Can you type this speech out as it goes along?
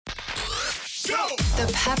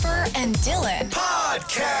The Pepper and Dylan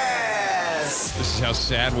Podcast. This is how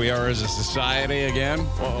sad we are as a society again.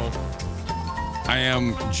 I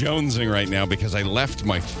am jonesing right now because I left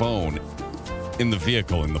my phone in the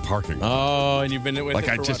vehicle in the parking lot. Oh, and you've been with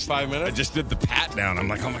it for 5 minutes? I just did the pat down. I'm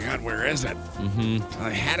like, oh my God, where is it? Mm-hmm. I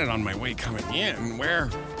had it on my way coming in. Where?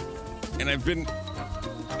 And I've been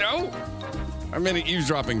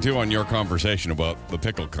eavesdropping too on your conversation about the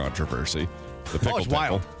pickle controversy. The pickle it's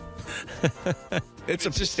wild.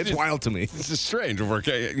 It's wild to me. This is strange. Over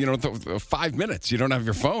 5 minutes, you don't have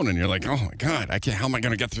your phone, and you're like, "Oh my God, I can't. How am I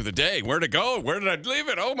going to get through the day? Where to go? Where did I leave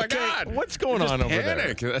it? Oh my God, what's going on over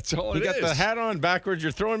panic. there? That's all You it got is. the hat on backwards.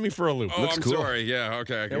 You're throwing me for a loop. Oh, Looks I'm cool. sorry. Yeah,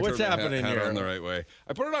 okay. I can what's turn my happening hat here? on the right way.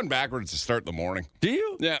 I put it on backwards to start the morning. Do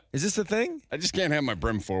you? Yeah. Is this a thing? I just can't have my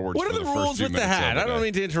brim forward. What are the rules with the hat? I don't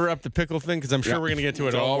mean to interrupt the pickle thing because I'm sure we're going to get to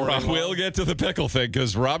it all. We'll get to the pickle thing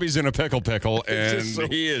because Robbie's in a pickle, and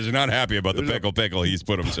he is not happy about the pickle he's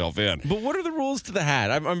put himself in. But what are the rules to the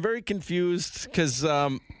hat? I'm very confused because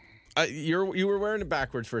you were wearing it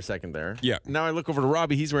backwards for a second there. Yeah. Now I look over to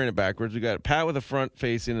Robbie. He's wearing it backwards. We got Pat with a front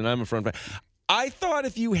facing, and I'm a front back. I thought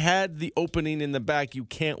if you had the opening in the back, you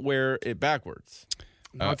can't wear it backwards.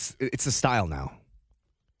 No, it's a style now.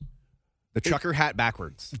 The trucker hat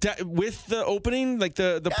backwards. With the opening, like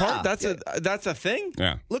the part, that's a thing.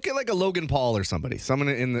 Yeah. Look at like a Logan Paul or somebody. Someone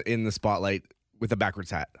in the spotlight with a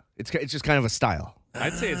backwards hat. It's just kind of a style.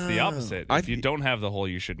 I'd say it's the opposite. If you don't have the hole,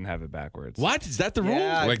 you shouldn't have it backwards. What? Is that the rule?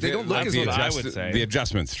 Yeah, they don't look as what good. I would say. The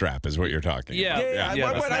adjustment strap is what you're talking Yeah.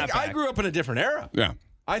 about. But I grew up in a different era. Yeah.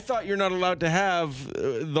 I thought you're not allowed to have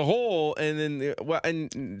the hole, and then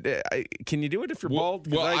can you do it if you're bald?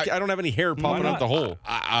 I don't have any hair popping out the hole.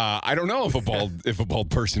 I don't know if a bald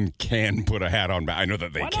person can put a hat on. I know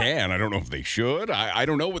that they can. I don't know if they should. I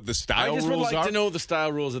don't know what the style rules are. I just would like to know the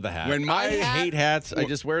style rules of the hat. I hate hats. I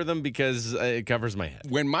just wear them because it covers my head.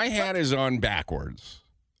 When my hat is on backwards,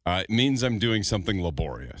 it means I'm doing something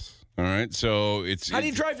laborious. All right, so it's. How do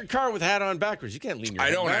you drive your car with hat on backwards? You can't lean your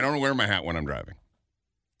head back. I don't wear my hat when I'm driving.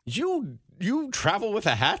 You travel with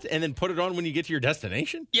a hat and then put it on when you get to your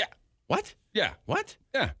destination? Yeah. What? Yeah. What?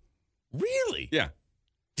 Yeah. Really? Yeah.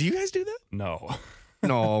 Do you guys do that? No.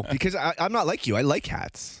 No, because I'm not like you. I like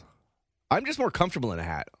hats. I'm just more comfortable in a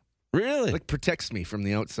hat. Really? It like protects me from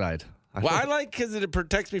the outside. I like because it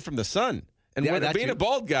protects me from the sun. And being a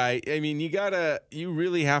bald guy, I mean, you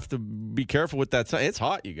really have to be careful with that sun. It's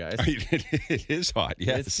hot, you guys. It is hot,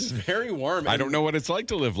 yes. It's very warm. I don't know what it's like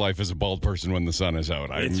to live life as a bald person when the sun is out.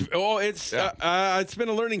 It's been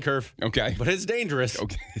a learning curve. Okay. But it's dangerous.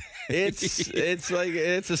 Okay. It's like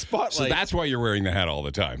it's a spotlight. So that's why you're wearing the hat all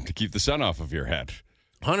the time, to keep the sun off of your head.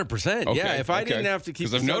 100%. Okay, yeah, if I didn't have to keep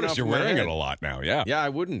the sun because I've noticed off you're my wearing head, it a lot now. Yeah. Yeah, I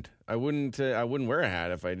wouldn't wear a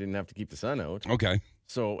hat if I didn't have to keep the sun out. Okay.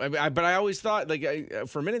 So, but I always thought,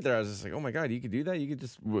 for a minute there, I was just like, oh my God, you could do that? You could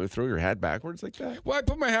just throw your hat backwards like that? Well, I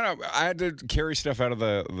put my hat up. I had to carry stuff out of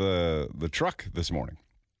the truck this morning.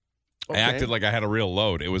 Okay. I acted like I had a real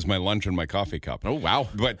load. It was my lunch and my coffee cup. Oh, wow.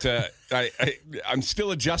 But I'm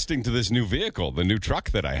still adjusting to this new vehicle, the new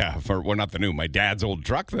truck that I have. Not the new, my dad's old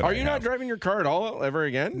truck that I have. Are you not driving your car at all ever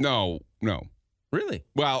again? No. Really?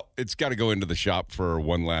 Well, it's got to go into the shop for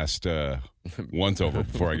one last once-over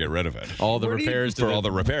before I get rid of it. All the repairs? All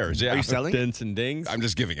the repairs, yeah. Are you selling? Dents and dings? I'm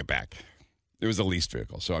just giving it back. It was a leased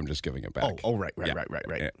vehicle, so I'm just giving it back.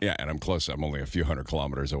 Right. Yeah, and I'm close. I'm only a few hundred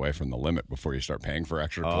kilometers away from the limit before you start paying for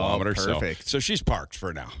extra kilometers. Perfect. So she's parked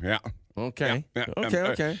for now. Yeah. Okay. Yeah.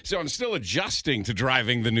 Okay. So I'm still adjusting to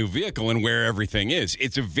driving the new vehicle and where everything is.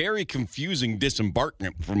 It's a very confusing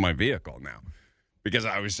disembarkment from my vehicle now. Because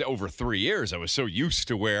I was over 3 years, I was so used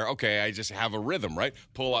to where, okay, I just have a rhythm, right?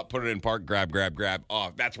 Pull up, put it in park, grab.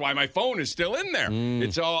 Oh, that's why my phone is still in there.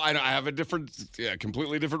 It's all, I have a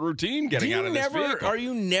completely different routine getting out of this vehicle. Are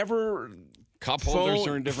you never cup holders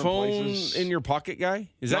are in different places? In your pocket, guy?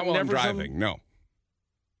 Is that not while I'm never driving? No.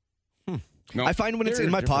 I find when it's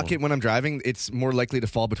in my pocket when I'm driving, it's more likely to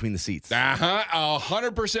fall between the seats.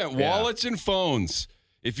 100%. Wallets and phones.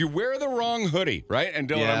 If you wear the wrong hoodie, right? And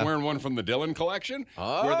Dylan, I'm wearing one from the Dylan collection,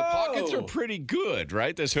 where the pockets are pretty good,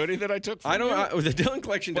 right? This hoodie that I took from the Dylan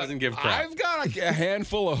collection doesn't give crap. I've got a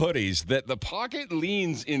handful of hoodies that the pocket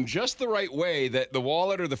leans in just the right way that the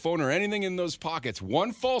wallet or the phone or anything in those pockets,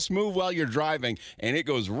 one false move while you're driving, and it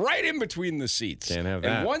goes right in between the seats. Can't have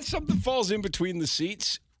that. And once something falls in between the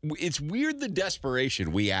seats, it's weird the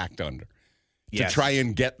desperation we act under to try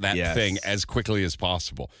and get that thing as quickly as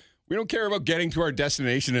possible. We don't care about getting to our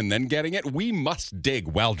destination and then getting it. We must dig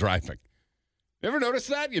while driving. You ever notice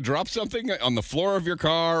that? You drop something on the floor of your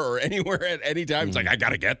car or anywhere at any time. It's like, I got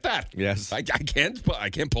to get that. Yes. I can't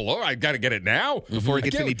pull over. I got to get it now. Before it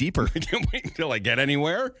gets any deeper. I can't wait until I get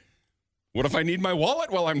anywhere. What if I need my wallet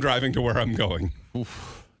while I'm driving to where I'm going?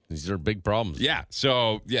 Oof. These are big problems. Yeah.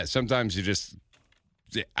 So, sometimes you just,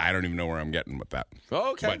 I don't even know where I'm getting with that.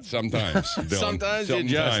 Okay. But sometimes, Dylan,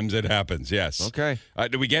 sometimes it happens, yes. Okay.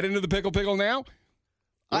 Do we get into the pickle now?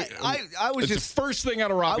 I was It's just the first thing out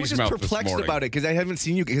of Robbie's mouth I was just perplexed about it because I haven't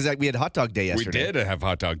seen you because we had hot dog day yesterday. We did have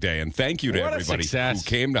hot dog day, and thank you to What a everybody success. who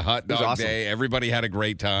came to hot dog awesome. day. Everybody had a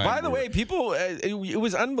great time. By the way, people, it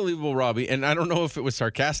was unbelievable, Robbie, and I don't know if it was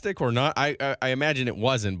sarcastic or not. I imagine it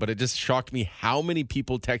wasn't, but it just shocked me how many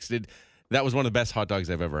people texted that was one of the best hot dogs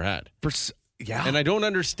I've ever had. Yeah. And I don't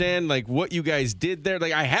understand like what you guys did there.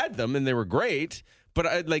 Like I had them and they were great,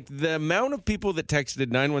 but like the amount of people that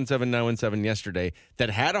texted 917 yesterday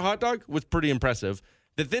that had a hot dog was pretty impressive.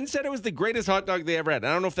 That then said it was the greatest hot dog they ever had.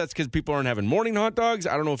 I don't know if that's because people aren't having morning hot dogs.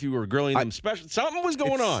 I don't know if you were grilling them special. Something was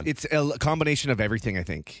going on. It's a combination of everything, I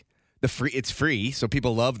think. It's free, so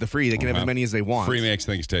people love the free. They can have as many as they want. Free makes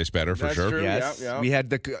things taste better for That's sure. true. Yes. Yeah. We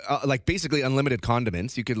had the basically unlimited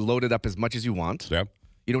condiments. You could load it up as much as you want. Yeah.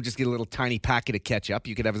 You don't just get a little tiny packet of ketchup.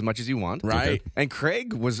 You could have as much as you want. Right. And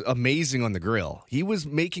Craig was amazing on the grill. He was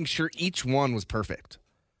making sure each one was perfect.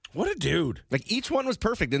 What a dude. Like each one was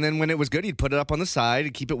perfect. And then when it was good, he'd put it up on the side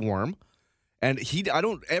and keep it warm. And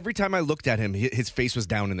every time I looked at him, his face was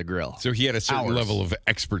down in the grill. So he had a certain Hours. level of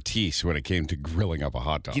expertise when it came to grilling up a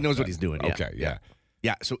hot dog. He knows what he's doing. Yeah. Okay, yeah.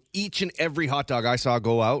 Yeah, so each and every hot dog I saw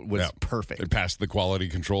go out was perfect. It passed the quality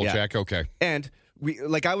control Yeah. check. Okay. And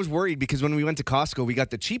I was worried because when we went to Costco, we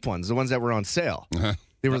got the cheap ones, the ones that were on sale.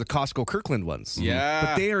 They were the Costco Kirkland ones. Yeah.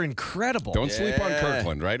 But they are incredible. Don't sleep on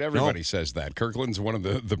Kirkland, right? Everybody says that. Kirkland's one of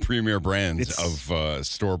the premier brands of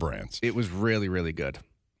store brands. It was really, really good.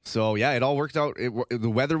 So, yeah, it all worked out. The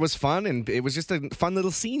weather was fun, and it was just a fun little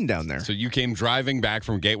scene down there. So you came driving back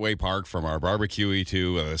from Gateway Park from our barbecue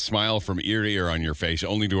to a smile from ear to ear on your face,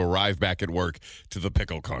 only to arrive back at work to the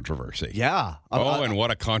pickle controversy. Yeah. And what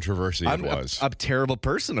a controversy it was. I'm a terrible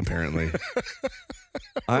person, apparently.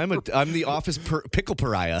 I'm the office pickle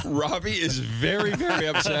pariah. Robbie is very, very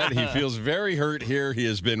upset. He feels very hurt here. He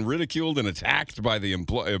has been ridiculed and attacked by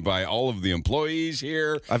by all of the employees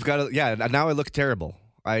here. Now I look terrible.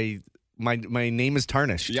 My name is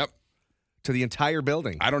tarnished. Yep. To the entire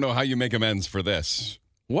building. I don't know how you make amends for this.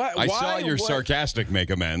 What? I saw your sarcastic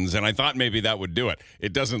make amends, and I thought maybe that would do it.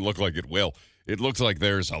 It doesn't look like it will. It looks like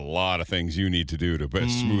there's a lot of things you need to do to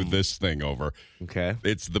smooth this thing over. Okay.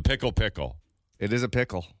 It's the pickle. It is a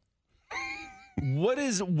pickle. What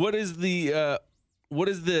is the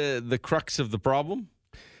crux of the problem?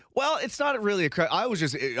 Well, it's not really I was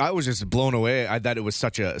just blown away that it was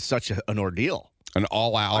such an ordeal. An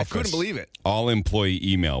all-out. I couldn't believe it. All-employee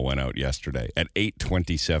email went out yesterday at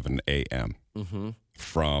 8:27 a.m.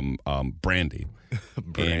 From Brandy.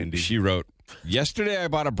 And she wrote, "Yesterday I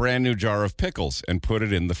bought a brand new jar of pickles and put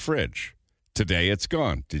it in the fridge. Today it's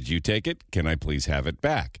gone. Did you take it? Can I please have it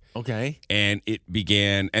back?" Okay. And it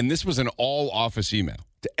began, and this was an all-office email.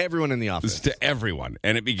 To everyone in the office. To everyone.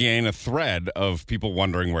 And it began a thread of people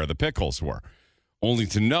wondering where the pickles were, only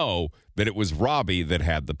to know that it was Robbie that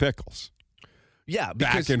had the pickles. Yeah,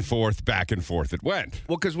 back and forth it went.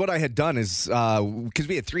 Well, because what I had done is because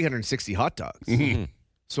we had 360 hot dogs,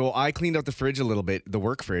 so I cleaned out the fridge a little bit, the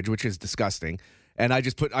work fridge, which is disgusting, and I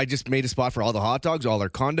just made a spot for all the hot dogs, all their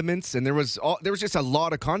condiments, and there was just a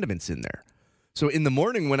lot of condiments in there. So in the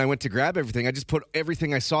morning when I went to grab everything, I just put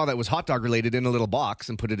everything I saw that was hot dog related in a little box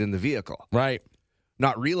and put it in the vehicle. Right.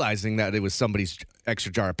 Not realizing that it was somebody's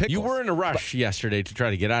extra jar of pickles. You were in a rush yesterday to try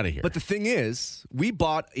to get out of here. But the thing is, we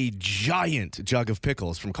bought a giant jug of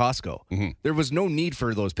pickles from Costco. There was no need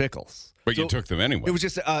for those pickles. But you took them anyway. It was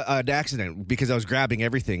just an accident because I was grabbing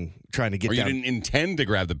everything trying to get or down. You didn't intend to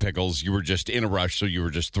grab the pickles. You were just in a rush, so you were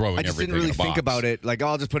just throwing I just everything didn't really in a box. think about it. Like,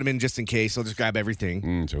 I'll just put them in just in case. I'll just grab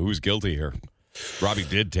everything. So who's guilty here? Robbie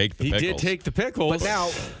did take the pickles. He did take the pickles. But now,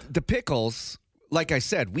 the pickles, like I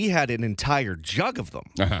said, we had an entire jug of them.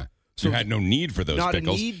 So you had no need for those not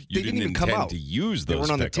pickles. A need. You They didn't even come intend out to use those They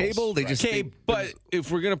weren't on pickles. the table. They just Okay, but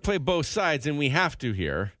if we're going to play both sides, and we have to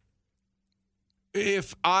here,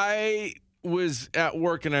 if I was at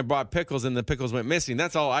work and I bought pickles and the pickles went missing,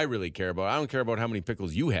 that's all I really care about. I don't care about how many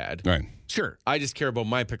pickles you had. Right. Sure. I just care about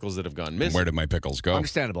my pickles that have gone missing. Where did my pickles go?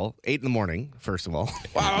 Understandable. 8 in the morning, first of all.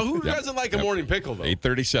 Wow, who doesn't like a morning pickle, though?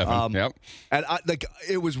 8:37. Yep. And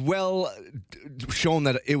it was well shown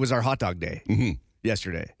that it was our hot dog day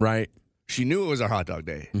yesterday. Right. She knew it was our hot dog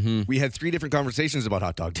day. We had 3 different conversations about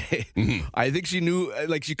hot dog day. I think she knew,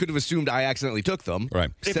 like, she could have assumed I accidentally took them. Right.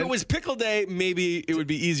 If it was pickle day, maybe it would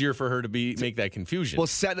be easier for her to make that confusion. Well,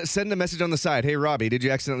 send a message on the side. Hey, Robbie, did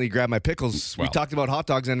you accidentally grab my pickles? Well. We talked about hot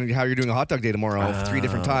dogs and how you're doing a hot dog day tomorrow 3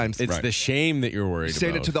 different times. it's the shame that you're worried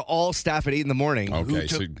Send about. it to the all staff at 8 in the morning. Okay,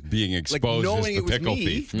 so being exposed knowing as it the was pickle me.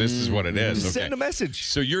 thief. This is what it is. Okay. Send a message.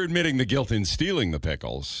 So you're admitting the guilt in stealing the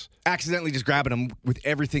pickles. Accidentally just grabbing them with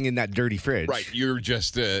everything in that dirty fridge. Right. You're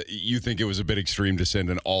just, you think it was a bit extreme to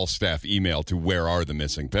send an all-staff email to where are the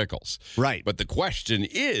missing pickles. Right. But the question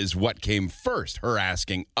is, what came first? Her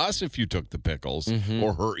asking us if you took the pickles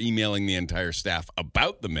or her emailing the entire staff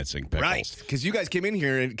about the missing pickles? Right. Because you guys came in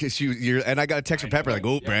here and I got a text from Pepper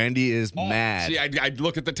like, Brandy is mad. See, I'd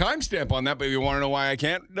look at the timestamp on that, but you want to know why I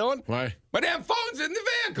can't, Dylan? Why? My damn phone's in the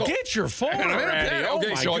vehicle. Get your phone already.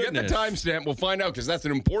 Okay, so I'll get the goodness. timestamp. We'll find out because that's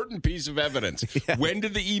an important piece of evidence. When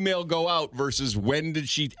did the email go out versus when did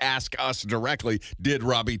she ask us directly, did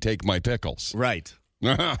Robbie take my pickles? Right.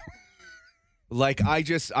 Like, I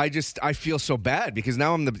feel so bad because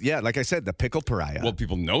now I'm like I said, the pickle pariah. Well,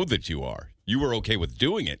 people know that you are. You were okay with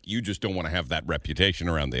doing it. You just don't want to have that reputation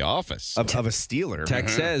around the office. of a stealer. Tech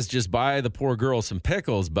says, just buy the poor girl some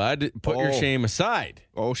pickles, bud. Put your shame aside.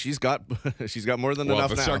 Oh, she's got more than enough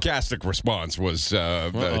the now. sarcastic response was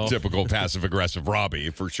the typical passive-aggressive Robbie,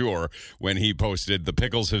 for sure, when he posted, the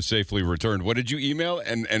pickles have safely returned. What did you email?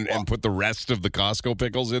 And put the rest of the Costco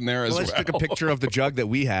pickles in there as well? Let's take a picture of the jug that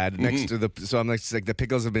we had next to the. So I'm like, the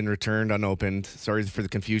pickles have been returned unopened. Sorry for the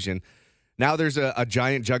confusion. Now there's a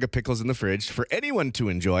giant jug of pickles in the fridge for anyone to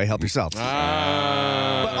enjoy. Help yourself. But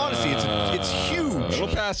honestly, it's huge. A little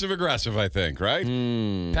passive-aggressive, I think, right?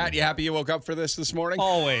 Pat, you happy you woke up for this morning?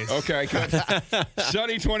 Always. Okay, good.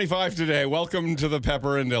 Sunny 25 today. Welcome to the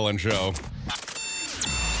Pepper and Dylan Show.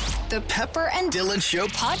 The Pepper and Dylan Show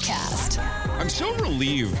podcast. I'm so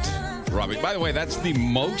relieved, Robbie. By the way, that's the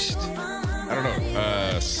most... I don't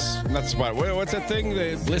know. Not spot. What's that thing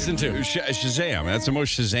they Listen to? Shazam. That's the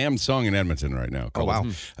most Shazam song in Edmonton right now. Oh, wow.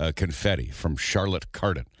 Confetti from Charlotte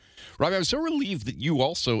Cardin. Robbie, I'm so relieved that you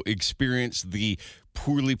also experienced the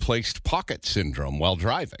poorly placed pocket syndrome while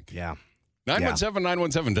driving. Yeah.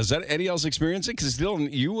 917-917. Does that Eddie else experience it? Because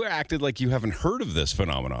Dylan, you acted like you haven't heard of this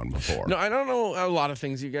phenomenon before. No, I don't know a lot of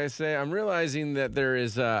things you guys say. I'm realizing that there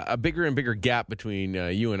is a bigger and bigger gap between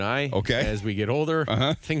you and I as we get older.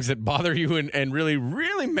 Things that bother you and really,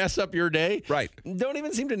 really mess up your day. Right. Don't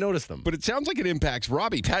even seem to notice them. But it sounds like it impacts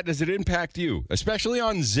Robbie. Pat, does it impact you? Especially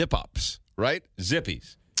on zip-ups, right?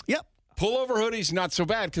 Zippies. Yep. Pullover hoodies, not so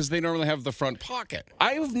bad because they normally have the front pocket.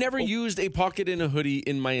 I've never used a pocket in a hoodie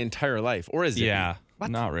in my entire life. Or is it? Yeah,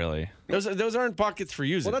 not really. Those aren't pockets for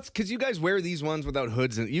using. Well, that's because you guys wear these ones without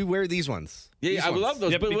hoods, and you wear these ones. I love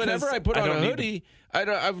those. Yeah, but whenever I put I on a don't need hoodie,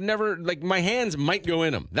 I've never, like, my hands might go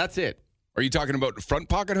in them. That's it. Are you talking about front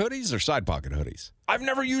pocket hoodies or side pocket hoodies? I've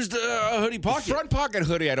never used a hoodie pocket. Front pocket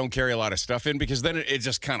hoodie, I don't carry a lot of stuff in because then it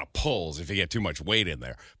just kind of pulls if you get too much weight in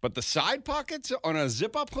there. But the side pockets on a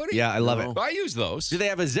zip-up hoodie? Yeah, I love it. I use those. Do they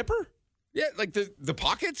have a zipper? Yeah, like the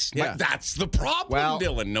pockets? Yeah. Like, that's the problem, Well,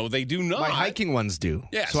 Dylan. No, they do not. My hiking ones do.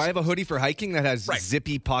 Yes. So I have a hoodie for hiking that has Right.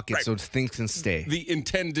 zippy pockets Right. so things can stay. The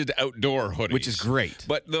intended outdoor hoodies. Which is great.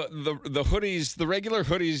 But the hoodies, the regular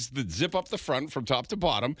hoodies that zip up the front from top to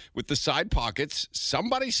bottom with the side pockets,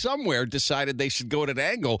 somebody somewhere decided they should go at an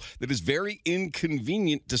angle that is very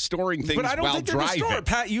inconvenient to storing things But I don't while think they're driving. to store.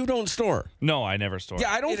 Pat, you don't store. No, I never store.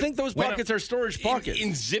 Yeah, I don't think those pockets are storage pockets.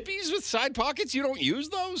 In zippies with side pockets, you don't use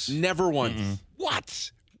those? Never once.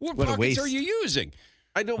 What? What What a pockets waste. are you using?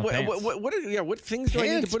 I don't. pants. What things do I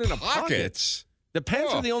need to put in a pocket? Pockets. The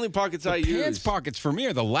pants are the only pockets I use. Pants pockets for me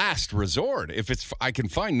are the last resort. If I can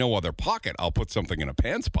find no other pocket, I'll put something in a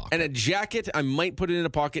pants pocket. And a jacket, I might put it in a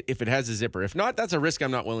pocket if it has a zipper. If not, that's a risk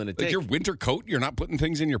I'm not willing to like take. your winter coat, you're not putting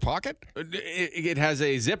things in your pocket? It has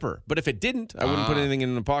a zipper. But if it didn't, I wouldn't put anything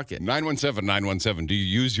in a pocket. 917-917. Do you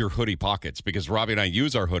use your hoodie pockets? Because Robbie and I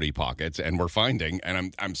use our hoodie pockets, and we're finding,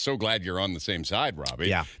 and I'm so glad you're on the same side, Robbie,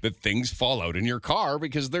 Yeah. that things fall out in your car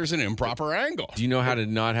because there's an improper angle. Do you know how to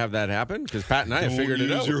not have that happen? Because Pat and I have figured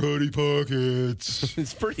it out. hoodie pockets.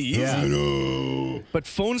 It's pretty easy. Yeah. I know. But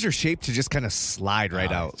phones are shaped to just kind of slide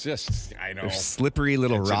right out. It's just, I know. They're slippery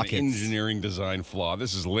little It's rockets. an engineering design flaw.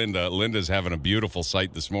 This is Linda. Linda's having a beautiful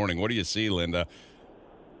sight this morning. What do you see, Linda?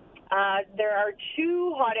 There are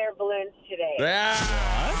 2 hot air balloons today.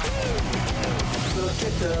 Look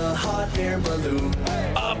at the hot air balloon.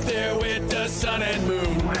 Up there with the sun and moon.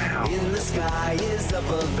 In the sky is a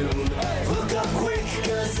balloon. Look up quick,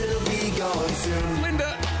 cause it'll be gone soon.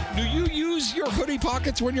 Linda, do you use your hoodie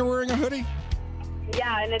pockets when you're wearing a hoodie?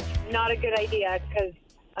 Yeah, and it's not a good idea because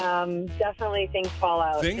definitely things fall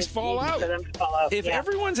out. Things It's fall easy out. for them to fall out. If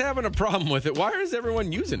everyone's having a problem with it, why is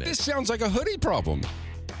everyone using it? This sounds like a hoodie problem.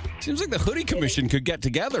 Seems like the hoodie commission could get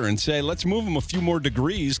together and say, let's move them a few more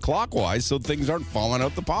degrees clockwise so things aren't falling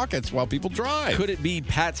out the pockets while people drive. Could it be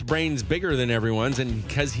Pat's brain's bigger than everyone's, and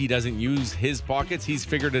because he doesn't use his pockets, he's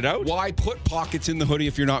figured it out? Why put pockets in the hoodie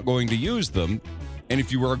if you're not going to use them? And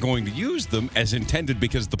if you are going to use them as intended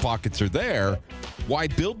because the pockets are there, why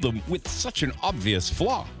build them with such an obvious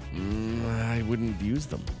flaw? I wouldn't use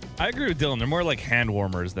them. I agree with Dylan. They're more like hand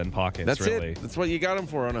warmers than pockets, That's really. it. That's what you got them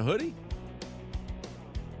for on a hoodie.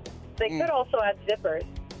 They could also add zippers.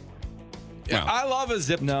 Yeah. I love a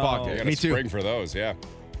zipped No. I pocket. got Me a too. spring for those, yeah.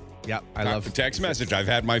 Yeah, I love the text message. I've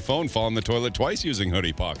had my phone fall in the toilet twice using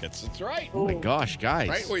hoodie pockets. That's right. Oh my gosh, guys.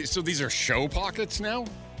 Right? Wait, so these are show pockets now?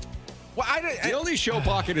 Well, The only show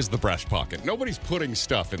pocket is the breast pocket. Nobody's putting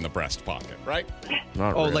stuff in the breast pocket, right?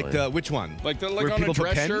 Not Oh, really. like the which one? Like Where on a people put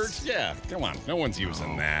dress pens? shirt? Yeah, come on. No one's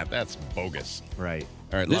using that. That's bogus. Right.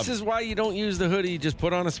 All right, This is why you don't use the hoodie. Just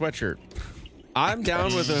put on a sweatshirt. I'm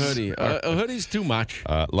down with a hoodie. A hoodie's too much.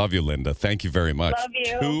 love you, Linda. Thank you very much. Love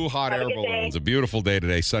you. 2 hot Have a air good day. balloons. A beautiful day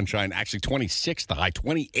today. Sunshine. Actually, 26, the high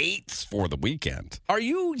 28s for the weekend. Are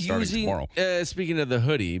you Starting using, tomorrow. speaking of the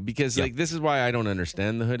hoodie, because Yeah. like this is why I don't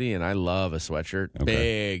understand the hoodie, and I love a sweatshirt. Okay.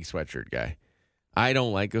 Big sweatshirt guy. I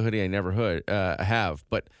don't like a hoodie. I never have.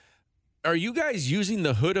 But are you guys using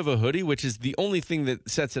the hood of a hoodie, which is the only thing that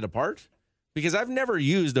sets it apart? Because I've never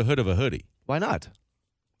used the hood of a hoodie. Why not?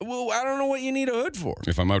 Well, I don't know what you need a hood for.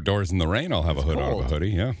 If I'm outdoors in the rain, I'll have a hood on of a cold. hoodie,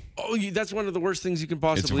 yeah. Oh, that's one of the worst things you can It's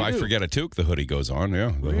possibly if I do. forget a toque, the hoodie goes on,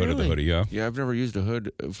 yeah. The hood of the hoodie, yeah. Yeah, I've never used a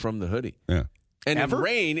hood from the hoodie. Yeah. And Ever? in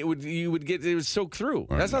rain, it would soak through.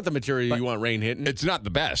 That's not the material you want rain hitting. It's not the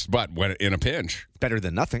best, but when in a pinch, Better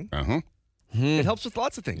than nothing. uh-huh. It helps with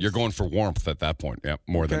lots of things. You're going for warmth at that point, yeah,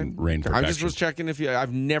 more than rain I protection. just was checking if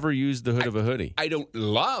I've never used the hood of a hoodie I don't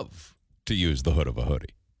love to use the hood of a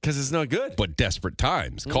hoodie, because it's not good. but desperate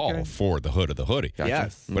times call for the hood of the hoodie. Gotcha.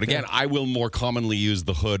 Yes. But again, I will more commonly use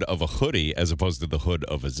the hood of a hoodie as opposed to the hood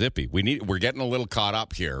of a zippy. We're getting a little caught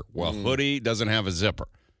up here. Well, hoodie doesn't have a zipper.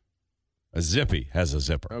 A zippy has a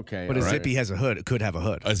zipper. Okay, But a all right. zippy has a hood. It could have a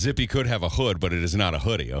hood. A zippy could have a hood, but it is not a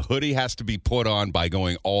hoodie. A hoodie has to be put on by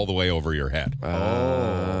going all the way over your head.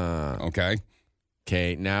 Okay?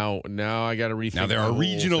 Okay, now I got to rethink. Now, there my are whole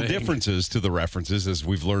regional thing. differences to the references, as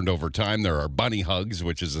we've learned over time. There are bunny hugs,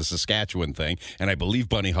 which is a Saskatchewan thing, and I believe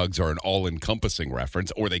bunny hugs are an all-encompassing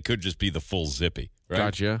reference, or they could just be the full zippy. Right?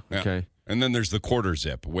 Gotcha. Yeah. Okay. And then there's the quarter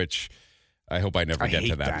zip, which I hope I never I get to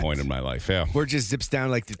hate that that. point in my life. Yeah. Where it just zips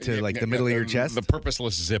down like to like the middle of your chest. The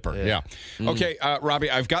purposeless zipper. Yeah. Okay,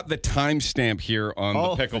 Robbie, I've got the timestamp here on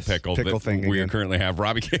Oh, the pickle pickle that thing we again. currently have.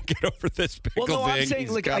 Robbie can't get over this pickle Well, no, thing. I'm saying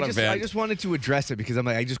He's like got I a just vent. wanted to address it because I'm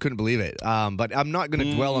like I just couldn't believe it. But I'm not going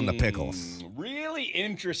to dwell on the pickles. Really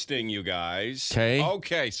interesting, you guys. 'Kay.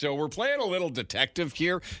 Okay, so we're playing a little detective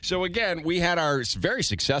here. So again, we had our very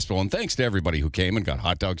successful, and thanks to everybody who came and got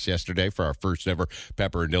hot dogs yesterday for our first ever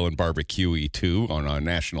Pepper and Dylan Barbecue E2 on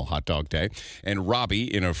National Hot Dog Day. And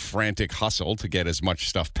Robbie, in a frantic hustle to get as much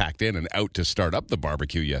stuff packed in and out to start up the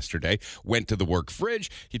barbecue yesterday, went to the work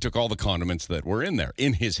fridge. He took all the condiments that were in there.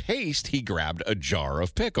 In his haste, he grabbed a jar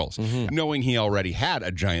of pickles, knowing he already had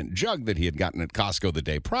a giant jug that he had gotten at Costco the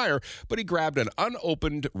day prior, but he grabbed an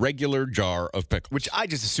unopened regular jar of pickles. Which I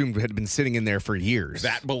just assumed had been sitting in there for years.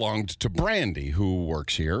 That belonged to Brandy, who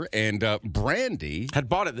works here. And Brandy, Had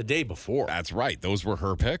bought it the day before. that's right, those were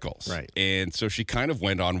her pickles. Right. And so she kind of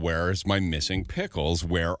went on, where's my missing pickles?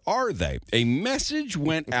 Where are they? A message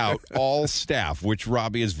went out, all staff, which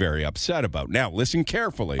Robbie is very upset about. Now, listen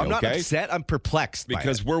carefully, I'm not okay? upset. I'm perplexed by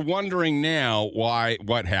Because it. we're wondering now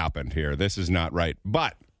what happened here. This is not right.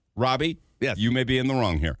 But, Robbie, Yes. you may be in the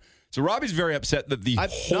wrong here. So Robbie's very upset that the I'm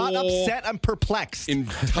whole not upset. I'm perplexed.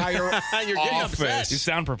 entire You're getting upset. You office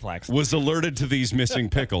sound perplexed. was alerted to these missing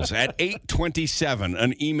pickles. At 8:27,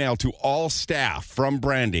 an email to all staff from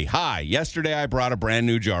Brandy. Hi, yesterday I brought a brand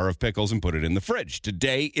new jar of pickles and put it in the fridge.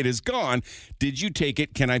 Today it is gone. Did you take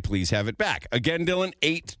it? Can I please have it back? Again, Dylan,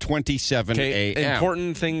 8:27 Okay, a.m.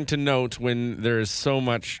 important thing to note when there is so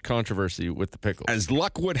much controversy with the pickles. As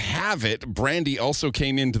luck would have it, Brandy also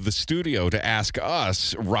came into the studio to ask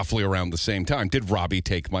us, roughly around the same time, did Robbie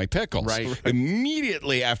take my pickles? Right.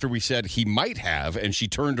 Immediately after we said he might have, and she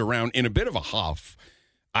turned around in a bit of a huff,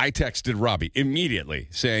 I texted Robbie immediately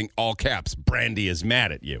saying, all caps, Brandy is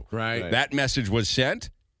mad at you. Right. That message was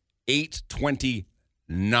sent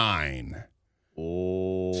 8:29.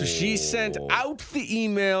 oh. So she sent out the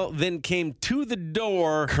email, then came to the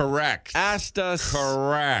door. Correct. Asked us.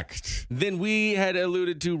 Correct. Then we had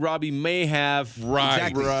alluded to Robbie may have. Right.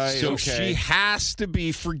 Exactly. Right. So okay. she has to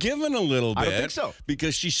be forgiven a little bit. I don't think so.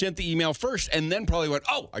 Because she sent the email first and then probably went,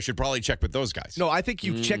 I should probably check with those guys. No, I think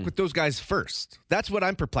you check with those guys first. That's what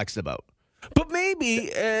I'm perplexed about. But maybe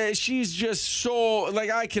she's just so, like,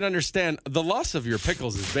 I can understand the loss of your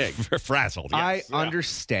pickles is big. Frazzled. I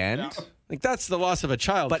understand. Like, that's the loss of a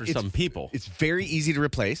child But for it's- some people. It's very easy to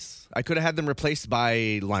replace. I could have had them replaced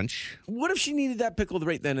by lunch. What if she needed that pickle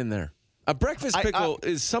right then and there? A breakfast pickle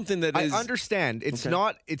is something that is. I understand. It's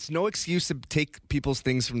Okay. it's no excuse to take people's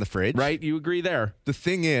things from the fridge. Right? You agree there. The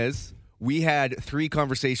thing is, we had 3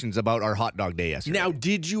 conversations about our hot dog day yesterday. Now,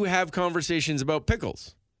 did you have conversations about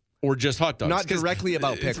pickles or just hot dogs? Not 'Cause directly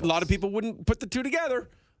about pickles. A lot of people wouldn't put the two together.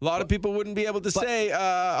 A lot of people wouldn't be able to say a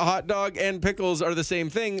hot dog and pickles are the same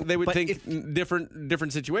thing. They would But think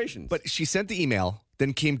different situations. But she sent the email,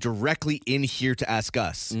 then came directly in here to ask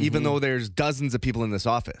us, even though there's dozens of people in this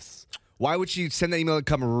office. Why would she send that email and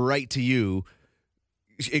come right to you,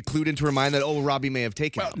 include into her mind that, Robbie may have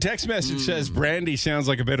taken it? Text message says Brandy sounds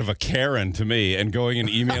like a bit of a Karen to me, and going and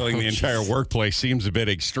emailing the entire workplace seems a bit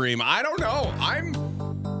extreme. I don't know.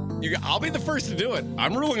 I'll be the first to do it.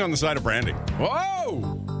 I'm ruling on the side of Brandy.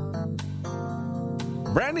 Whoa!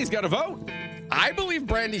 Brandy's got a vote. I believe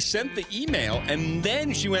Brandy sent the email, and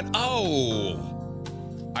then she went,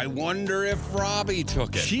 I wonder if Robbie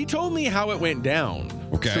took it. She told me how it went down.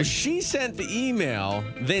 Okay. So she sent the email.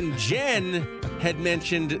 Then Jen had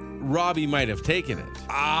mentioned Robbie might have taken it.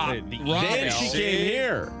 Then she came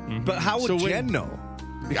here. But how would So when- Jen know?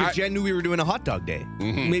 Because Jen knew we were doing a hot dog day.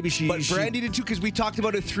 Maybe she. But Brandy did too, because we talked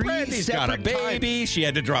about it 3 Brandy's got a separate baby. She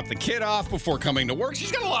had to drop the kid off before coming to work.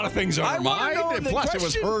 She's got a lot of things on I her wanna mind. know And the plus, it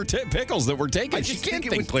was question. her pickles that were taken. I She just can't think it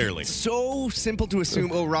think was clearly. so simple to assume,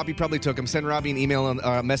 Robbie probably took him. Send Robbie an email,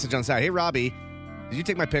 on message on the side. Hey, Robbie, did you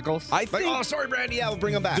take my pickles? I think- sorry, Brandy. Yeah, we'll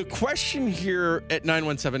bring them back. The question here at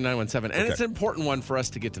 917-917, and it's an important one for us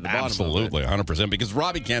to get to the bottom of it. Absolutely, 100%, because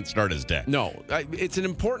Robbie can't start his day. No, it's an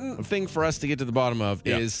important thing for us to get to the bottom of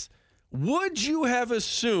is, would you have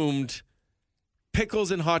assumed pickles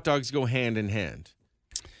and hot dogs go hand in hand?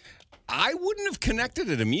 I wouldn't have connected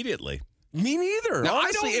it immediately. Me neither. No, I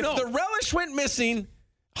Honestly, don't if know. the relish went missing,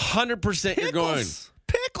 100% you're going.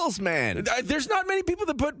 Pickles, man. There's not many people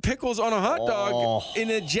that put pickles on a hot dog in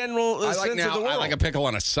a general sense of the world. I like a pickle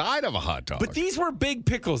on a side of a hot dog. But these were big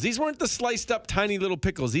pickles. These weren't the sliced up tiny little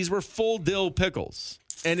pickles. These were full dill pickles.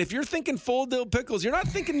 And if you're thinking full dill pickles, you're not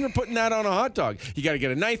thinking you're putting that on a hot dog. You got to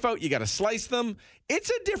get a knife out. You got to slice them. It's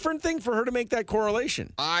a different thing for her to make that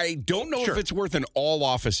correlation. I don't know if it's worth an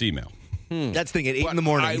all-office email. That's the thing, at 8 But in the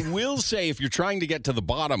morning. I will say, if you're trying to get to the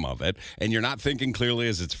bottom of it and you're not thinking clearly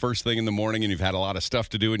as it's first thing in the morning and you've had a lot of stuff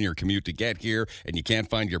to do in your commute to get here and you can't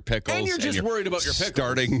find your pickles. And you're just worried about your pickles.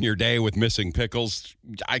 Starting your day with missing pickles.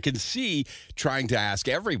 I can see trying to ask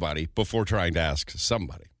everybody before trying to ask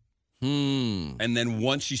somebody. And then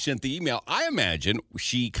once she sent the email, I imagine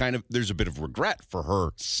there's a bit of regret for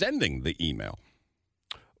her sending the email.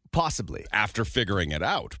 Possibly. After figuring it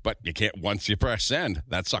out. But you can't, once you press send,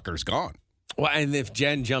 that sucker's gone. Well, and if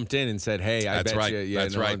Jen jumped in and said, "Hey, I That's bet right. you," yeah,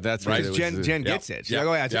 That's no, right. That's Right. right. Jen gets it. She's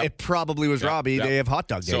like, Yep. it probably was Robbie. Yep. They have hot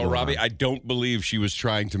dog day. So, going Robbie, on. I don't believe she was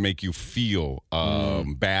trying to make you feel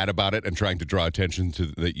bad about it and trying to draw attention to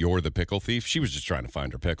that you're the pickle thief. She was just trying to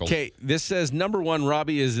find her pickles. Okay, this says number one,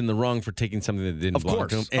 Robbie is in the wrong for taking something that didn't Of belong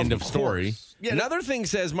to him. course. End Of of story. course. Yeah, Another thing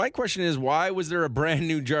says, my question is, why was there a brand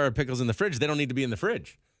new jar of pickles in the fridge? They don't need to be in the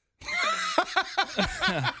fridge.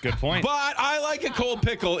 Good point. But I like a cold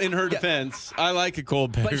pickle. In her defense, I like a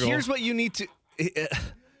cold pickle. But here's what you need to.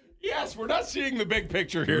 Yes, we're not seeing the big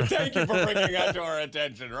picture here. Thank you for bringing that to our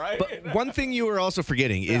attention, right? But one thing you are also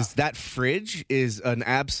forgetting is that fridge is an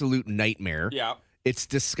absolute nightmare. Yeah. It's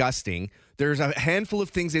disgusting. There's a handful of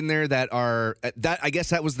things in there that are I guess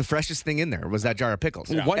that was the freshest thing in there was that jar of pickles.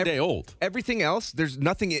 One day old. Everything else, there's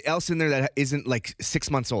nothing else in there that isn't like 6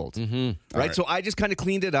 months old. Mm-hmm. Right? So I just kind of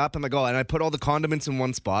cleaned it up. I'm like, and I put all the condiments in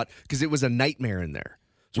one spot because it was a nightmare in there.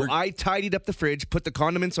 So I tidied up the fridge, put the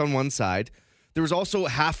condiments on one side. There was also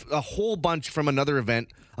a whole bunch from another event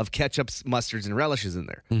of ketchups, mustards, and relishes in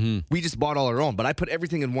there. Mm-hmm. We just bought all our own, but I put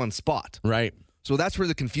everything in one spot. Right. So that's where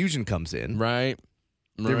the confusion comes in. Right.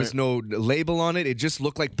 There was no label on it. It just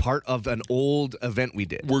looked like part of an old event we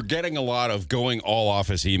did. We're getting a lot of going all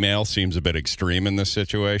office email seems a bit extreme in this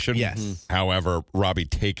situation. Yes. However, Robbie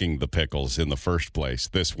taking the pickles in the first place,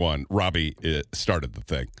 this one, Robbie started the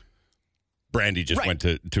thing. Brandy just went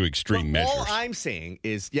to extreme measures. All I'm saying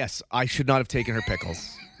is, yes, I should not have taken her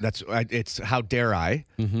pickles. It's how dare I?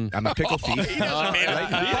 I'm a pickle thief. He doesn't mean it.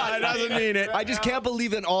 That doesn't mean it. I just can't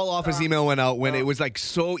believe an all office email went out when it was like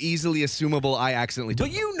so easily assumable I accidentally took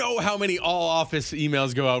But you know how many all office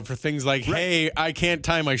emails go out for things like, hey, I can't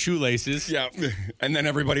tie my shoelaces. Yeah. And then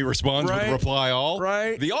everybody responds with reply all.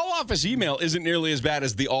 Right. The all office email isn't nearly as bad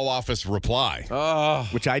as the all office reply.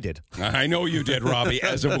 which I did. I know you did, Robbie,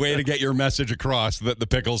 as a way to get your message across that the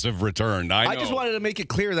pickles have returned. I know. I just wanted to make it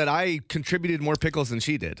clear that I contributed more pickles than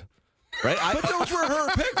she did. Right? But those were her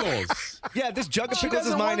pickles. Yeah, this jug of She pickles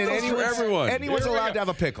is doesn't mine, want and those for everyone. anyone's Here we allowed go. to have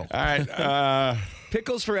a pickle. All right.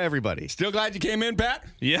 Pickles for everybody. Still glad you came in, Pat?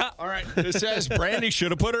 Yeah. All right. This says Brandy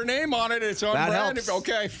should have put her name on it. It's on That Brandy. helps.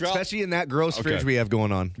 Okay. Well, Especially in that gross fridge we have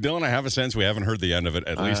going on. Dylan, I have a sense we haven't heard the end of it,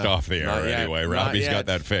 at least off the air not yet. anyway. Not Robbie's yet. got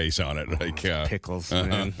that face on it. Like Pickles,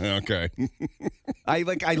 man. Okay.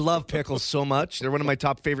 I love pickles so much. They're one of my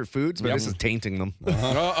top favorite foods, but this is tainting them.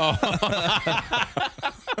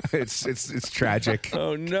 It's tragic.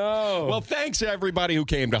 Oh, no. Well, thanks to everybody who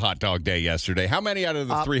came to Hot Dog Day yesterday. How many out of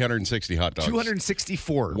the 360 hot dogs?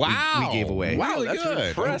 264 Wow. we gave away. Wow, Really that's good.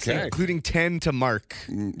 impressive. Okay. Including 10 to Mark.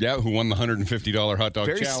 Yeah, who won the $150 hot dog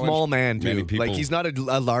Very challenge. small man, too. Many people Like, he's not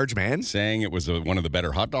a large man. saying it was one of the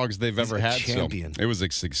better hot dogs they've ever a had. champion. So it was a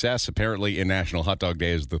success. Apparently, National Hot Dog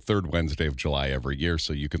Day is the third Wednesday of July every year,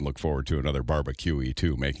 so you can look forward to another barbecue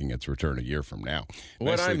too making its return a year from now.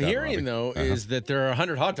 What Nicely I'm done, hearing, Robbie. though, is that there are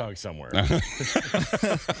 100 hot dogs somewhere.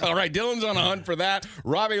 All right, Dylan's on a hunt for that.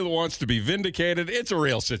 Robbie wants to be vindicated. It's a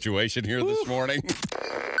real situation here this morning.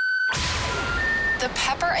 The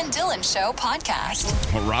Pepper and Dylan Show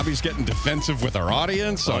podcast. Well, Robbie's getting defensive with our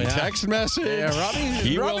audience on text message.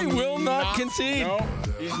 Yeah, Robbie will not concede. No,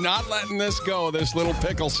 he's not letting this go, this little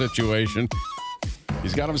pickle situation.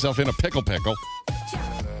 He's got himself in a pickle.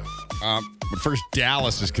 But first,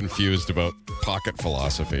 Dallas is confused about pocket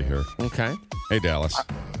philosophy here. Okay. Hey, Dallas.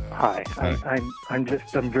 Hi.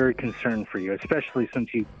 I'm very concerned for you, especially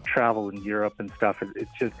since you travel in Europe and stuff. It's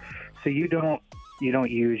just so you don't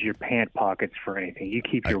use your pant pockets for anything. You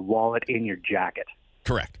keep your wallet in your jacket.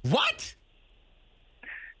 Correct. What?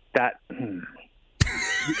 That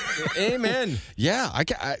Amen. Yeah,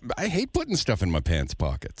 I hate putting stuff in my pants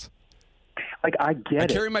pockets. like I I get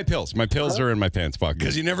it. carry my pills. My pills are in my pants pocket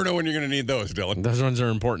because you never know when you're going to need those, Dylan. Those ones are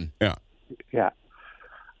important. Yeah. Yeah.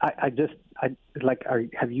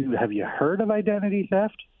 Have you heard of identity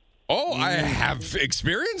theft? Oh, I have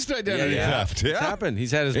experienced identity theft. It's Yeah. happened.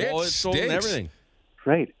 He's had his It wallet stolen and stinks. everything.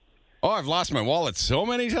 Right. Oh, I've lost my wallet so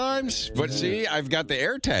many times, but see, I've got the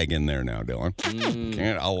air tag in there now, Dylan.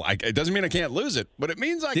 It doesn't mean I can't lose it, but it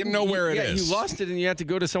means I can know where it is. You lost it and you had to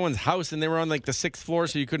go to someone's house and they were on like the 6th floor,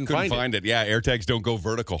 so you couldn't Couldn't find it. find it. Yeah, air tags don't go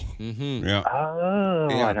vertical. Mm-hmm. Yeah. Oh,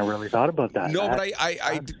 Yeah. I never really thought about that. No, but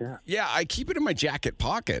That's- I keep it in my jacket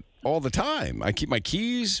pocket all the time. I keep my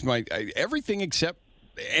keys, everything except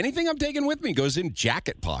anything I'm taking with me goes in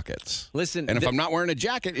jacket pockets. Listen, and if I'm not wearing a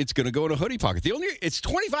jacket, it's going to go in a hoodie pocket. It's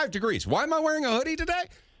 25 degrees. Why am I wearing a hoodie today?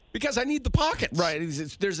 Because I need the pockets. Right.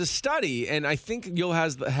 There's a study, and I think you'll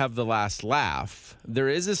have the last laugh. There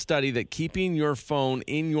is a study that keeping your phone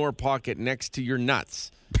in your pocket next to your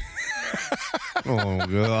nuts Oh,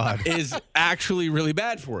 God. is actually really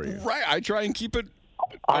bad for you. Right. I try and keep it.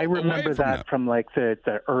 I away remember from that from like the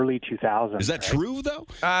early 2000s. Is that right? true though?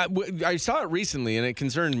 I saw it recently, and it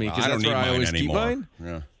concerned me because I don't that's need where I mine always anymore. keep mine.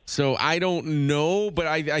 Yeah. So I don't know, but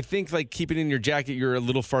I think like keep it in your jacket, you're a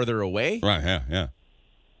little farther away. Right. Yeah. Yeah.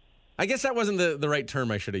 I guess that wasn't the right term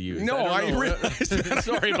I should have used. No, I I don't know. realized that.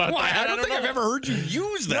 Sorry about Why? that. I don't think I've ever heard you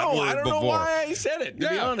use that No, word I don't before. know why I said it, to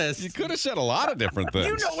be honest. You could have said a lot of different things.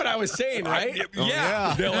 You know what I was saying, right?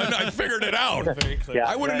 Yeah, Dylan, I figured it out. Yeah,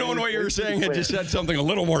 I would have known what you were saying had you said something a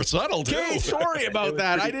little more subtle, too. Okay, sorry about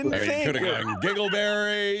that. I didn't You think. could have gone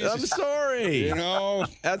giggleberries. I'm sorry. You know?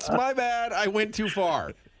 That's my bad. I went too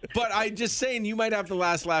far. But I'm just saying you might have the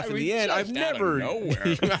last laugh in the end. just I've out of never.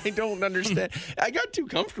 nowhere. I don't understand. I got too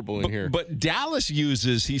comfortable in here. But Dallas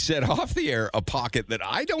uses, he said off the air, a pocket that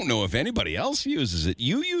I don't know if anybody else uses it.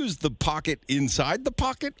 You use the pocket inside the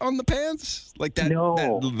pocket on the pants? Like that? No.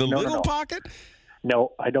 The No, little no. pocket?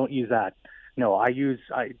 No, I don't use that. No, I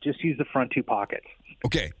just use the front two pockets.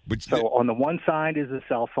 Okay. But So on the one side is a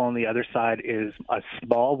cell phone, the other side is a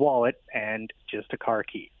small wallet and just a car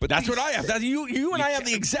key. but That's what I have. You and I have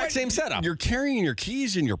the exact same setup. You're carrying your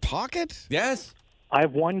keys in your pocket? Yes. I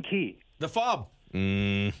have one key. The fob.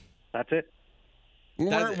 That's it.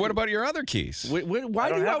 What about your other keys? Why do don't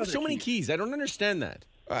you have have so other many keys. keys? I don't understand that.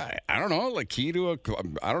 I don't know, like key to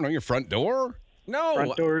your front door? No.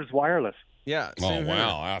 Front door is wireless. Yeah. Oh, same here.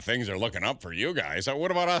 wow. Things are looking up for you guys. What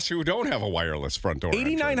about us who don't have a wireless front door?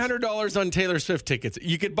 $8,900 on Taylor Swift tickets.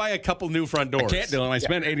 You could buy a couple new front doors. I can't, Dylan. I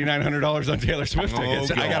spent $8,900 on Taylor Swift tickets.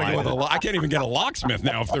 I got to go with I can't even get a locksmith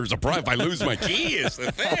now if there's a problem. If I lose my key is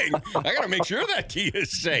the thing. I got to make sure that key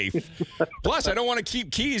is safe. Plus, I don't want to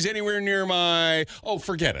keep keys anywhere near my... Oh,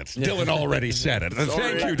 forget it. Dylan already said it.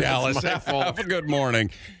 Thank you, Dallas. Have a good morning.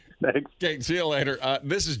 Thanks. Okay, see you later.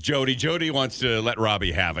 This is Jody. Jody wants to let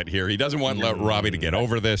Robbie have it here. He doesn't want Robbie to get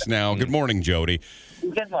over this now. Good morning, Jody.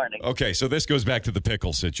 Good morning. Okay, so this goes back to the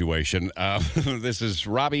pickle situation. This is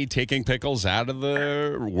Robbie taking pickles out of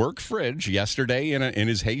the work fridge yesterday in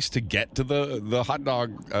his haste to get to the hot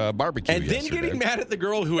dog barbecue. And then getting mad at the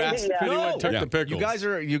girl who asked if anyone took the pickles. You guys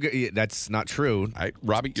are that's not true.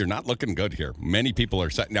 Robbie, you're not looking good here. Many people are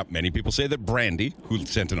setting up. Many people say that Brandy, who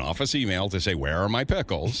sent an office email to say, "Where are my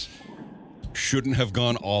pickles?" shouldn't have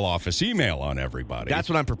gone all office email on everybody. That's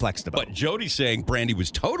what I'm perplexed about. But Jody's saying Brandy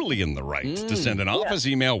was totally in the right to send an office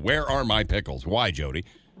email. Where are my pickles? Why, Jody?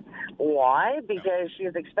 Why? Because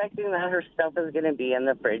she's expecting that her stuff is going to be in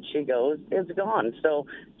the fridge. She goes, it's gone. So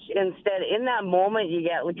instead, in that moment, you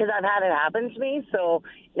get, because I've had it happen to me, so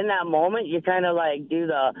in that moment, you kind of like do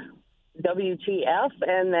the WTF,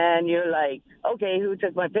 and then you're like, okay, who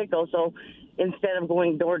took my pickle? So instead of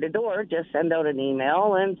going door to door, just send out an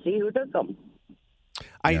email and see who took them.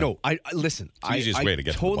 I know. I listen. It's the easiest way to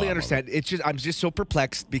get to the totally bottom understand. It's just I'm just so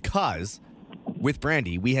perplexed because with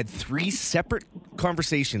Brandy, we had 3 separate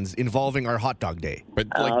conversations involving our hot dog day. But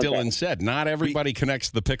like Dylan said, not everybody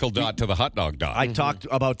connects the pickle dot to the hot dog dot. I talked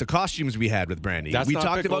about the costumes we had with Brandy. That's we not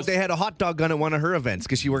talked pickles. about they had a hot dog gun at one of her events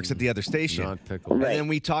because she works at the other station. Not pickles. And then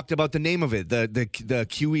we talked about the name of it, the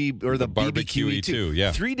QE or the BBQE too,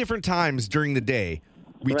 yeah. 3 different times during the day,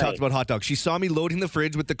 we talked about hot dogs. She saw me loading the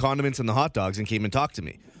fridge with the condiments and the hot dogs and came and talked to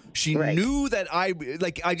me. She knew that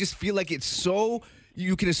I just feel like it's so...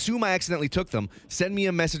 You can assume I accidentally took them. Send me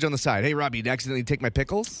a message on the side. Hey, Robbie, did I accidentally take my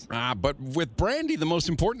pickles? But with Brandy, the most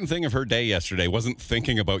important thing of her day yesterday wasn't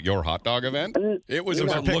thinking about your hot dog event. It was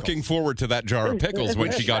about looking forward to that jar of pickles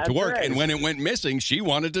when she got to work. Right. And when it went missing, she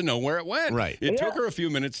wanted to know where it went. Right. It took her a few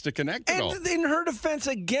minutes to connect it all. And in her defense,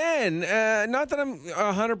 again, not that I'm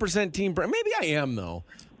 100% team Brandy. Maybe I am, though.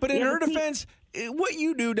 But in her defense... What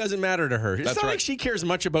you do doesn't matter to her. It's That's not right. like she cares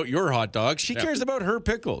much about your hot dog. She cares about her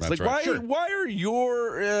pickles. That's like, right. why are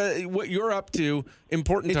your what you're up to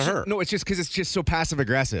important to her? No, it's just because it's just so passive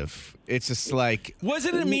aggressive. It's just like... Was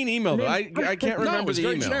it a mean email, though? I can't remember No, it was the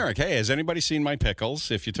very email. generic. Hey, has anybody seen my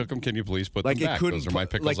pickles? If you took them, can you please put Like them it back? couldn't... Those are my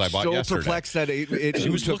pickles I bought so yesterday. perplexed that She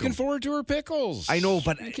was took looking them. forward to her pickles. I know,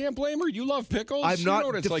 but... You can't blame her. You love pickles. I'm not You know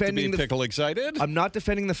what it's like to be defending the- pickle excited. I'm not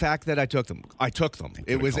defending the fact that I took them. I took them.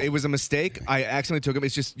 It was a mistake. I accidentally took them.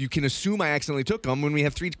 It's just you can assume I accidentally took them when we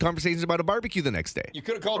have 3 conversations about a barbecue the next day. You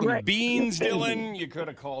could have called them beans, Dylan. You could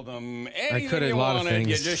have called them anything could have you a lot of wanted.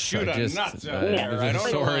 You things. just shoot I a just- nuts out I'm there. I don't know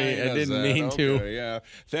sorry. why I he does didn't that. mean to. Okay, yeah.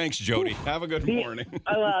 Thanks, Jody. Have a good morning.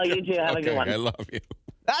 Well, you do have a good one. I love you.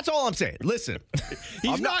 That's all I'm saying. Listen,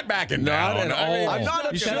 He's not backing Not down. at all. I'm not you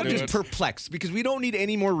upset. I'm just perplexed because we don't need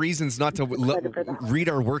any more reasons not to read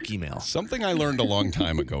our work emails. Something I learned a long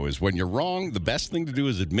time ago is when you're wrong, the best thing to do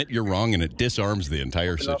is admit you're wrong, and it disarms the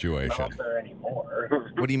entire situation.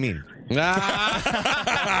 What do you mean?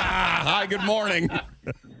 Hi, good morning.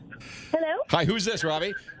 Hello? Hi, who's this,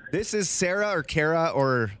 Robbie? This is Sarah or Kara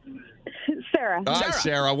or... Sarah. Hi,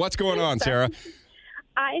 Sarah. What's going on, Sarah?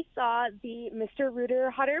 I saw the Mr.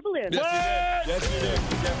 Rooter hot air balloon. Yes, you did. You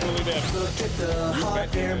definitely did. Look at the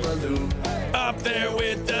hot air balloon. Up there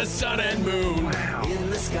with the sun and moon. In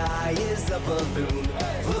the sky is a balloon.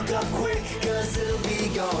 Look up quick, cause it'll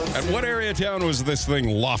be gone. And what area of town was this thing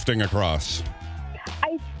lofting across?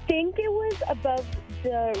 I think it was above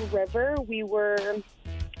the river. We were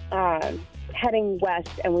heading west,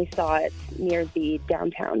 and we saw it near the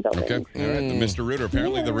downtown building. Okay. All right. The Mr. Rooter.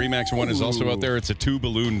 Apparently, the Remax one is also out there. It's a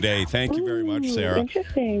 2-balloon day. Thank you very much, Sarah.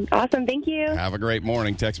 Interesting. Awesome. Thank you. Have a great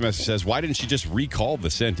morning. Text message says, why didn't she just recall the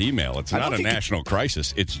sent email? It's not a national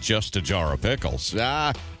crisis. It's just a jar of pickles.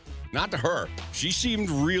 Not to her. She seemed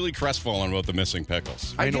really crestfallen about the missing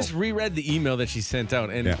pickles. I just reread the email that she sent out,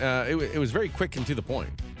 and it was very quick and to the point.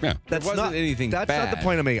 Yeah. That's wasn't not anything That's bad. not the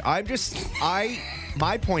point I'm making.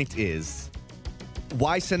 My point is,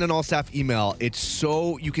 why send an all-staff email? It's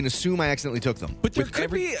so you can assume I accidentally took them. But there could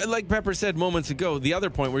be, like Pepper said moments ago, the other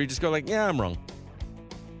point where you just go like, yeah, I'm wrong.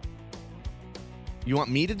 You want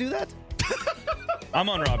me to do that? I'm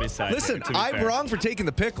on Robbie's side. Listen, to be I'm fair. wrong for taking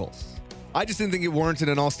the pickles. I just didn't think it warranted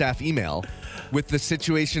an all-staff email with the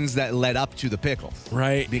situations that led up to the pickles.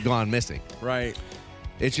 Right. Be gone missing. Right.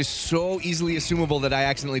 It's just so easily assumable that I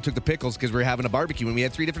accidentally took the pickles because we were having a barbecue and we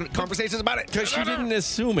had 3 different conversations about it. Because she didn't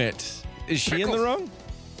assume it. Is she in the wrong?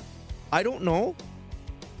 I don't know.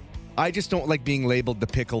 I just don't like being labeled the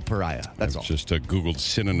pickle pariah. That's all. Just Googled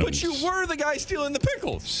synonyms. But you were the guy stealing the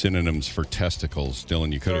pickles. Synonyms for testicles.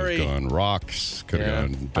 Dylan, you could have gone rocks, could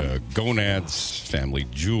have gone gonads, family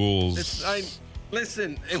jewels.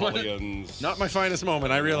 Listen, Cullions. not my finest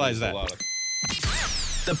moment. I realize that.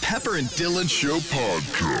 The Pepper and Dylan Show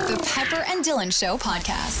Podcast. The Pepper and Dylan Show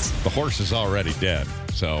Podcast. The horse is already dead,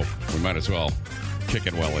 so we might as well kick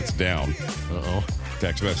it while it's down. Uh-oh.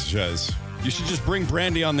 Text message says, you should just bring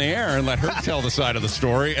Brandy on the air and let her tell the side of the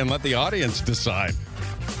story and let the audience decide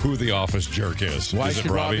who the office jerk is. Why is should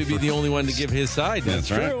Robbie be the only one to give his side? That's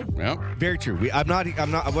true. Yeah. Very true. I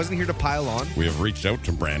wasn't here to pile on. We have reached out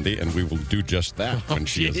to Brandy, and we will do just that when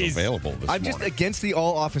she is available this I'm morning. just against the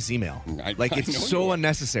all-office email. It's so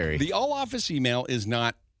unnecessary. The all-office email is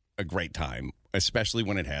not a great time, especially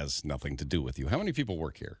when it has nothing to do with you. How many people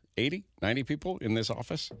work here? 80, 90 people in this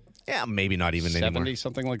office? Yeah, maybe not even 70, anymore.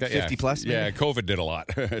 something like that. 50 plus? Maybe? Yeah, COVID did a lot.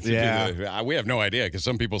 We have no idea because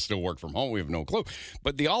some people still work from home. We have no clue.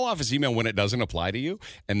 But the all-office email, when it doesn't apply to you,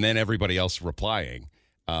 and then everybody else replying,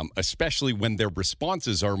 especially when their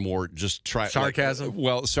responses are more just sarcasm.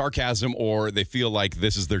 Sarcasm, or they feel like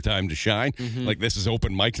this is their time to shine, like this is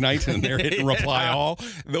open mic night, and they're hitting reply all.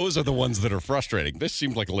 Those are the ones that are frustrating. This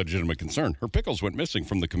seemed like a legitimate concern. Her pickles went missing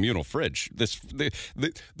from the communal fridge. The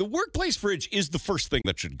workplace fridge is the first thing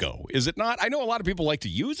that should go, is it not? I know a lot of people like to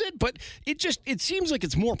use it, but it seems like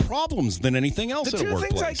it's more problems than anything else at a workplace. The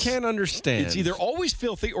two things I can't understand. It's either always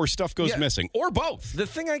filthy or stuff goes missing, or both. The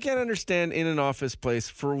thing I can't understand in an office place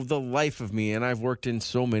for the life of me, and I've worked in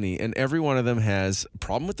so many, and every one of them has a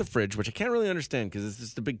problem with the fridge, which I can't really understand because it's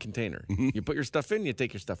just a big container. You put your stuff in, you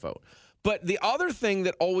take your stuff out. But the other thing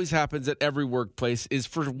that always happens at every workplace is,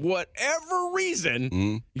 for whatever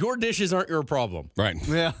reason, your dishes aren't your problem. Right.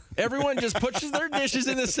 Yeah. Everyone just pushes their dishes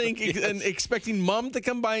in the sink and expecting mom to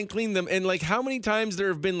come by and clean them. And like, how many times there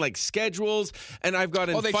have been like schedules, and I've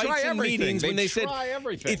gotten fights in meetings when they said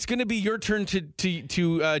it's going to be your turn to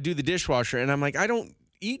do the dishwasher, and I'm like, I don't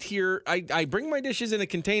eat here. I bring my dishes in a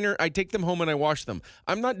container, I take them home, and I wash them.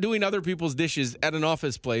 I'm not doing other people's dishes at an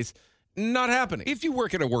office place. Not happening. If you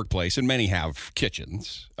work at a workplace, and many have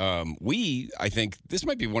kitchens, I think this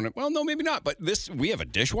might be one of, well, no, maybe not, but we have a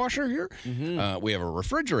dishwasher here. We have a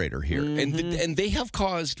refrigerator here, and they have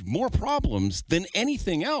caused more problems than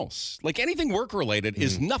anything else. Like, anything work-related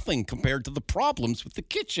is nothing compared to the problems with the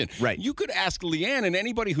kitchen. Right. You could ask Leanne and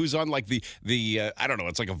anybody who's on, like, the I don't know,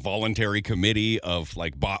 it's like a voluntary committee of,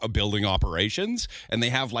 like, building operations, and they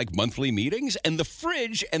have, like, monthly meetings, and the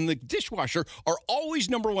fridge and the dishwasher are always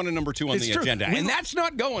number 1 and number 2 on the agenda, and that's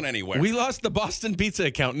not going anywhere. We lost the Boston Pizza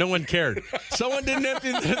account. No one cared. Someone didn't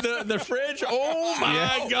empty the fridge. Oh,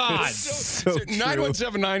 my God. So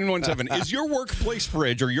 917-917. Is your workplace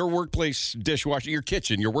fridge or your workplace dishwasher, your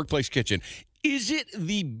kitchen, your workplace kitchen, is it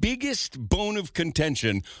the biggest bone of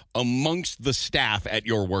contention amongst the staff at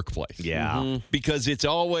your workplace? Yeah. Because it's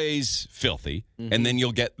always filthy, and then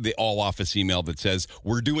you'll get the all-office email that says,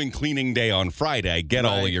 we're doing cleaning day on Friday. Get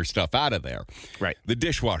all of your stuff out of there. Right. The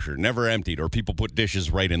dishwasher never emptied, or people put dishes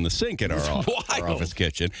right in the sink at our office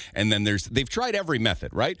kitchen. And then they've tried every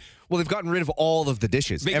method, right? Well, they've gotten rid of all of the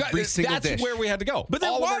dishes. Every single dish. That's where we had to go. But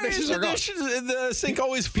then all why of our dishes is are gone. the sink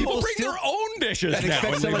always full? People bring their own dishes and now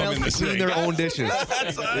expect when someone they come else in the to clean sink. their own dishes.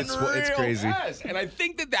 That's It's crazy. Yes. And I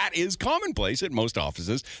think that is commonplace at most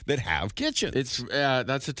offices that have kitchens.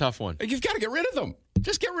 That's a tough one. You've got to get rid of them.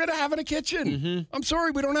 Just get rid of having a kitchen. I'm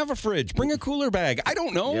sorry, we don't have a fridge. Bring a cooler bag. I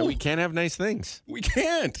don't know. Yeah, we can't have nice things. We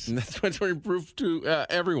can't. And that's what we're proof to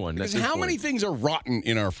everyone. Because how many things are rotten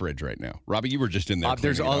in our fridge right now? Robbie, you were just in there.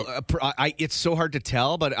 It's so hard to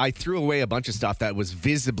tell, but I threw away a bunch of stuff that was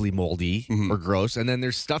visibly moldy or gross, and then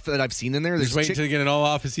there's stuff that I've seen in there. Just waiting to get an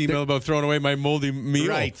all-office email about throwing away my moldy meal.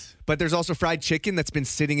 Right. But there's also fried chicken that's been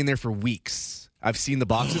sitting in there for weeks. I've seen the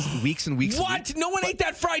boxes weeks and weeks. What? No one ate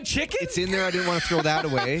that fried chicken? It's in there. I didn't want to throw that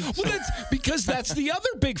away. Well, that's the other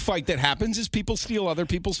big fight that happens is people steal other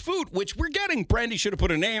people's food, which we're getting. Brandy should have put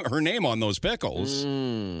her name on those pickles.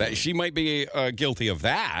 That she might be guilty of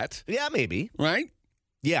that. Yeah, maybe. Right?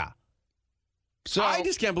 Yeah. So I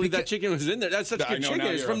just can't believe that chicken was in there. That's such good chicken.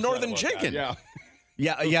 It's from Northern Chicken.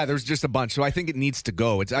 Yeah, there's just a bunch. So I think it needs to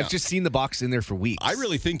go. I've just seen the box in there for weeks. I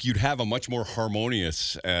really think you'd have a much more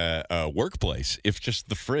harmonious workplace if just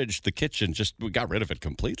the fridge, the kitchen, we got rid of it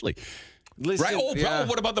completely. Listen, Right? Oh,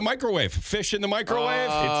 what about the microwave? Fish in the microwave?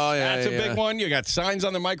 That's a big one. You got signs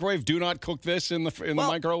on the microwave. Do not cook this in the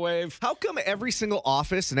microwave. How come every single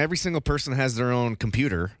office and every single person has their own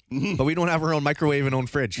computer, but we don't have our own microwave and own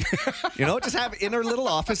fridge? Just have in our little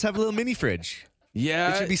office, have a little mini fridge.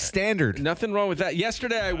 Yeah, it should be standard. Nothing wrong with that.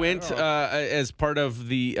 Yesterday, I went as part of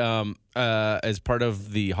the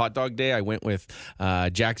hot dog day. I went with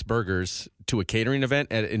Jack's Burgers to a catering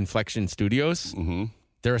event at Inflection Studios. Mm-hmm.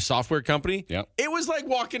 They're a software company. Yep. It was like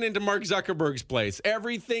walking into Mark Zuckerberg's place.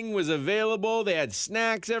 Everything was available. They had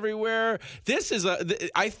snacks everywhere.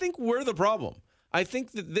 I think we're the problem. I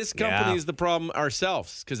think that this company is the problem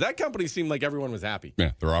ourselves, because that company seemed like everyone was happy.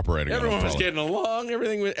 Yeah, they're operating. Everyone was getting along.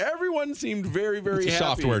 Everyone seemed very, very happy. It's a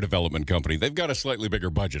software development company. They've got a slightly bigger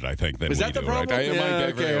budget, I think, than we do. Is that the problem? Right?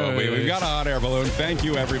 We've got a hot air balloon. Thank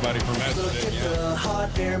you, everybody, for messaging. The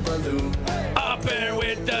hot air balloon. Up there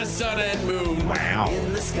with the sun and moon. Wow.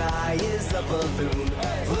 In the sky is a balloon.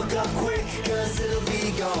 Look up quick, because it'll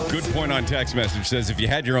be gone. Good point on text message. Says, if you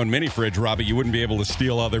had your own mini fridge, Robbie, you wouldn't be able to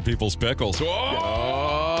steal other people's pickles. It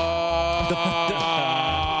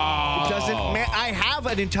doesn't. Man, I have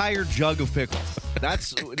an entire jug of pickles.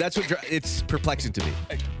 That's what it's perplexing to me.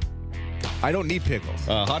 I don't need pickles.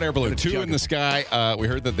 Hot air balloon 2 in the sky. We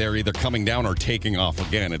heard that they're either coming down or taking off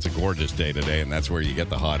again. It's a gorgeous day today, and that's where you get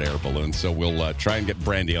the hot air balloon. So we'll try and get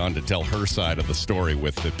Brandy on to tell her side of the story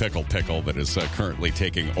with the pickle that is currently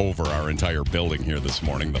taking over our entire building here this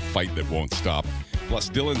morning, the fight that won't stop. Plus,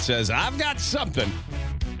 Dylan says, I've got something.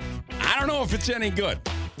 I don't know if it's any good.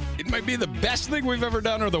 It might be the best thing we've ever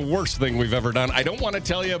done or the worst thing we've ever done. I don't want to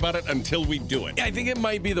tell you about it until we do it. I think it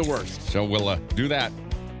might be the worst. So we'll do that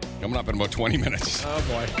coming up in about 20 minutes. Oh,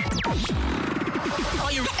 boy.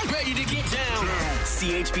 Are you ready to get down?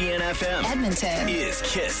 CHBN FM Edmonton is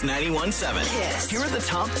Kiss 91.7. Kiss. Here are the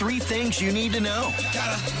top 3 things you need to know.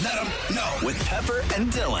 Gotta let them know. With Pepper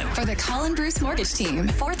and Dylan. For the Colin Bruce Mortgage Team,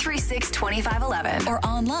 436-2511 or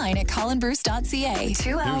online at colinbruce.ca.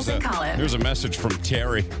 2 L's in Colin. Here's a message from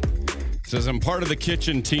Terry. It says, I'm part of the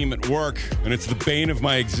kitchen team at work, and it's the bane of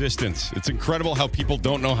my existence. It's incredible how people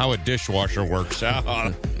don't know how a dishwasher works.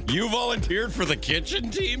 You volunteered for the kitchen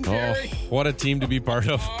team, Terry? Oh, what a team to be part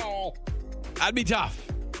of. Oh. That'd be tough.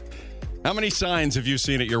 How many signs have you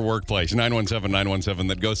seen at your workplace, 917-917,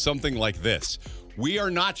 that goes something like this? We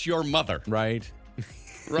are not your mother. Right.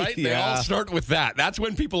 Right? They all start with that. That's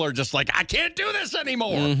when people are just like, I can't do this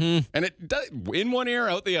anymore. Mm-hmm. And it does, in one ear,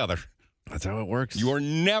 out the other. That's how it works. You are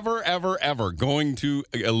never, ever, ever going to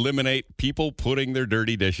eliminate people putting their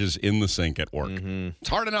dirty dishes in the sink at work. Mm-hmm. It's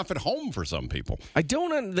hard enough at home for some people. I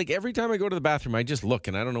don't, every time I go to the bathroom, I just look,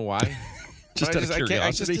 and I don't know why. Just out of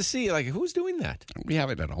curiosity. Just to see, who's doing that? We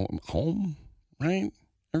have it at home, right?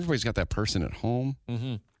 Everybody's got that person at home,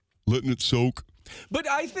 letting it soak. But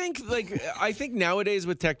I think nowadays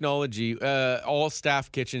with technology, all staff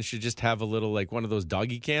kitchens should just have a little, one of those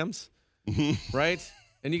doggy cams, right?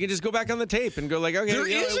 And you can just go back on the tape and go okay. There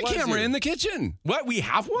is a camera in the kitchen. What? We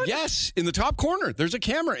have one? Yes, in the top corner. There's a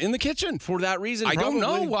camera in the kitchen. For that reason, I don't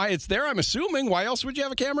know why it's there. I'm assuming. Why else would you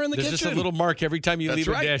have a camera in the kitchen? There's just a little mark every time you leave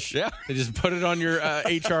a dish. Yeah. They just put it on your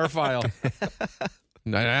HR file.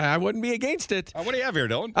 I wouldn't be against it. What do you have here,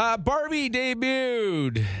 Dylan? Barbie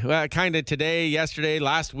debuted kind of today, yesterday,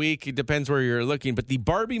 last week. It depends where you're looking. But the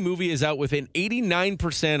Barbie movie is out with an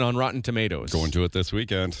 89% on Rotten Tomatoes. Going to it this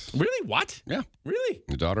weekend. Really? What? Yeah. Really?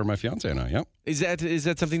 The daughter of my fiance and I, yep. Is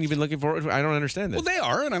that something you've been looking for? I don't understand this. Well, they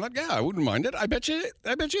are, and I thought, I wouldn't mind it. I bet you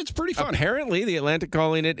it's pretty fun. Apparently, The Atlantic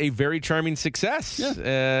calling it a very charming success.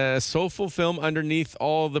 Yeah. Soulful film underneath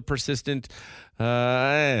all the persistent. It's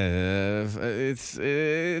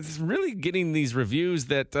really getting these reviews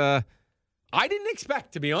that I didn't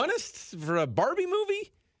expect, to be honest, for a Barbie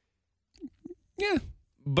movie. Yeah.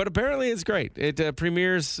 But apparently it's great. It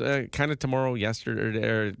premieres kind of tomorrow.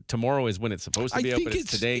 Tomorrow is when it's supposed to be out, but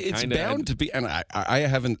it's today. It's bound to be, and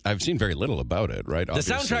I've seen very little about it, right?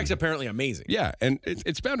 Obviously. The soundtrack's apparently amazing. Yeah, and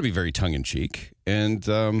it's bound to be very tongue-in-cheek. And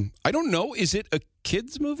I don't know, is it a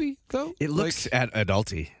kid's movie, though? It looks at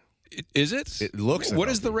adulty. Is it? It looks What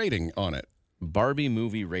adulty. is the rating on it? Barbie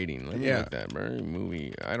movie rating. Let me look at that. Barbie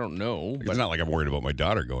movie. I don't know. It's not like I'm worried about my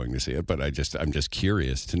daughter going to see it, but I'm just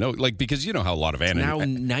curious to know, because you know how a lot of anime. Now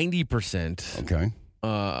 90%. Okay.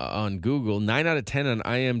 On Google, 9 out of 10 on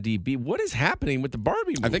IMDb. What is happening with the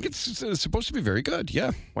Barbie movie? I think it's supposed to be very good.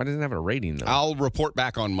 Yeah. Why doesn't it have a rating though? I'll report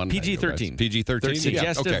back on Monday. PG-13. PG-13.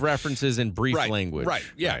 Suggestive references and brief language. Right.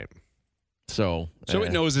 Yeah. Right. So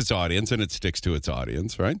it knows its audience and it sticks to its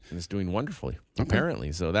audience, right? And it's doing wonderfully,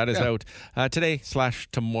 apparently. So that is out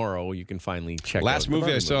today/tomorrow. You can finally check out Last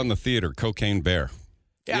movie I saw in the theater, Cocaine Bear.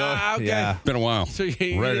 Yeah, okay. Yeah. Been a while. So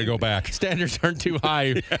Ready to go back. Standards aren't too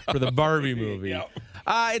high for the Barbie movie.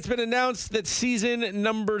 It's been announced that season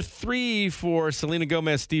number 3 for Selena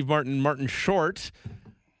Gomez, Steve Martin, Martin Short,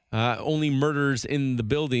 Only Murders in the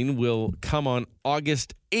Building, will come on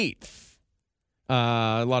August 8th.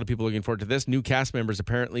 A lot of people looking forward to this. New cast members,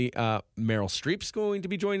 apparently. Meryl Streep's going to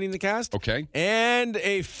be joining the cast. Okay. And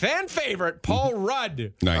a fan favorite, Paul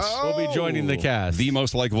Rudd, Nice. will be joining the cast. The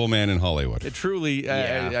most likable man in Hollywood. Truly,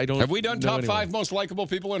 I don't. Have we done know top anyone. 5 most likable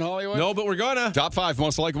people in Hollywood? No, but we're gonna. Top 5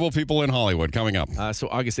 most likable people in Hollywood coming up. So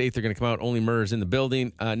August 8th, they're going to come out. Only Murders in the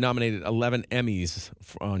Building. Nominated 11 Emmys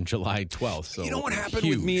on July 12th. So You know what happened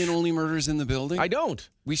huge. with me and Only Murders in the Building? I don't.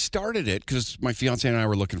 We started it because my fiance and I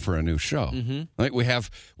were looking for a new show. Mm-hmm. Like we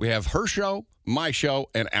have her show, my show,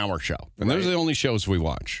 and our show, and those are the only shows we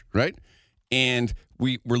watch, right? And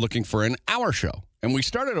we were looking for an hour show, and we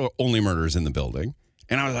started Only Murders in the Building,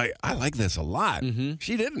 and I was like, I like this a lot. Mm-hmm.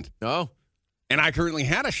 She didn't. Oh, And I currently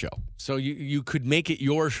had a show, so you could make it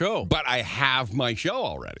your show. but I have my show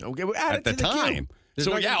already. Okay, well, add at it the to the queue. time. There's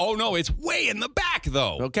So not yeah, gonna- oh no, it's way in the back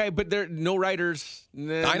though. Okay, but there no writers.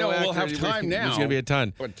 I know we'll have time now. There's going to be a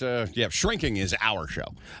ton. But yeah, Shrinking is our show.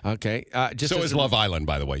 Okay, just So as is a- Love Island,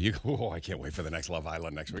 by the way. I can't wait for the next Love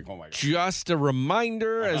Island next week. Oh my god! Just a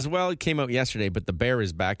reminder as well. It came out yesterday, but The Bear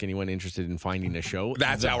is back. Anyone interested in finding a show?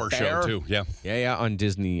 That's The our Bear, show too. Yeah. Yeah, on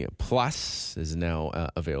Disney Plus is now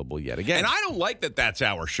available yet again. And I don't like that that's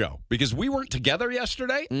our show because we weren't together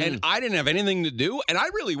yesterday and I didn't have anything to do and I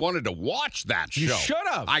really wanted to watch that show. You should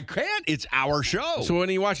have. I can't. It's our show. So when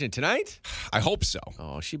are you watching it tonight? I hope so.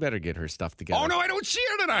 Oh, she better get her stuff together. Oh, no, I don't see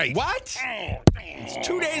her tonight. What? It's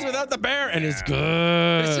 2 days without The Bear, and it's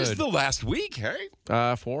good. This is the last week, hey?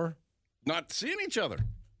 4. Not seeing each other.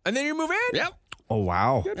 And then you move in? Yep. Oh,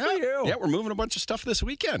 wow. Good for you. Yeah, we're moving a bunch of stuff this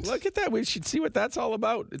weekend. Look at that. We should see what that's all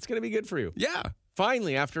about. It's going to be good for you. Yeah.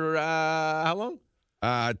 Finally, after how long?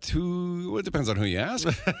 Well, it depends on who you ask.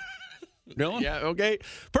 Dylan? Yeah, okay.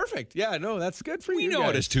 Perfect. Yeah, no, that's good for We you know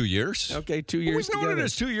guys. it is 2 years. Okay, 2 years We've known together. it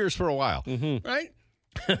as 2 years for a while, right?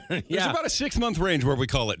 There's Yeah. about a 6-month range where we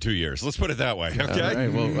call it 2 years. Let's put it that way, okay? All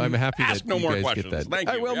right, well, I'm happy Ask that no you more guys questions. get that. Thank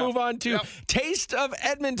I you. will Yep. move on to Yep. Taste of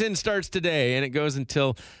Edmonton starts today, and it goes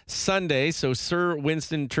until Sunday. So Sir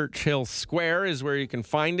Winston Churchill Square is where you can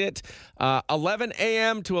find it. 11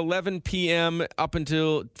 a.m. to 11 p.m. up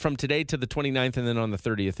until from today to the 29th, and then on the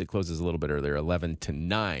 30th it closes a little bit earlier, 11 to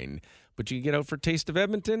 9. But you can get out for Taste of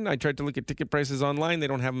Edmonton. I tried to look at ticket prices online. They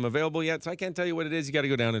don't have them available yet, so I can't tell you what it is. You got to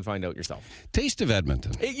go down and find out yourself. Taste of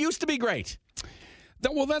Edmonton. It used to be great.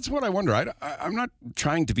 Well, that's what I wonder. I'm not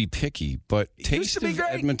trying to be picky, but used Taste to be of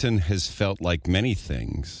great. Edmonton has felt like many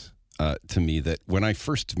things to me that when I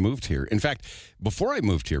first moved here. In fact, before I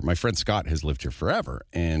moved here, my friend Scott has lived here forever,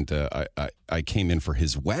 and I came in for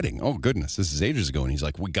his wedding. Oh, goodness, this is ages ago. And he's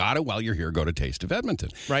like, we got to, while you're here, go to Taste of Edmonton.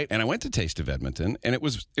 Right. And I went to Taste of Edmonton, and it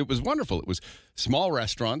was wonderful. It was small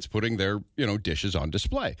restaurants putting their dishes on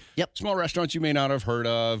display. Yep. Small restaurants you may not have heard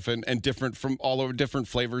of, and different from all over, different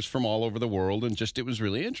flavors from all over the world, and just it was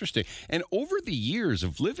really interesting. And over the years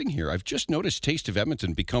of living here, I've just noticed Taste of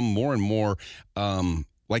Edmonton become more and more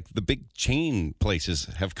like the big chain places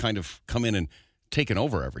have kind of come in and taken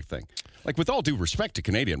over everything. Like, with all due respect to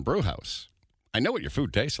Canadian Brewhouse, I know what your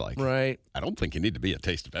food tastes like. Right. I don't think you need to be a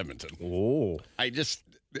Taste of Edmonton. Oh. I just,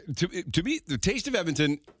 to me, the Taste of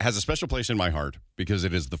Edmonton has a special place in my heart because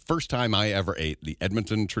it is the first time I ever ate the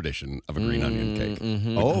Edmonton tradition of a green onion cake.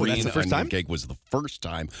 Oh, Green that's the first onion time? cake was the first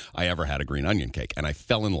time I ever had a green onion cake, and I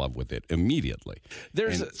fell in love with it immediately.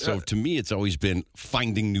 So to me, it's always been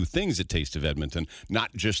finding new things at Taste of Edmonton,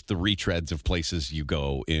 not just the retreads of places you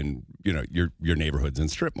go in, your neighborhoods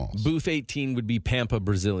and strip malls. Booth 18 would be Pampa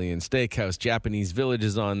Brazilian Steakhouse. Japanese Village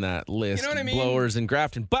is on that list. You know what I mean? Blowers and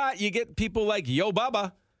Grafton. But you get people like Yo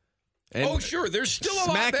Baba. And Oh, sure. There's still a lot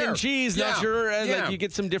Smack there. and Cheese, Yeah, not sure. And yeah. like you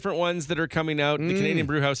get some different ones that are coming out. The Canadian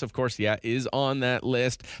Brewhouse, of course, is on that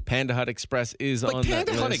list. Panda Hut Express is on that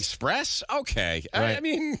Panda list. Hut Express? Okay. Right. I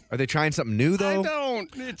mean, Are they trying something new, though? I don't.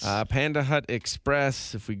 It's Panda Hut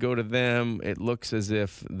Express, if we go to them, it looks as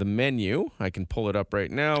if the menu, I can pull it up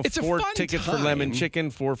right now. It's a 4 fun tickets for time. lemon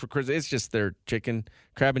chicken, 4 for Chris. It's just their chicken.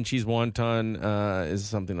 Crab and cheese wonton is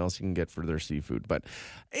something else you can get for their seafood. But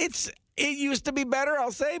it used to be better,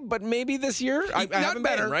 I'll say, but maybe this year. I not haven't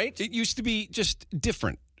better, been, right? It used to be just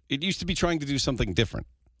different. It used to be trying to do something different.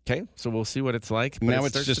 Okay, so we'll see what it's like. But Now it it's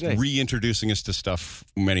starts just today. reintroducing us to stuff,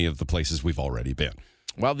 many of the places we've already been.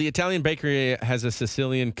 Well, the Italian bakery has a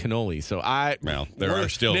Sicilian cannoli, so There are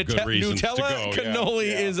still good reasons to Nutella go. yeah.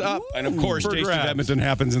 cannoli is up, And of course, for Taste of grabs. Edmonton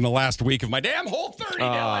happens in the last week of my damn Whole 30,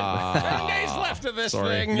 Dylan. 10 days left of this Sorry,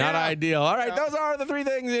 thing. not Yeah. ideal. All right, those are the 3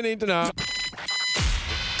 things you need to know.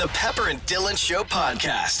 The Pepper and Dylan Show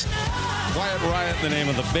podcast. Quiet Riot, the name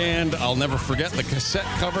of the band. I'll never forget the cassette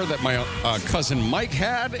cover that my cousin Mike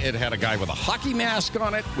had. It had a guy with a hockey mask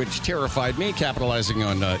on it, which terrified me, capitalizing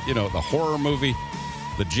on, the horror movie,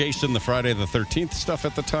 the Jason, the Friday the 13th stuff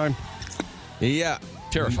at the time. Yeah.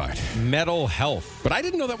 Terrified. Mental health. But I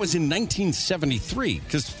didn't know that was in 1973,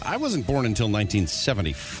 because I wasn't born until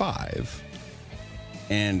 1975.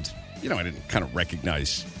 And, I didn't kind of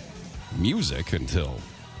recognize music until,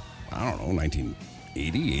 I don't know,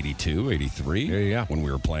 1980, 82, 83. Yeah. When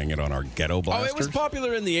we were playing it on our ghetto blasters. Oh, it was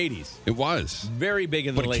popular in the 80s. It was. Very big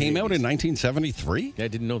in the late 80s. But it came out in 1973? Yeah, I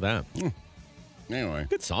didn't know that. Anyway.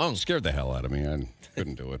 Good song. Scared the hell out of me. I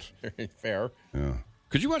couldn't do it. Fair. Yeah.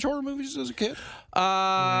 Could you watch horror movies as a kid?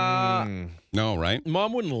 No, right?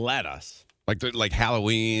 Mom wouldn't let us. Like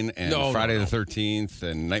Halloween and Friday the 13th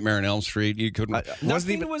and Nightmare on Elm Street. You couldn't.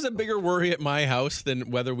 Nothing was a bigger worry at my house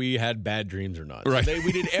than whether we had bad dreams or not. Right. So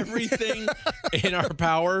we did everything in our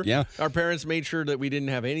power. Yeah. Our parents made sure that we didn't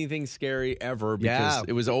have anything scary ever because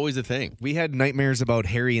it was always a thing. We had nightmares about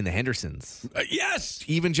Harry and the Hendersons. Yes.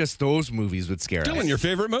 Even just those movies would scare us. Dylan, your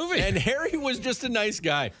favorite movie. And Harry was just a nice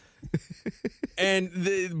guy.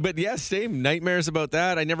 But yes, same nightmares about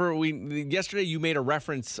that. Yesterday you made a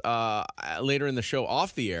reference later in the show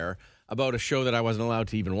off the air about a show that I wasn't allowed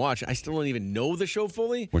to even watch. I still don't even know the show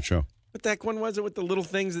fully. What show? What the heck one was it with the little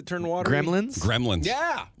things that turn water? Gremlins?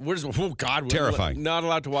 Yeah. Oh, God. Terrifying. Not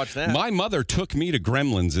allowed to watch that. My mother took me to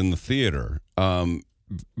Gremlins in the theater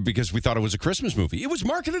because we thought it was a Christmas movie. It was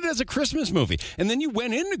marketed as a Christmas movie. And then you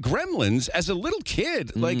went into Gremlins as a little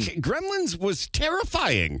kid. Like, Gremlins was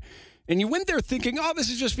terrifying. And you went there thinking, oh, this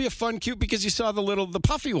is just be a fun, cute, because you saw the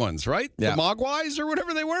puffy ones, right? Yeah. The Mogwais or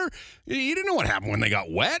whatever they were. You didn't know what happened when they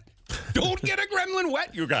got wet. Don't get a gremlin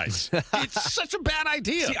wet, you guys. It's such a bad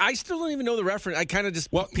idea. See, I still don't even know the reference. I kind of just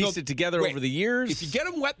pieced it together over the years. If you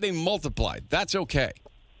get them wet, they multiply. That's okay.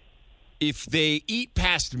 If they eat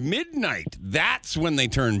past midnight, that's when they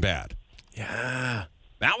turn bad. Yeah.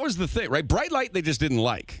 That was the thing, right? Bright light, they just didn't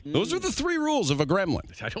like. Those are the 3 rules of a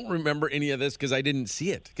gremlin. I don't remember any of this because I didn't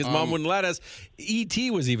see it. Because Mom wouldn't let us.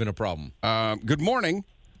 E.T. was even a problem. Good morning.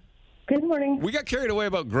 Good morning. We got carried away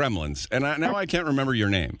about gremlins, and now I can't remember your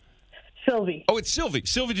name. Sylvie. Oh, it's Sylvie.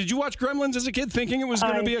 Sylvie, did you watch Gremlins as a kid thinking it was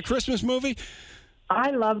going to be a Christmas movie?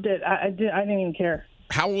 I loved it. I didn't even care.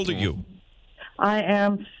 How old are you? I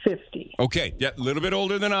am 50. Okay, yeah, a little bit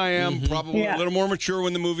older than I am, probably a little more mature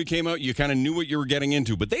when the movie came out. You kind of knew what you were getting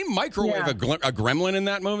into. But they microwave a gremlin in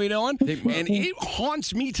that movie, Dylan, and it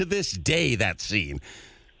haunts me to this day, that scene.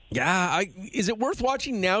 Yeah, is it worth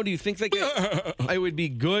watching now? Do you think I would be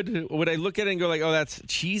good? Would I look at it and go like, oh, that's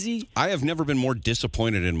cheesy? I have never been more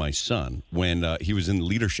disappointed in my son when he was in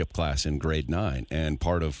leadership class in grade 9, and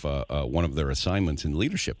part of one of their assignments in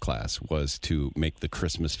leadership class was to make the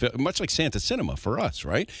Christmas film, much like Santa Cinema for us,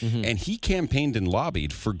 right? And he campaigned and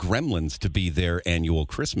lobbied for Gremlins to be their annual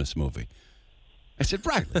Christmas movie. I said,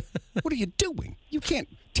 Riley, what are you doing? You can't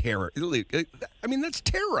that's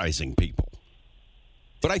terrorizing people.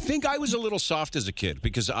 But I think I was a little soft as a kid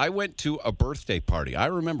because I went to a birthday party. I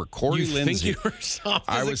remember Corey Lindsay. You think you were soft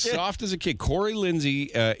as a kid? I was soft as a kid. Corey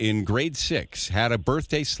Lindsay in grade 6 had a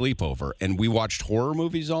birthday sleepover, and we watched horror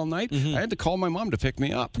movies all night. I had to call my mom to pick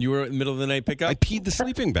me up. You were in the middle of the night pickup? I peed the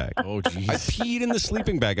sleeping bag. Oh, jeez. I peed in the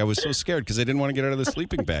sleeping bag. I was so scared because I didn't want to get out of the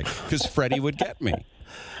sleeping bag because Freddie would get me.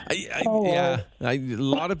 A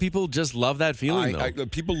lot of people just love that feeling, though.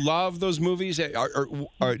 People love those movies.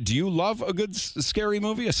 Do you love a good scary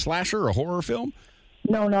movie, a slasher, a horror film?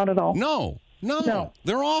 No, not at all. No.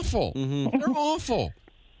 They're awful. They're awful.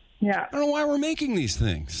 Yeah. I don't know why we're making these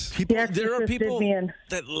things. There are people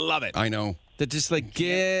that love it. I know. That just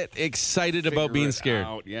get excited about being scared.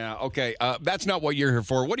 Yeah, okay. That's not what you're here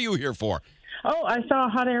for. What are you here for? Oh, I saw a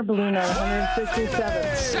hot air balloon at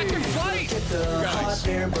 167. Second flight. Hot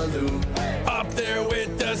air balloon. Up there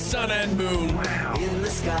with the sun and moon. In the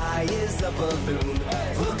sky is a balloon.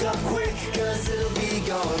 Look up quick, cause it'll be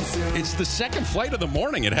gone soon. It's the second flight of the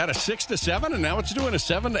morning. It had a 6 to 7, and now it's doing a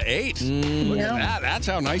 7 to 8. Look at that. That's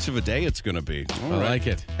how nice of a day it's going to be. I like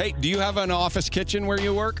it. Hey, do you have an office kitchen where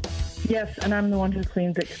you work? Yes, and I'm the one who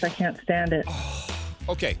cleans it because I can't stand it.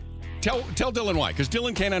 Okay. Tell Dylan why, because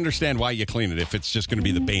Dylan can't understand why you clean it if it's just going to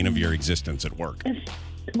be the bane of your existence at work.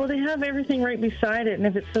 Well, they have everything right beside it, and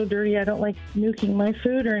if it's so dirty, I don't like nuking my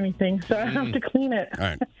food or anything, so I have to clean it. All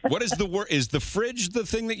right. What is is the fridge the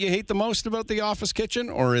thing that you hate the most about the office kitchen,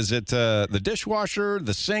 or is it the dishwasher,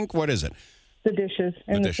 the sink? What is it? The dishes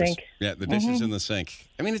and the sink. Yeah, the dishes and the sink.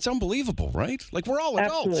 I mean, it's unbelievable, right? Like, we're all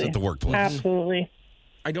adults at the workplace. Absolutely.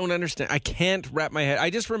 I don't understand. I can't wrap my head. I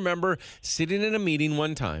just remember sitting in a meeting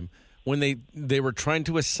one time when they were trying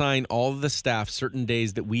to assign all of the staff certain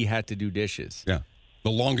days that we had to do dishes. Yeah. The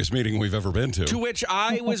longest meeting we've ever been to. To which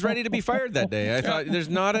I was ready to be fired that day. I thought, there's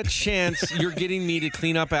not a chance you're getting me to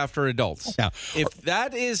clean up after adults. Yeah. If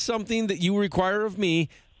that is something that you require of me,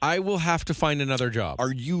 I will have to find another job.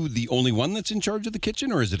 Are you the only one that's in charge of the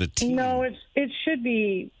kitchen, or is it a team? No, it should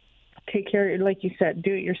be take care, like you said,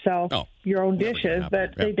 do it yourself, your own dishes,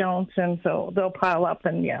 but they don't, and so they'll pile up,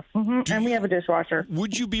 and and we have a dishwasher.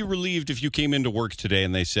 Would you be relieved if you came into work today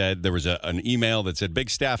and they said there was an email that said, big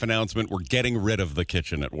staff announcement, we're getting rid of the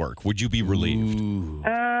kitchen at work? Would you be relieved?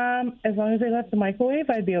 As long as they left the microwave,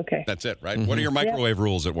 I'd be okay. That's it, right? What are your microwave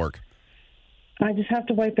rules at work? I just have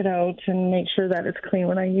to wipe it out and make sure that it's clean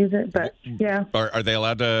when I use it, but yeah. Are they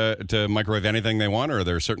allowed to microwave anything they want, or are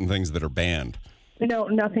there certain things that are banned? No,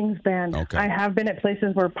 nothing's banned. Okay. I have been at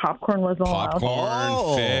places where popcorn was allowed.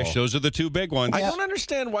 Popcorn, fish, those are the two big ones. I don't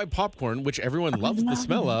understand why popcorn, which everyone loves the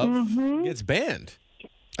smell of, gets banned.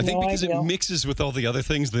 I think because it mixes with all the other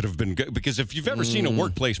things that have been good. Because if you've ever seen a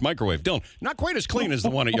workplace microwave, Dylan, not quite as clean as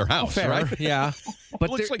the one at your house, Fair, right? Yeah.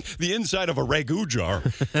 But it looks like the inside of a ragu jar.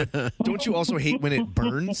 Don't you also hate when it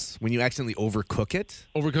burns, when you accidentally overcook it?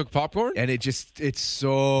 Overcooked popcorn? And it's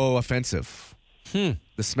so offensive. The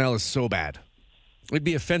smell is so bad. It'd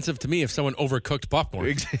be offensive to me if someone overcooked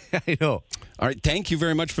popcorn. I know. All right. Thank you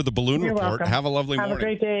very much for the balloon You're report. welcome. Have a lovely Have morning.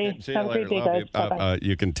 a great day. See you Have a later. great day, Love you. guys. Bye-bye.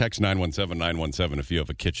 You can text 917-917 if you have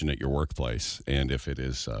a kitchen at your workplace, and if it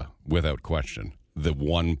is, without question, the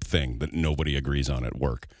one thing that nobody agrees on at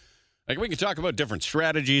work. Like, we can talk about different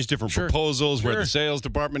strategies, different proposals, where the sales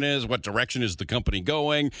department is, what direction is the company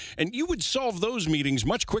going, and you would solve those meetings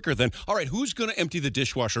much quicker than, all right, who's going to empty the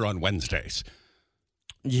dishwasher on Wednesdays?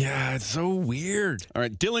 Yeah, it's so weird. All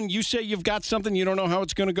right, Dylan, you say you've got something. You don't know how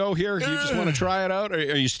it's going to go here. You just want to try it out?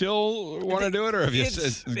 Are you still want to do it, or have you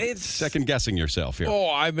it's second-guessing yourself here?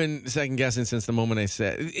 Oh, I've been second-guessing since the moment I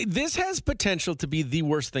said. This has potential to be the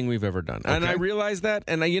worst thing we've ever done. And I realize that.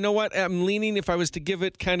 And you know what? I'm leaning, if I was to give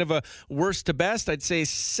it kind of a worst to best, I'd say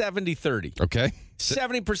 70-30. Okay.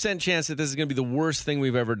 70% chance that this is going to be the worst thing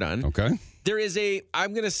we've ever done. Okay. There is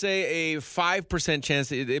I'm going to say a 5% chance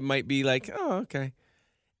that it might be like, oh, okay.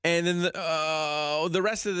 And then the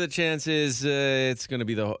rest of the chances, it's going to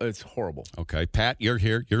be it's horrible. Okay, Pat, you're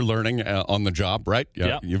here. You're learning on the job, right?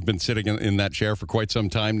 Yeah. You've been sitting in that chair for quite some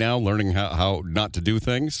time now, learning how not to do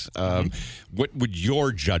things. What would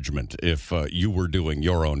your judgment, if you were doing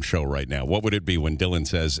your own show right now, what would it be when Dylan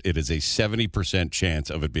says it is a 70% chance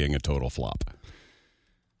of it being a total flop?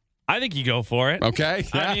 I think you go for it. Okay.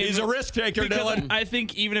 Yeah, I mean, he's a risk taker, Dylan. I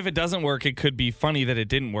think even if it doesn't work, it could be funny that it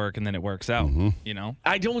didn't work and then it works out. You know?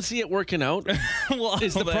 I don't see it working out.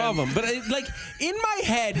 Is the problem. But in my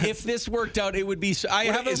head, if this worked out, it would be. I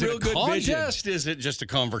have a real good vision. Is it just a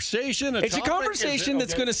conversation? It's a conversation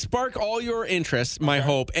that's going to spark all your interests. My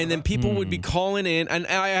hope, and then people would be calling in, and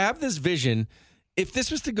I have this vision. If this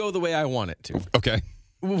was to go the way I want it to, okay,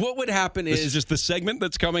 what would happen this is just the segment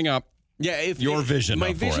that's coming up. Yeah, your vision.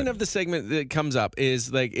 My vision of the segment that comes up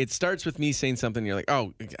is like it starts with me saying something. You're like,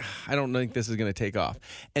 oh, I don't think this is going to take off,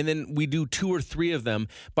 and then we do 2 or 3 of them.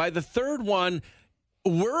 By the third one,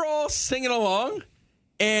 we're all singing along,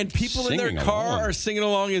 and people in their car are singing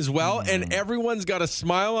along as well, and everyone's got a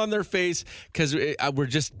smile on their face because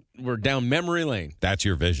we're down memory lane. That's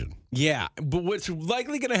your vision. Yeah, but what's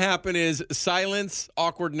likely going to happen is silence,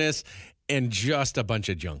 awkwardness, and just a bunch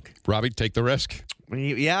of junk. Robbie, take the risk.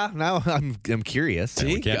 Yeah, now I'm curious.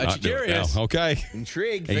 See, we can't not do it now. Okay.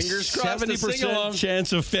 Intrigued. Fingers crossed. 70%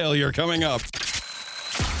 chance of failure coming up.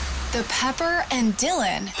 The Pepper and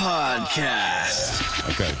Dylan Podcast.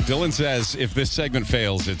 Okay. Dylan says if this segment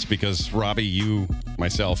fails, it's because Robbie, you,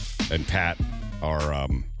 myself, and Pat are,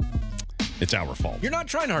 it's our fault. You're not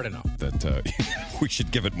trying hard enough. That we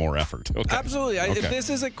should give it more effort. Okay. Absolutely. If this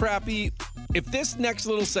is if this next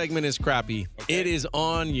little segment is crappy, it is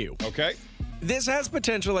on you. Okay. This has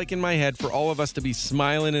potential, like in my head, for all of us to be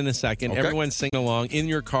smiling in a second. Okay. Everyone's singing along in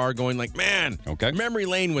your car going like, man, memory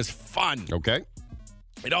lane was fun. Okay.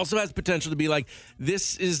 It also has potential to be like,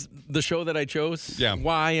 this is the show that I chose. Yeah.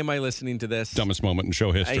 Why am I listening to this? Dumbest moment in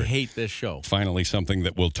show history. I hate this show. Finally, something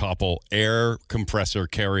that will topple air compressor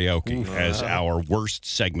karaoke as our worst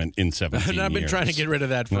segment in 17 And I've been trying to get rid of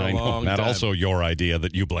that for a long time. That also your idea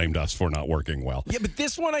that you blamed us for not working well. Yeah, but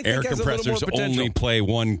this one I air think has a little more potential. Air potential. compressors only play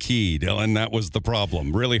one key, Dylan. That was the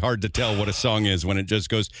problem. Really hard to tell what a song is when it just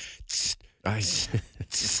goes... The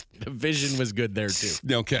vision was good there, too.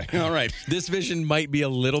 Okay. All right. This vision might be a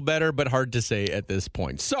little better, but hard to say at this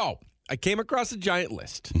point. So, I came across a giant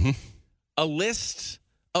list. A list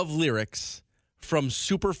of lyrics from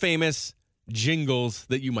super famous jingles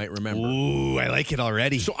that you might remember. Ooh, I like it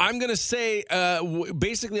already. So I'm going to say,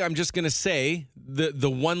 basically, I'm just going to say the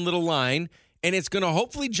one little line, and it's going to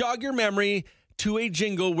hopefully jog your memory to a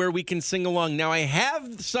jingle where we can sing along. Now, I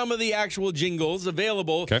have some of the actual jingles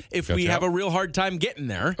available if we have a real hard time getting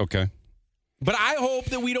there. Okay. But I hope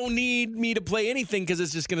that we don't need me to play anything because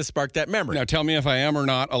it's just going to spark that memory. Now, tell me if I am or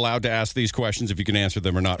not allowed to ask these questions, if you can answer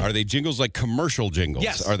them or not. Are they jingles like commercial jingles?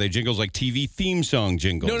 Yes. Are they jingles like TV theme song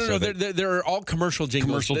jingles? No. They're all commercial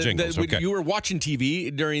jingles. Commercial jingles, okay. You were watching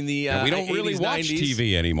TV during the we don't 80s, really watch 90s.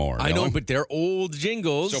 TV anymore. I know, Dylan. but they're old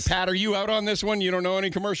jingles. So, Pat, are you out on this one? You don't know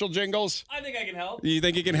any commercial jingles? I think I can help. You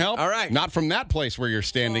think you can help? All right. Not from that place where you're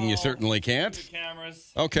standing. You certainly can't.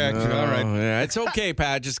 Cameras. Okay. All right. Yeah, it's okay,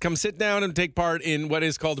 Pat. Just come sit down and take part in what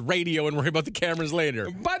is called radio and worry about the cameras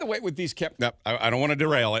later. By the way, with these no, I don't want to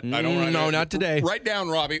derail it. I don't want to. No, not today. Write down,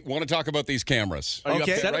 Robbie. Want to talk about these cameras? Are you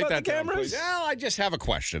upset Write about that the down, cameras? please. Well, I just have a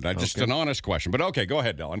question. Just an honest question. But okay, go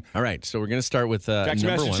ahead, Dylan. All right, so we're going to start with Text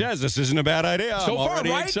number message one. says this isn't a bad idea. So I'm far, already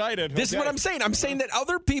right? excited. This is what I'm saying. I'm saying that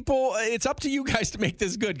other people, it's up to you guys to make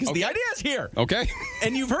this good because the idea is here. Okay.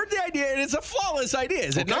 And you've heard the idea, and it's a flawless idea,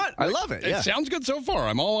 is it not? I love it. Yeah. It sounds good so far.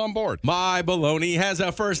 I'm all on board. My baloney has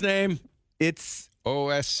a first name. It's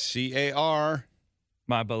OSCAR.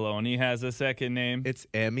 My baloney has a second name. It's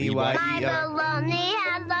MEYE. My baloney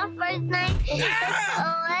has a first name. It's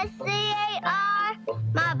OSCAR.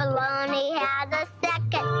 My baloney has a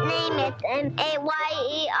second name. It's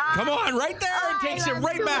MAYER. Come on, right there. It takes it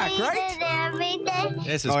right back, right? Every day.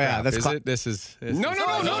 This is yeah, that's it? This is No.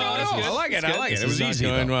 I like it. I like it. It was easy.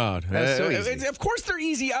 Going though. wild. That's so easy. Of course they're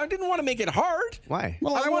easy. I didn't want to make it hard. Why?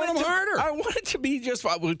 Well, I want them harder. I want it to be just.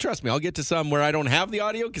 Well, trust me, I'll get to some where I don't have the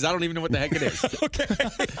audio because I don't even know what the heck it is. Okay.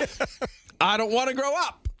 I don't want to grow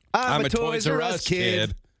up. I'm a Toys R Us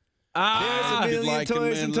kid. There's a million like a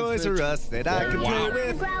toys and man Toys R Us that I can play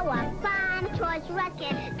with. Grow up, I'm a Toys R Us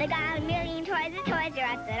kid. They got a million toys and Toys R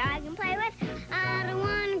Us that I can play with. I don't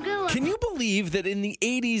want to grow up. Can you believe that in the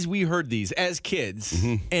 80s we heard these as kids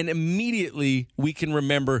and immediately we can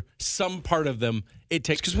remember some part of them? It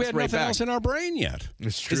takes Because we had right nothing back. else in our brain yet.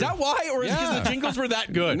 It's true. Is that why? Or is it because the jingles were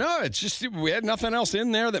that good? No, it's just we had nothing else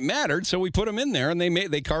in there that mattered, so we put them in there, and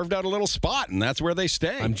they carved out a little spot, and that's where they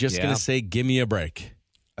stay. I'm just going to say, give me a break.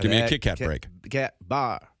 Give me a Kit Kat break. Cat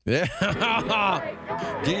bar. Yeah.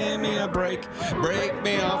 Give me a break. Break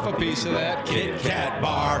me off a piece of that Kit Kat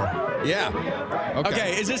bar. Yeah.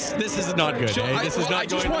 Okay. This is not good. So This is not I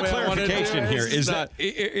just going want the way I wanted clarification to. here. This Is not-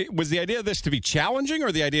 that was the idea of this to be challenging,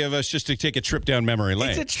 or the idea of us just to take a trip down memory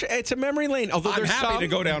lane? It's a memory lane. Although I'm there's happy some, to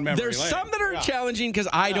go down memory There's lane. some that are challenging because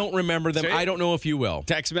I don't remember them. See? I don't know if you will.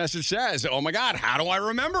 Text message says, "Oh my God, how do I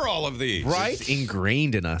remember all of these?" Right? It's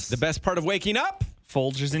ingrained in us. The best part of waking up?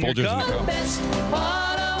 Folgers in Folgers your in cup. the cup. Best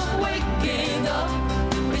part of waking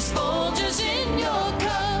up is Folgers in your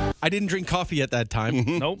cup. I didn't drink coffee at that time.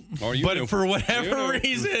 Nope. Oh, you But knew. for You whatever knew.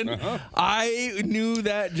 reason, I knew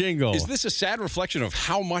that jingle. Is this a sad reflection of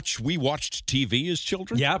how much we watched TV as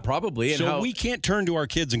children? Yeah, probably. And So how, we can't turn to our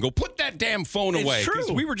kids and go, put that damn phone It's away. 'Cause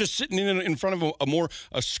true. we were just sitting in front of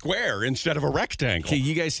a square instead of a rectangle. Okay,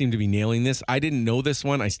 you guys seem to be nailing this. I didn't know this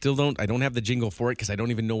one. I still don't. I don't have the jingle for it because I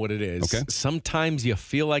don't even know what it is. Okay. Sometimes you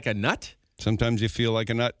feel like a nut. Sometimes you feel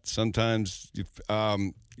like a nut. Sometimes,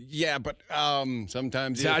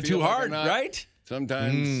 sometimes It's you not feel too like a hard, nut. right?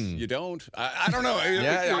 Sometimes you don't. I don't know.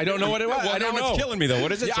 Yeah, I don't know what it was. Well, I don't now know. It's killing me though.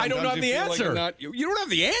 What is it? Yeah, I don't Sometimes have the you feel like answer. a nut. You don't have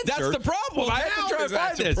the answer. That's the problem. Well, I have to now try to find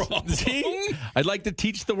that's a this. problem. See, I'd like to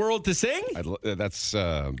teach the world to sing. That's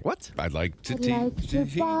What? I'd like to I'd teach like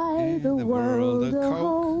to buy the world a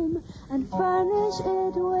home and furnish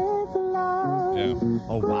it with love. Yeah.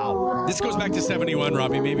 Oh, wow. This goes back to 71,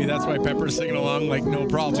 Robbie. Maybe that's why Pepper's singing along like no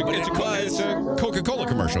problem. It's a Coca-Cola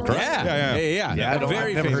commercial, correct? Yeah. Yeah,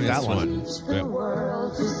 Very I've never heard famous that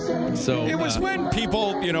one. So It was when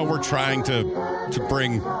people, were trying to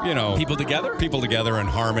bring, people together. people together in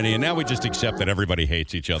harmony, and now we just accept that everybody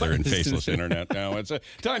hates each other in faceless internet. Now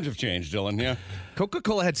times have changed, Dylan. Yeah.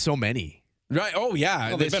 Coca-Cola had so many. Right. Oh, yeah.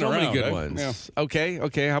 Well, There's they've so been many around, good eh? ones. Yeah.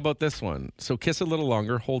 Okay. How about this one? So kiss a little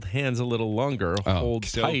longer, hold hands a little longer, hold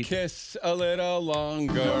So tight. kiss a little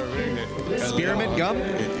longer. Spearmint gum?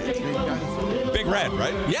 Big Red,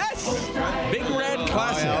 right? Yes. Big Red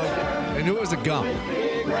classic. I knew it was a gum.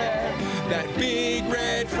 That big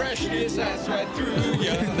red freshness I sweat through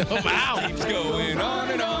you. Wow. Keeps going on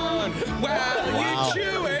and on while you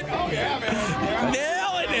chew it. Oh, yeah, man.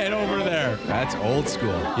 Nailing it over there. That's old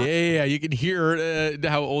school. Yeah. You can hear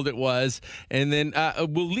how old it was. And then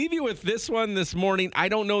we'll leave you with this one this morning. I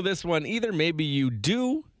don't know this one either. Maybe you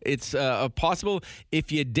do. It's possible.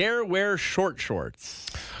 If you dare wear short shorts.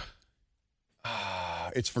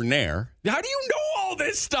 it's for Nair. How do you know all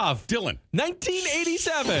this stuff? Dylan.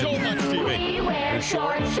 1987. So much TV. We wear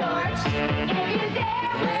short shorts. If you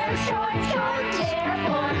dare wear short shorts.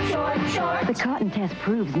 The cotton test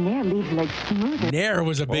proves Nair leaves legs smoother. Nair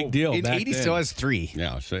was a big deal. In back 80 then. still has 3.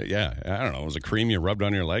 Yeah, so, I don't know. It was a cream you rubbed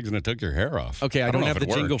on your legs and it took your hair off. Okay, I don't know have if the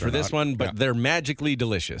it jingle worked for or this not. one, but Yeah. they're magically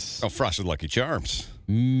delicious. Oh, Frosted Lucky Charms.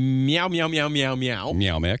 Meow, meow, meow, meow, meow.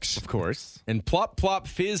 Meow Mix. Of course. And plop, plop,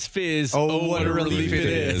 fizz, fizz. Oh, what a relief it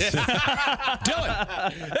is.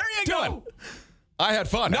 Dylan. There you go. I had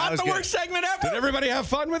fun. Not the worst segment ever. Did everybody have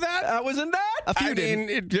fun with that? Wasn't that? A few I mean,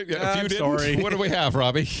 a few I'm didn't. sorry. What do we have,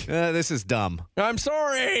 Robbie? This is dumb. I'm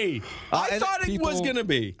sorry. I and thought it was going to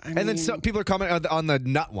be. And then some people are commenting on the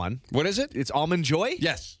nut one. What is it? It's Almond Joy?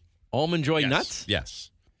 Yes. Almond Joy Yes. nuts?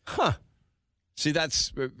 Yes. Huh. See, that's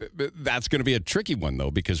going to be a tricky one, though,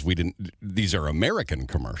 because we didn't. These are American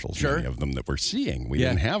commercials, Sure. many of them that we're seeing. We Yeah.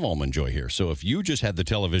 didn't have Almond Joy here. So if you just had the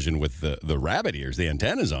television with the rabbit ears, the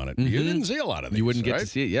antennas on it, you didn't see a lot of these. You wouldn't get right? to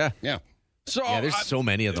see it, yeah. Yeah. So Yeah, there's so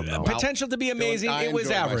many of them, though. potential to be amazing. I It was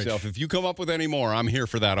enjoyed average. myself. If you come up with any more, I'm here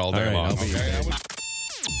for that all day All right, long. I'll be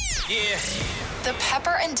Okay? The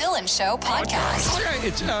Pepper and Dylan Show podcast. Okay,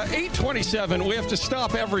 it's 8:27. We have to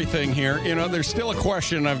stop everything here. You know, there's still a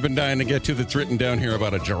question I've been dying to get to that's written down here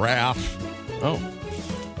about a giraffe. Oh.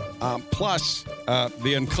 Plus,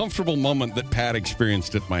 the uncomfortable moment that Pat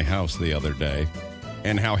experienced at my house the other day,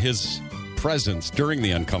 and how his presence during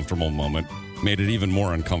the uncomfortable moment made it even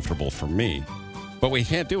more uncomfortable for me. But we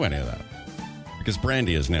can't do any of that because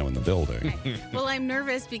Brandy is now in the building. Well, I'm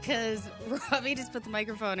nervous because Robbie just put the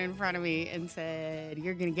microphone in front of me and said,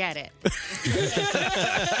 "You're going to get it."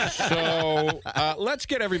 So let's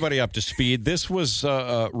get everybody up to speed. This was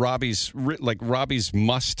Robbie's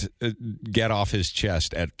must get off his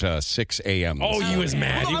chest at 6 a.m. Oh, he was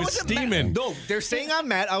mad. He was steaming. No, they're saying I'm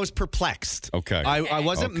mad. I was perplexed. Okay. I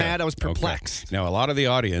wasn't mad. I was perplexed. Okay. Now, a lot of the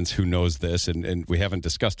audience who knows this, and we haven't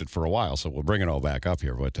discussed it for a while, so we'll bring it all back up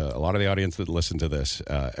here. But a lot of the audience that listened to this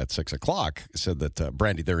at 6 o'clock said that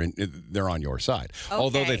Brandy, they're on your side,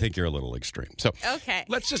 although they think you're a little extreme. So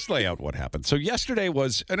let's just lay out what happened. So yesterday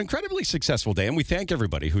was an incredibly successful day, and we thank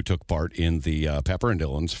everybody who took part in the Pepper and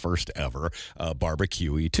Dylan's first ever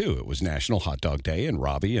barbecue E2. It was National Hot Dog Day, and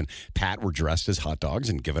Robbie and Pat were dressed as hot dogs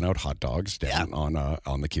and giving out hot dogs down on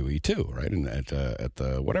the QE2, right? And at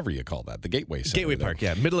the whatever you call that, the Gateway Center. Gateway Park,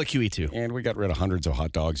 yeah, middle of QE2. And we got rid of hundreds of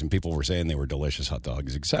hot dogs, and people were saying they were delicious hot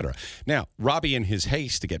dogs, etc. Now, Robbie, in his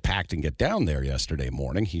haste to get packed and get down there yesterday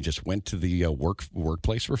morning, he just went to the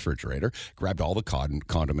workplace refrigerator, grabbed all the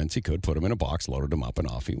condiments he could, put them in a box, loaded them up, and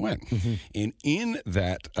off he went. And in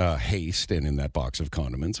that haste and in that box of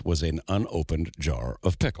condiments was an unopened jar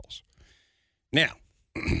of pickles. Now,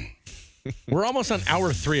 we're almost on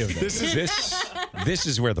hour 3 of this. This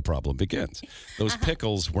is where the problem begins. Those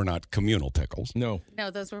pickles were not communal pickles. No.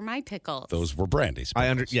 No, those were my pickles. Those were Brandy's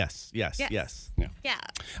pickles. Yes. Yeah. Yeah.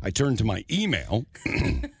 I turned to my email,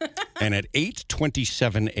 and at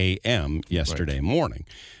 8:27 a.m. yesterday morning,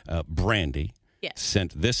 Brandy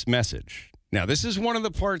sent this message. Now, this is one of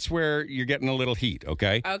the parts where you're getting a little heat,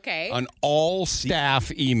 okay? Okay. An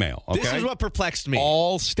all-staff email, okay? This is what perplexed me.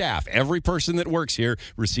 All staff, every person that works here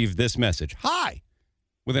received this message. Hi,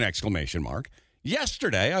 with an exclamation mark.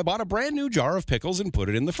 Yesterday, I bought a brand new jar of pickles and put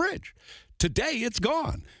it in the fridge. Today, it's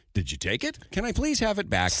gone. Did you take it? Can I please have it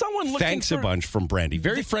back? Thanks a bunch from Brandy.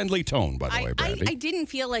 Very friendly tone, by the way, Brandy. I didn't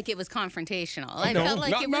feel like it was confrontational. I no, felt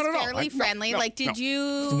like it was not at all. fairly friendly. Did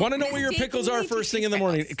you want to know where your pickles are first thing in the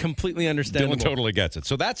morning? Completely understandable. Dylan totally gets it.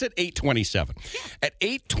 So that's at 8:27. At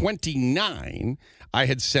 8:29, I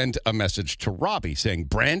had sent a message to Robbie saying,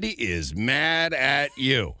 Brandy is mad at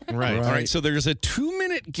you. Right. All right. So there's a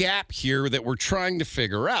 2-minute gap here that we're trying to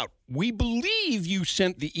figure out. We believe you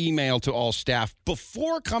sent the email to all staff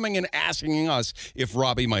before coming and asking us if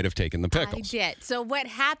Robbie might have taken the pickles. I did. So what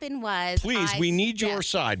happened was, Please, we need your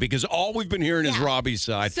side because all we've been hearing is Robbie's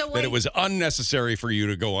side, So that it was unnecessary for you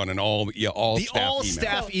to go on an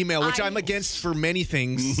all-staff email, which I'm against for many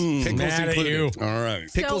things. Pickles Mad at included. you. All right.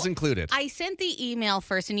 Pickles So included. I sent the email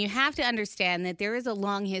first, and you have to understand that there is a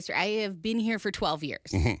long history. I have been here for 12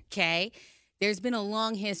 years, okay? There's been a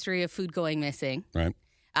long history of food going missing. Right.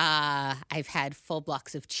 I've had full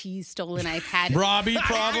blocks of cheese stolen. I've had Robbie,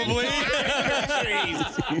 probably.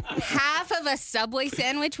 half of a Subway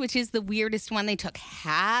sandwich, which is the weirdest one. They took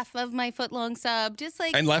half of my footlong sub, just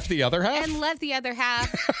like And left the other half? And left the other half.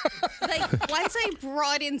 Like once I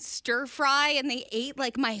brought in stir fry, and they ate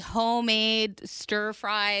like my homemade stir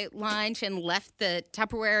fry lunch and left the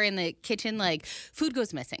Tupperware in the kitchen. Like food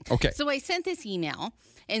goes missing. Okay. So I sent this email.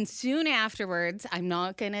 And soon afterwards, I'm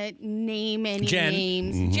not going to name any Jen.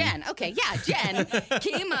 names. Mm-hmm. Jen. Okay, yeah, Jen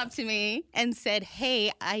came up to me and said,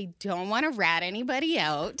 hey, I don't want to rat anybody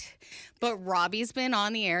out, but Robbie's been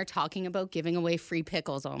on the air talking about giving away free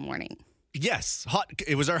pickles all morning. Yes,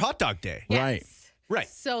 it was our hot dog day. Right. Right.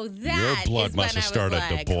 So that Your blood is must when have I was started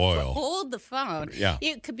like, to boil. Hold the phone. Yeah.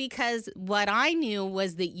 Because what I knew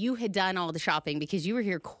was that you had done all the shopping because you were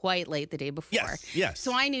here quite late the day before. Yes.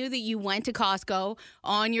 So I knew that you went to Costco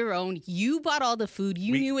on your own. You bought all the food.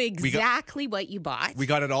 You knew exactly what you bought. We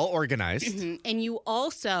got it all organized. Mhm. And you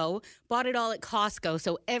also bought it all at Costco.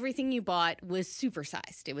 So everything you bought was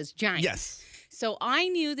supersized. It was giant. Yes. So I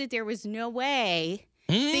knew that there was no way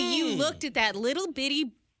that you looked at that little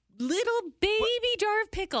baby jar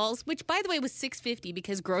of pickles, which by the way was $6.50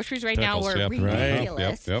 because groceries right now Pickles, are yep,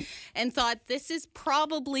 ridiculous, right. Yep. and thought this is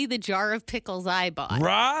probably the jar of pickles I bought.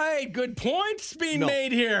 Right. Good points being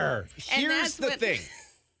made here. And Here's that's the what- thing,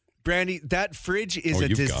 Brandy, that fridge is a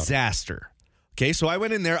you've got it. disaster. Okay, so I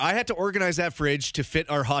went in there. I had to organize that fridge to fit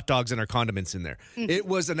our hot dogs and our condiments in there. It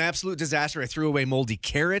was an absolute disaster. I threw away moldy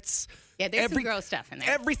carrots. Yeah, there's some gross stuff in there.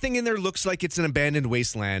 Everything in there looks like it's an abandoned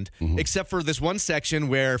wasteland, except for this one section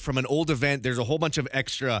where, from an old event, there's a whole bunch of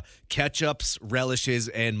extra ketchups, relishes,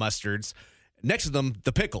 and mustards. Next to them,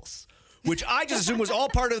 the pickles, which I just assumed was all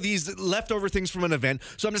part of these leftover things from an event.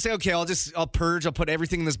 So I'm just saying, okay, I'll purge. I'll put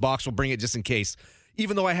everything in this box. We'll bring it just in case.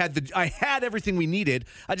 Even though I had everything we needed,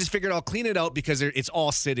 I just figured I'll clean it out because it's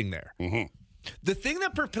all sitting there. The thing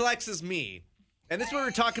that perplexes me, and this is what we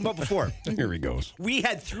were talking about before. Here he goes. We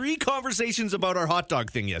had 3 conversations about our hot dog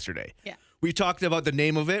thing yesterday. Yeah. We talked about the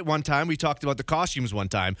name of it one time. We talked about the costumes one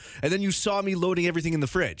time. And then you saw me loading everything in the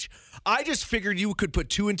fridge. I just figured you could put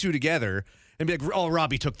 2 and 2 together and be like, oh,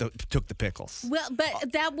 Robbie took the pickles. Well,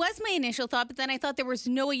 but that was my initial thought, but then I thought there was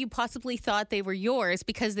no way you possibly thought they were yours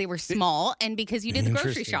because they were small and because you did the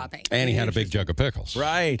grocery shopping. And he had a big jug of pickles.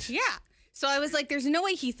 Right. Yeah. So I was like, there's no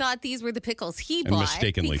way he thought these were the pickles he And bought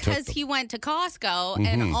mistakenly took because them. he went to Costco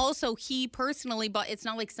and also he personally bought. It's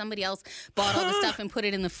not like somebody else bought all the stuff and put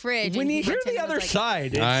it in the fridge. When and you he hear went in the and was other like,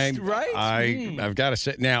 side, it's, right? I've got to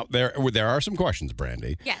say now there are some questions,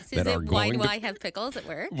 Brandy. Yes. that Is are it why going do to- I have pickles at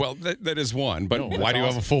work? Well, that is one. But why do you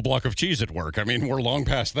have a full block of cheese at work? I mean, we're long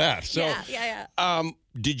past that. So, Yeah.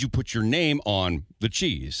 Did you put your name on the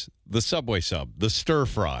cheese, the Subway sub, the stir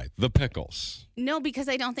fry, the pickles? No, because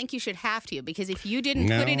I don't think you should have to. Because if you didn't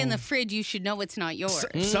put it in the fridge, you should know it's not yours.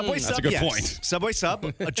 Subway That's sub, a good yes. point. Subway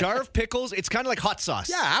sub, a jar of pickles. It's kind of like hot sauce.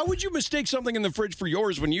 Yeah, how would you mistake something in the fridge for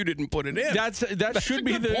yours when you didn't put it in? That should a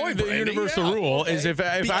be good the, point, the Brandy. universal Yeah, rule okay. is if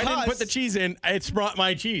I didn't put Because- the cheese in, it's brought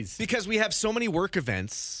my cheese. Because we have so many work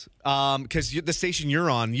events, because the station you're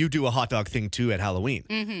on, you do a hot dog thing too at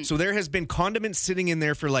Halloween. So there has been condiments sitting in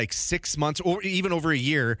there for like 6 months or even over a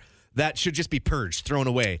year that should just be purged, thrown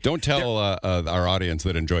away. Don't tell our audience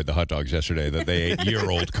that enjoyed the hot dogs yesterday that they ate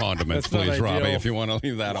year-old condiments, That's not please, Robbie, ideal. if you want to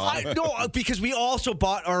leave that off. No, because we also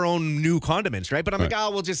bought our own new condiments, right? But I'm like,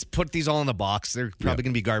 we'll just put these all in the box. They're probably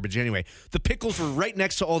going to be garbage anyway. The pickles were right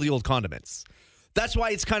next to all the old condiments. That's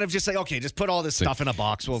why it's kind of just like, okay, just put all this stuff in a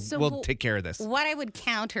box. We'll take care of this. What I would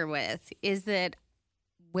counter with is that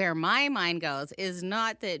where my mind goes is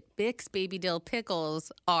not that Bick's Baby Dill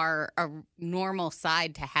pickles are a normal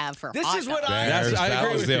side to have for This hot is what dogs. I- That's- I that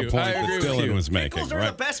agree was with the you. point I that agree with Dylan you. was making. Pickles are right?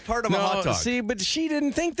 the best part of a hot dog. See, but she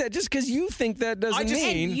didn't think that. Just because you think that doesn't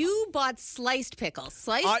mean. And you bought sliced pickles.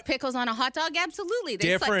 Sliced pickles on a hot dog? Absolutely.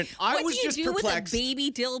 They're Different. What I was do you just do perplexed. with a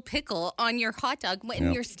baby dill pickle on your hot dog?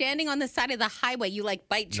 When you're standing on the side of the highway, you like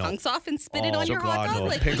bite chunks off and spit it on your hot dog? no.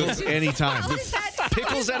 Like, Pickles anytime. how does that,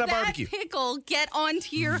 Pickles how at a does that barbecue. pickle get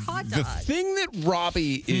onto your hot The dog? thing that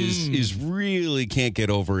Robbie is really can't get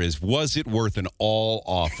over is, was it worth an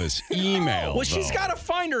all-office email? Well, she's though? got to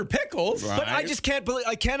find her pickles. But I just can't believe,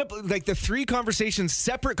 like the 3 conversations,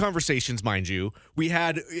 separate conversations, mind you, we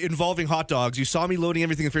had involving hot dogs. You saw me loading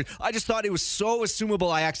everything in the fridge. I just thought it was so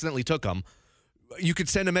assumable I accidentally took them. You could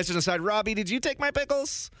send a message aside, Robbie, did you take my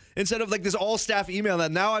pickles? Instead of like this all staff email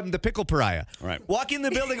that now I'm the pickle pariah. Right. Walk in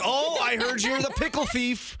the building, I heard you're the pickle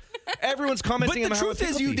thief. Everyone's But commenting the on how truth a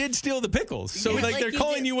pickle is, you thief. did steal the pickles. So, Yeah, like, like they're you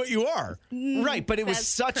calling did. you what you are. Right, but it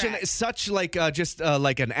was That's correct. such like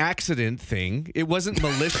like an accident thing. It wasn't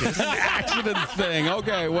malicious. accident thing.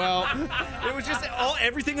 Okay, well, It was just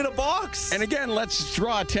everything in a box. and again, let's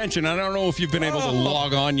draw attention. I don't know if you've been able to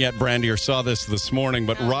log on yet, Brandy, or saw this morning,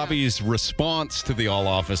 but Robbie's response to the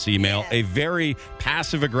all-office email, a very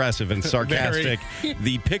passive-aggressive and sarcastic,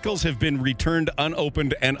 the pickles have been returned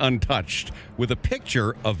unopened and untouched, with a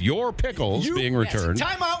picture of your pickles being returned.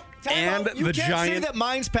 Time out. And You the can't say giant that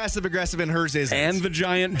mine's passive aggressive and hers isn't. and the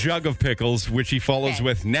giant jug of pickles, which he follows Okay.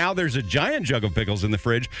 with. Now there's a giant jug of pickles in the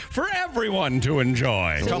fridge for everyone to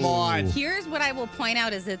enjoy. Come on. Here's what I will point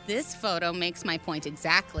out is that this photo makes my point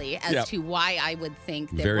exactly as Yep. to why I would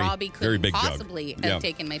think that Very- Robbie very couldn't big jug. possibly have Yep.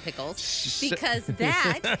 taken my pickles because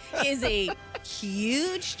that is a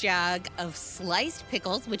huge jug of sliced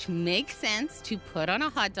pickles, which makes sense to put on a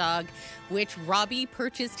hot dog, which Robbie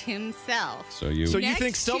purchased himself. So you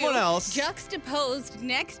think someone else juxtaposed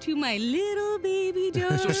next to my little baby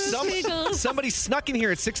jug So pickles. somebody snuck in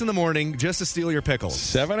here at 6 a.m. just to steal your pickles.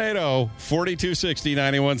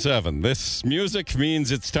 780-4260-917. This music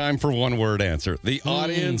means it's time for one-word answer. The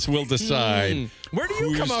audience will decide. Where do you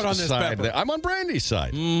whose come out on this, side Pepper? I'm on Brandy's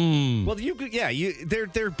side. Well,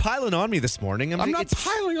 they're piling on me this morning. I'm not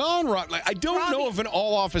piling on, Rod. Like, I don't know if an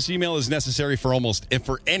all-office email is necessary for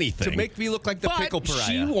anything. To make me look like the but pickle pariah.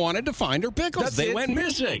 she wanted to find her pickles. That's they it. went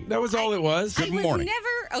missing. That was all it was. Good I was morning.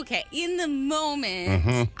 never okay. In the moment,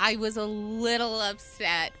 Mhm. I was a little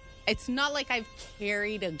upset. It's not like I've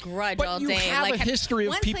carried a grudge But all you day. have like, a history of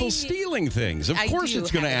once people I- stealing things. Of I course do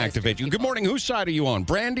it's going to have a history activate you. Good morning. Whose side are you on,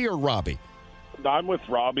 Brandy or Robbie? I'm with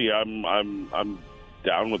Robbie. I'm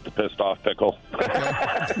down with the pissed off pickle.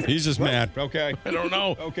 He's just mad. Okay. I don't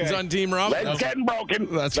know. Okay. He's on Team Rob. Legs getting broken.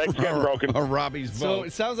 That's Legs getting broken. Robbie's So vote.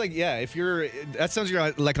 it sounds like, that sounds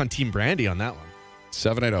you're like on Team Brandy on that one.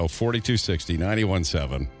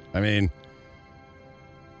 780-4260-917. I mean,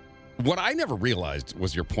 what I never realized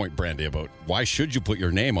was your point, Brandy, about why should you put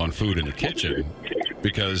your name on food in the kitchen?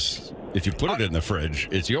 Because if you put it in the fridge,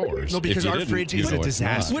 it's yours. No, because If you our didn't, fridge you is a know it's not.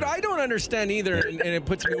 disaster. What I don't understand either, and it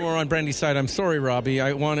puts me more on Brandy's side. I'm sorry, Robbie.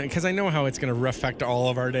 I want it because I know how it's going to affect all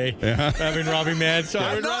of our day having Robbie mad. So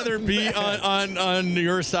I would rather be on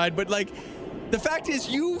your side. But like, the fact is,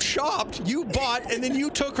 you shopped, you bought, and then you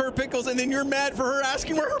took her pickles, and then you're mad for her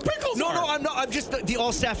asking where her pickles are. No, I'm not. I'm just the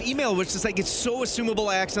all staff email, which is like it's so assumable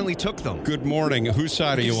I accidentally took them. Good morning. Whose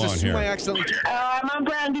side are you Just on assume I here? accidentally took I'm on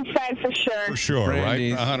Brandy's side for sure. For sure,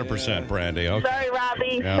 Brandy's, right? 100%, Brandy. Okay. Sorry,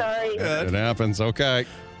 Robbie. Yeah. Sorry. It happens. Okay.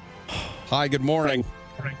 Hi, good morning.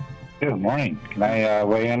 Good morning. Can I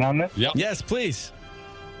weigh in on this? Yep. Yes, please.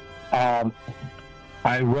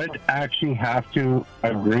 I would actually have to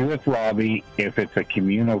agree with Robbie. If it's a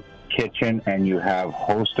communal kitchen and you have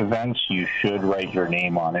host events, you should write your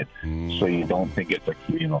name on it so you don't think it's a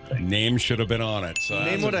communal thing. Name should have been on it. So Name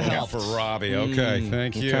that's would a have vote helped. for Robbie. Okay,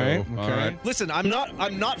 thank you. Okay, All okay. right. Listen, I'm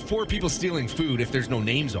not for people stealing food if there's no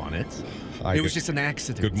names on it. Hi, It was good- just an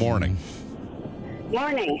accident. Good morning.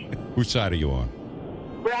 Morning, Whose side are you on?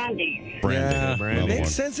 Brandy. Brandy. Yeah, Another it makes one.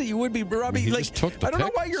 sense that you would be, Robbie. He like, just took the I don't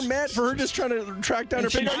know why pickles. you're mad for her just trying to track down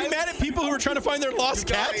her pickles. Are you mad at people who are trying to find their lost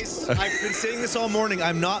cats? Guys, I've been saying this all morning.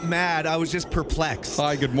 I'm not mad. I was just perplexed.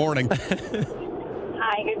 Hi, good morning.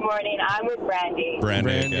 Hi, good morning. I'm with Brandy. Brandy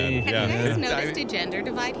Brandy. again. Have you guys Yeah. noticed a gender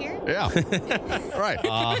divide here? Yeah. Right.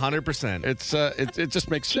 100%. It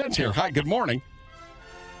just makes sense here. Hi, good morning.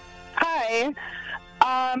 Hi.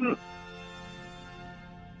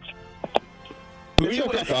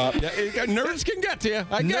 Yeah, nerves can get to you.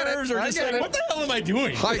 I get Nerves it. are I just get like, it. what the hell am I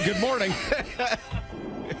doing? Hi, good morning.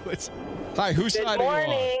 Hi, whose Good side are you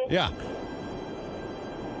morning. on? Yeah.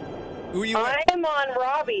 Who are you? I'm on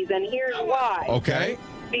Robbie's, and here's why. Okay.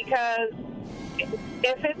 Because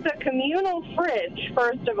if it's a communal fridge,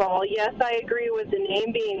 first of all, yes, I agree with the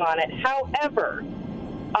name being on it. However,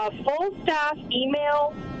 a full staff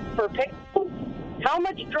email for pickles, how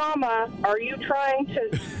much drama are you trying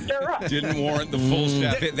to stir up? Didn't warrant the full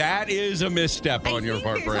step. That is a misstep on your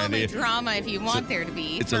part, There's only Brandy. drama if you want there to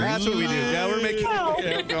be. It's a That's what we do. Now we're making. Well,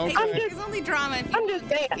 Yeah, okay. There's only drama if you I'm just want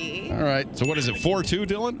there to saying. be. All right. So what is it? 4-2,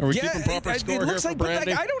 Dylan? Are we keeping proper score it here looks for like, but,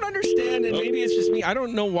 Brandy? like, I don't understand, and maybe it's just me. I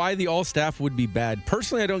don't know why the all staff would be bad.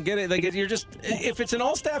 Personally, I don't get it. Like, you're just if it's an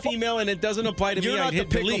all staff email and it doesn't apply to You're me, not I'd the hit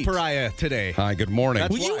pickle delete. pariah today. Hi, good morning.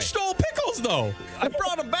 That's Well, you why. stole pickles, though. I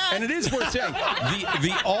brought them back. And it is worth saying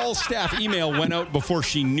the all staff email went out before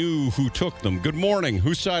she knew who took them. Good morning.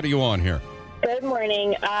 Whose side are you on here? Good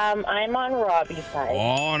morning. I'm on Robbie's side.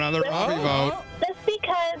 Oh, another Robbie vote. Just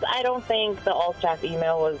because I don't think the all staff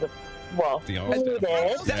email was, The all staff. needed.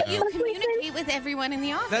 You communicate with everyone in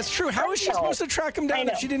the office. That's true. How is she I know. supposed to track them I down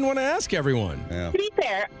know. if she didn't want to ask everyone? Yeah. To be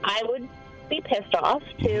fair, I would be pissed off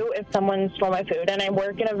too if someone stole my food. And I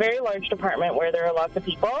work in a very large department where there are lots of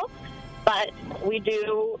people. But we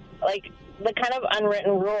do, like, the kind of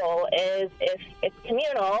unwritten rule is if it's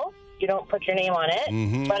communal, you don't put your name on it.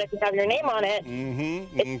 Mhm. But if you have your name on it,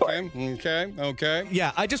 it's Okay.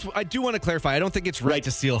 Yeah, I do want to clarify. I don't think it's right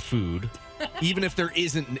to steal food, even if there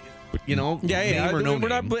isn't, name or no We're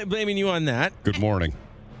not name. blaming you on that. Good morning.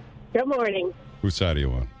 Good morning. Whose side are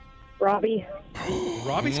you on? Robbie.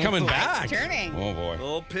 Robbie's coming back. Turning. Oh, boy.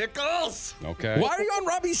 Little Pickles. Okay. Why are you on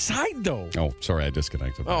Robbie's side, though? Oh, sorry, I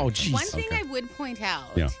disconnected. Oh, jeez. One thing I would point out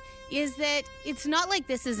is that it's not like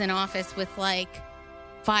this is an office with like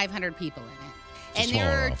 500 people in it. And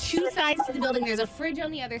there are two sides to the building. There's a fridge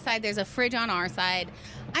on the other side. There's a fridge on our side.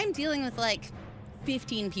 I'm dealing with like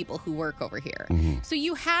 15 people who work over here. So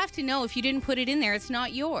you have to know if you didn't put it in there, it's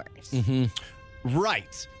not yours.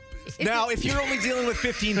 Right. Now, if you're only dealing with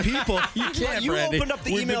 15 people, you Brandy. opened up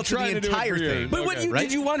the We've email been to the trying to do it entire for you. thing. But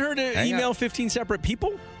did you want her to Hang email on. 15 separate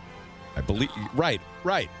people? I believe. Right.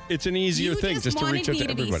 It's an easier thing just to reach out to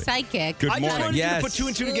everybody. Be psychic. Good I just morning. wanted you to put two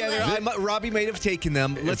and two together. Robbie may have taken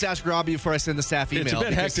them. Let's ask Robbie before I send the staff email. It's a bit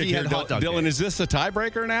because hectic he here, had hot dog Dylan. day. Is this a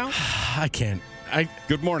tiebreaker now? I can't.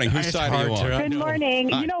 Good morning. Whose It's side are you hard on? to- Good morning.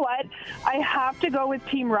 Hi. You know what? I have to go with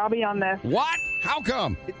Team Robbie on this. What? How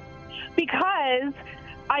come? Because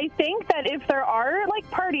I think that if there are like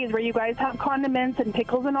parties where you guys have condiments and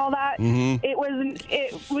pickles and all that, it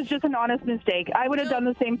was just an honest mistake. I would have done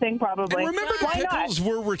the same thing probably. And remember, the Why pickles not?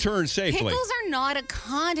 were returned safely. Pickles are not a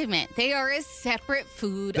condiment. They are a separate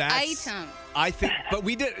food item. I think, but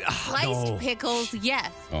we did. Sliced pickles,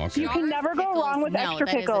 yes. Okay. You can never go wrong with extra that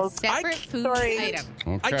is a pickles. separate food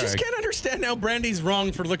item. I just can't understand how Brandy's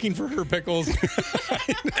wrong for looking for her pickles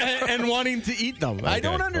and wanting to eat them. I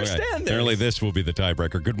don't understand this. Apparently, this will be the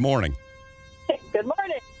tiebreaker. Good morning. Good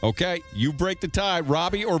morning. Okay, you break the tie.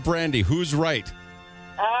 Robbie or Brandy? Who's right?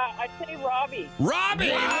 I'd say Robbie.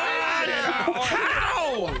 Robbie!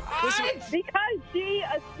 How? Because she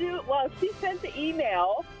assumed, she sent the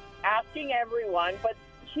email asking everyone, but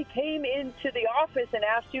she came into the office and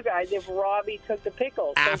asked you guys if Robbie took the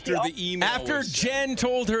pickles. After the email. After Jen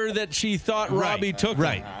told her that she thought Robbie took them.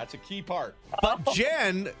 Right. That's a key part. But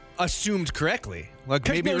Jen assumed correctly. Like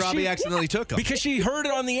maybe Robbie accidentally took them. Because she heard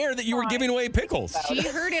it on the air that you were giving away pickles. She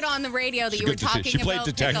heard it on the radio that She's you were good detective. talking She played about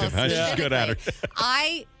detective, pickles. huh? She's good at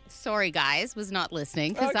her. Sorry guys, was not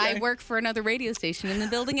listening because I work for another radio station in the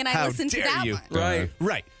building and I How listened to dare that you? one.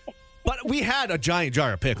 Right. But we had a giant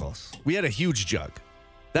jar of pickles. We had a huge jug.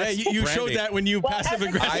 You showed that when you passive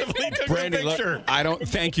aggressively took Brandy, the picture. look, I don't.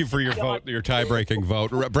 Thank you for your vote, your tie-breaking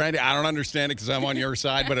vote, Brandy. I don't understand it because I'm on your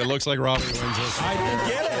side, but it looks like Robbie wins this. I didn't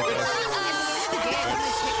get it.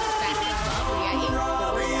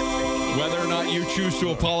 Whether or not you choose to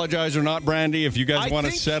apologize or not, Brandy, if you guys I want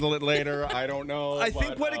to think- settle it later, I don't know. I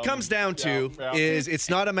think what it comes down to is it's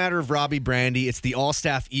not a matter of Robbie Brandy. It's the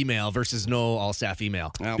all-staff email versus no all-staff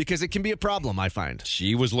email. Because it can be a problem, I find.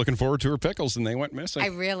 She was looking forward to her pickles, and they went missing. I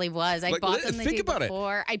really was. I bought them the think day about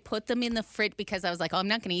before. I put them in the fridge because I was like, I'm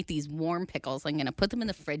not going to eat these warm pickles. I'm going to put them in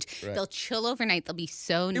the fridge. Right. They'll chill overnight. They'll be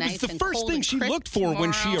so It nice was the and first cold thing and she crisp looked for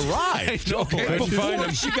when she tomorrow. arrived. Okay,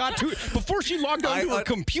 before she logged onto her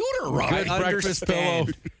computer, Robbie. I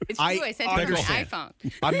understand. It's true. I sent it on my iPhone.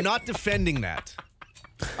 I'm not defending that.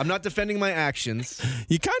 I'm not defending my actions.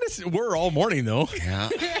 You kind of were all morning, though. Yeah.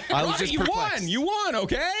 I was just you perplexed. won. You won,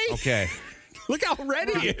 okay? Okay. Look how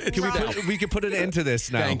ready he is. We can put an end to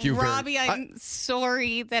this now. Thank you. Robbie, I'm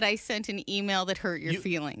sorry that I sent an email that hurt your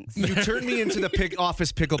feelings. You turned me into the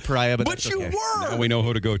office pickle pariah, but that's okay. Now we know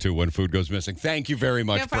who to go to when food goes missing. Thank you very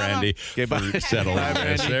much, No problem. Brandy, for settling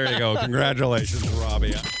this. There you go. Congratulations,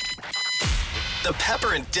 Robbie. The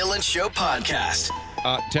Pepper and Dylan Show podcast.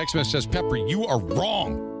 Text message says, Pepper, you are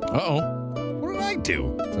wrong. Uh-oh. What did I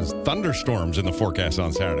do? It says thunderstorms in the forecast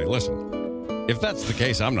on Saturday. Listen, if that's the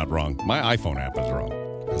case, I'm not wrong. My iPhone app is wrong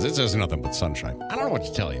because it says nothing but sunshine. I don't know what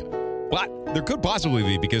to tell you. But there could possibly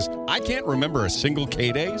be because I can't remember a single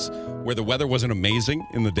K-Days where the weather wasn't amazing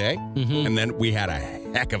in the day, and then we had a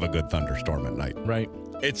heck of a good thunderstorm at night. Right.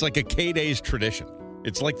 It's like a K-Days tradition.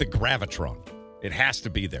 It's like the Gravitron. It has to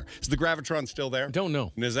be there. Is the Gravitron still there? Don't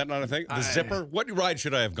know. Is that not a thing? The Zipper? What ride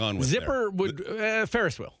should I have gone with? Zipper would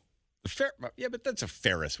Ferris wheel. Yeah, but that's a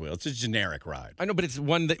Ferris wheel. It's a generic ride. I know, but it's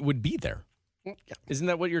one that would be there. Isn't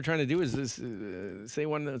that what you're trying to do? Is this say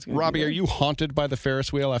one that's going to Robbie, be are there? you haunted by the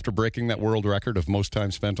Ferris wheel after breaking that world record of most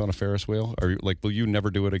time spent on a Ferris wheel? Are you will you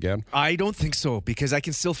never do it again? I don't think so because I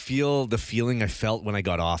can still feel the feeling I felt when I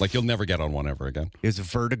got off. Like you'll never get on one ever again? It was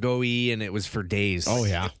vertigo-y and it was for days. Oh,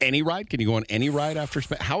 yeah. Any ride? Can you go on any ride after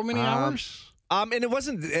how many hours? And it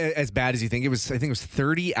wasn't as bad as you think. I think it was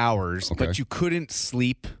 30 hours, but you couldn't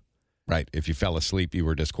sleep. Right. If you fell asleep, you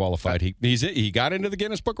were disqualified. He got into the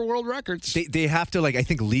Guinness Book of World Records. They have to, I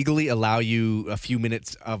think, legally allow you a few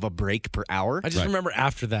minutes of a break per hour. I just remember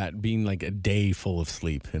after that being like a day full of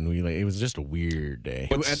sleep, and it was just a weird day.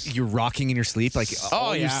 You're rocking in your sleep,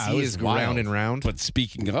 all you see is round and round. But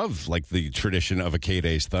speaking of the tradition of a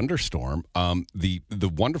K-Days thunderstorm, the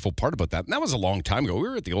wonderful part about that, and that was a long time ago. We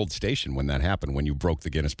were at the old station when that happened, when you broke the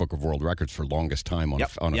Guinness Book of World Records for longest time on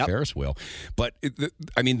a Ferris wheel. But the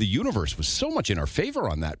universe was so much in our favor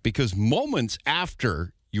on that, because moments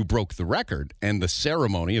after you broke the record and the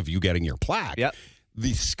ceremony of you getting your plaque,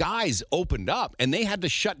 the skies opened up and they had to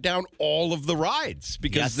shut down all of the rides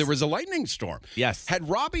because there was a lightning storm. Yes. Had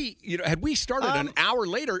Robbie, had we started an hour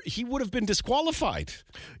later, he would have been disqualified.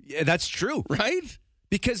 Yeah, that's true. Right?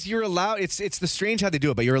 Because you're allowed, it's the strange how they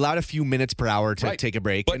do it, but you're allowed a few minutes per hour to take a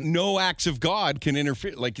break. But no acts of God can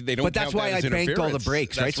interfere. They don't. But that's why I banked all the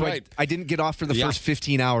breaks, right? So I didn't get off for the first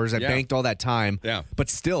 15 hours. I banked all that time. Yeah. But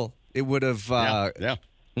still, it would have.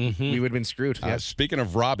 We would have been screwed. Speaking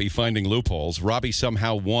of Robbie finding loopholes, Robbie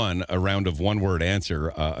somehow won a round of one-word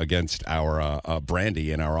answer against our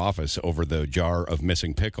Brandy in our office over the jar of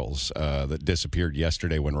missing pickles that disappeared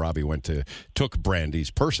yesterday when Robbie took Brandy's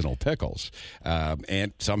personal pickles.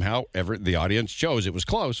 And somehow the audience chose, it was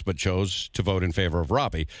close, but chose to vote in favor of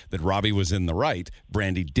Robbie, that Robbie was in the right.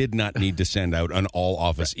 Brandy did not need to send out an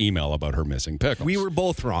all-office email about her missing pickles. We were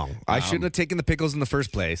both wrong. I shouldn't have taken the pickles in the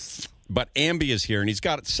first place. But Amby is here, and he's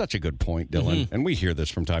got such a good point, Dylan. And we hear this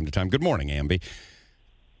from time to time. Good morning, Amby.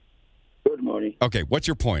 Good morning. Okay, what's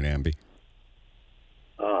your point, Amby?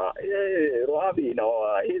 Robbie,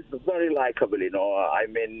 he's very likable. I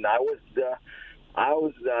mean, I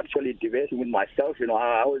was actually debating with myself.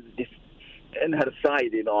 I was in her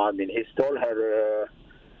side. I mean, he stole her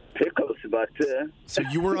pickles, but so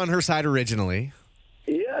you were on her side originally.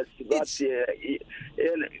 Yes, but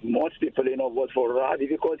most people, vote for Robbie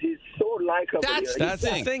because he's so likable. That's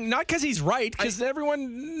the thing. Not because he's right, because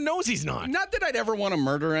everyone knows he's not. Not that I'd ever want to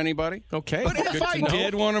murder anybody. Okay. But if I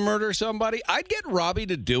did want to murder somebody, I'd get Robbie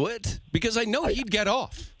to do it because I know he'd get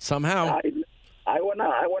off. Somehow. I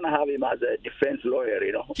wanna have him as a defense lawyer,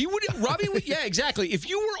 He would, Robbie would, yeah, exactly. If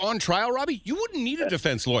you were on trial, Robbie, you wouldn't need a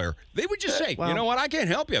defense lawyer. They would just say, you know what, I can't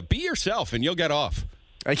help you. Be yourself and you'll get off.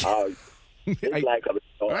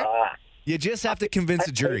 You just have to convince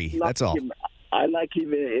a jury. That's all. I like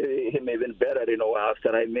him even better,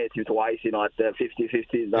 after I met him twice, at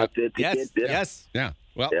 50-50. Yes. Yeah.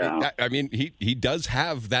 Well, I mean, he does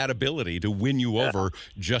have that ability to win you over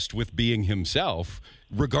just with being himself,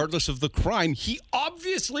 regardless of the crime he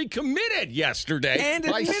obviously committed yesterday. And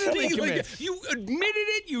admittedly you admitted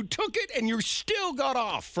it, you took it, and you still got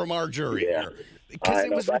off from our jury here. Because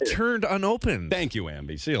it was returned unopened. Thank you,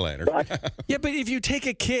 Amby. See you later. Yeah, but if you take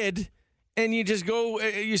a kid and you just go,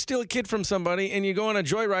 you steal a kid from somebody and you go on a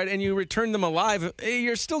joyride and you return them alive,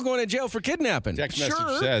 you're still going to jail for kidnapping. Text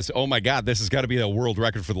message says, oh my God, this has got to be a world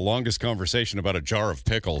record for the longest conversation about a jar of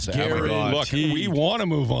pickles ever. Look, we want to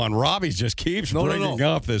move on. Robbie just keeps bringing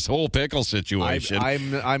up this whole pickle situation.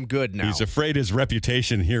 I'm good now. He's afraid his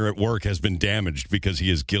reputation here at work has been damaged because he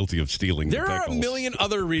is guilty of stealing the pickles. There are a million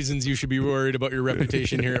other reasons you should be worried about your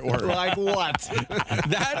reputation here at work. Like what?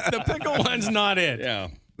 The pickle one's not it. Yeah.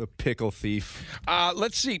 The pickle thief.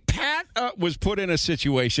 Let's see. Pat was put in a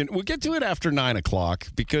situation. We'll get to it after 9 o'clock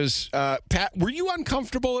because, Pat, were you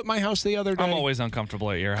uncomfortable at my house the other day? I'm always uncomfortable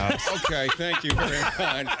at your house. Okay, thank you very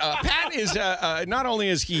much. Pat is, not only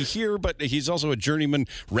is he here, but he's also a journeyman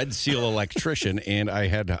Red Seal electrician, and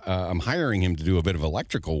I'm hiring him to do a bit of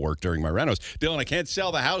electrical work during my renos. Dylan, I can't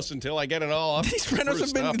sell the house until I get it all up. These renos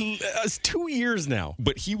have been 2 years now.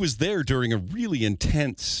 But he was there during a really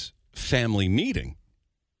intense family meeting.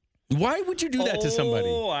 Why would you do that to somebody?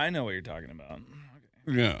 Oh, I know what you're talking about.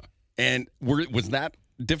 Yeah. And was that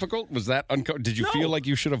difficult? Was that did you feel like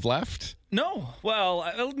you should have left? No.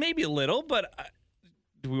 Well, maybe a little, but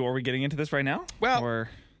are we getting into this right now? Well,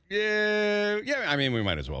 yeah. I mean, we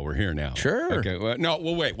might as well. We're here now. Sure. Okay. Well, no,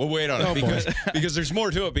 we'll wait. We'll wait on it because there's more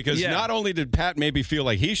to it. Because not only did Pat maybe feel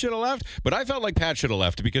like he should have left, but I felt like Pat should have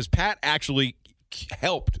left because Pat actually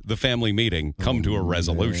helped the family meeting come to a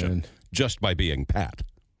resolution just by being Pat.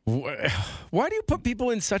 Why do you put people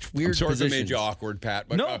in such weird positions? I'm sorry if it made you awkward, Pat,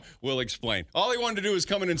 but we'll explain. All he wanted to do was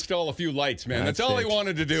come and install a few lights, man. That's all he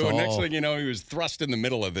wanted to do. And next thing you know, he was thrust in the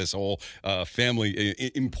middle of this whole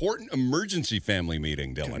important emergency family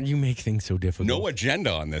meeting, Dylan. You make things so difficult. No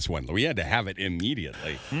agenda on this one. We had to have it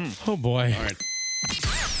immediately. Oh, boy. All right.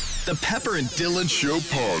 The Pepper and Dylan Show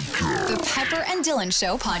Podcast. The Pepper and Dylan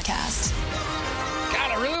Show Podcast.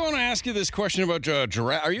 God, I really want to ask you this question about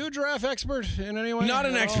giraffe. Are you a giraffe expert in any way? Not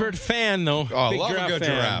an expert, fan though. Oh, I Big love a good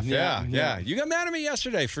fan. giraffe. Yeah. You got mad at me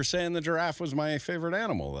yesterday for saying the giraffe was my favorite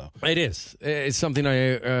animal, though. It is. It's something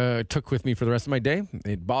I took with me for the rest of my day.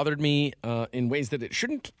 It bothered me in ways that it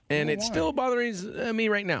shouldn't, and it still bothers me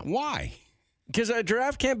right now. Why? Because a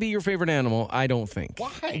giraffe can't be your favorite animal, I don't think.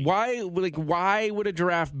 Why? Why would a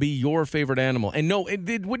giraffe be your favorite animal? And no, it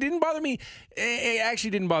didn't bother me. It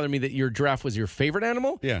actually didn't bother me that your giraffe was your favorite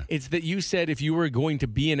animal. Yeah. It's that you said if you were going to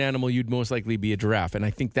be an animal, you'd most likely be a giraffe. And I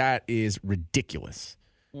think that is ridiculous.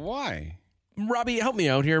 Why? Robbie, help me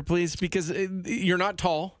out here, please, because you're not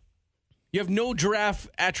tall. You have no giraffe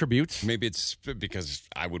attributes. Maybe it's because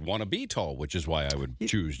I would want to be tall, which is why I would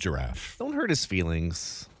choose giraffe. Don't hurt his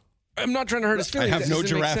feelings. I'm not trying to hurt his feelings. I have That no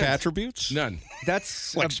doesn't make giraffe sense. attributes? None.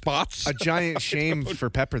 That's like spots? A giant shame for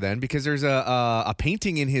Pepper then, because there's a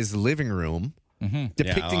painting in his living room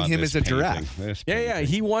depicting him as a giraffe. Yeah.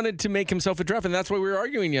 He wanted to make himself a giraffe, and that's why we were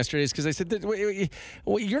arguing yesterday. Is because I said that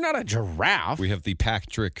you're not a giraffe. We have the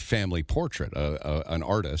Patrick family portrait, an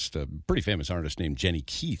artist, a pretty famous artist named Jenny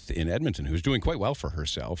Keith in Edmonton, who's doing quite well for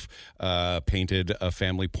herself, painted a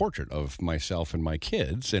family portrait of myself and my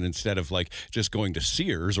kids. And instead of like just going to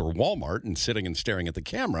Sears or Walmart and sitting and staring at the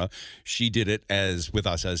camera, she did it with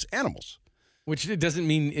us as animals. Which doesn't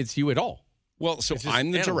mean it's you at all. Well, so I'm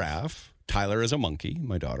the giraffe. Tyler is a monkey,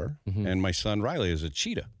 my daughter, and my son Riley is a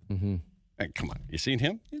cheetah. And come on, you seen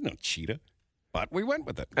him? He's no cheetah. But we went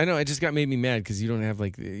with it. I know, it just made me mad because you don't have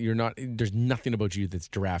there's nothing about you that's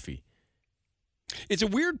giraffe-y. It's a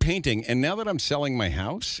weird painting, and now that I'm selling my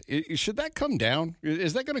house, should that come down?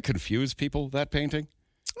 Is that going to confuse people, that painting?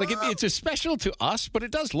 Like, it's a special to us, but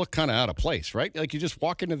it does look kind of out of place, right? Like, you just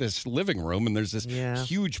walk into this living room, and there's this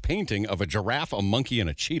huge painting of a giraffe, a monkey, and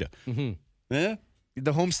a cheetah. Yeah?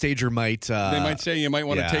 The home stager might... they might say you might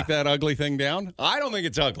want to take that ugly thing down. I don't think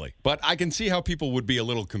it's ugly, but I can see how people would be a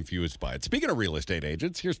little confused by it. Speaking of real estate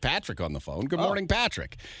agents, here's Patrick on the phone. Good morning,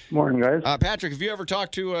 Patrick. Morning, guys. Patrick, have you ever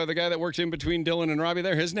talked to the guy that works in between Dylan and Robbie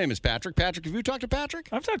there? His name is Patrick. Patrick, have you talked to Patrick?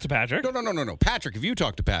 I've talked to Patrick. No. Patrick, have you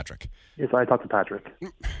talked to Patrick? Yes, I talked to Patrick.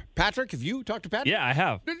 Patrick, have you talked to Patrick? Yeah, I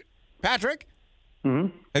have. Patrick?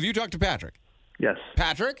 Have you talked to Patrick? Yes.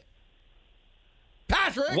 Patrick?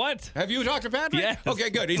 Patrick? What? Have you talked to Patrick? Yes. Okay,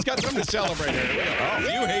 good. He's got something to celebrate here.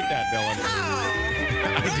 You hate that, Dylan.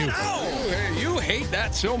 I do. You hate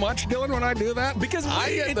that so much, Dylan, when I do that? Because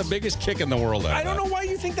I get the biggest kick in the world out of I don't that. know why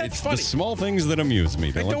you think that's It's funny. the small things that amuse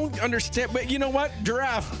me, Dylan. I don't understand. But you know what?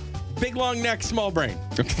 Giraffe, big long neck, small brain.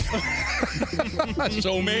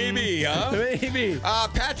 So maybe, huh? Maybe.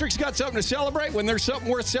 Patrick's got something to celebrate. When there's something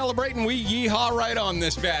worth celebrating, we yeehaw right on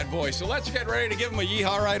this bad boy. So let's get ready to give him a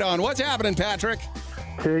yeehaw right on. What's happening, Patrick?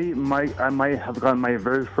 Today, I might have gotten my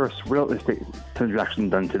very first real estate transaction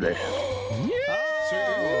done today.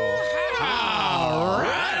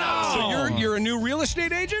 So you're a new real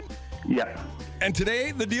estate agent? Yeah. And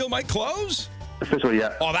today the deal might close? Officially,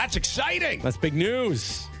 yeah. Oh, that's exciting. That's big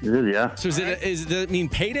news. It is, yeah. So does it mean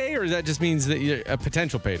payday, or that just means that you're a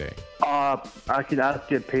potential payday? I can either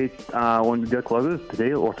get paid when the deal closes,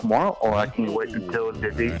 today or tomorrow, or I can wait until the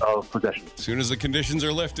date of possession. As soon as the conditions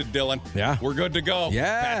are lifted, Dylan, yeah, we're good to go.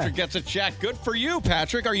 Yeah. Patrick gets a check. Good for you,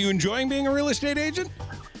 Patrick. Are you enjoying being a real estate agent?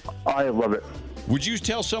 I love it. Would you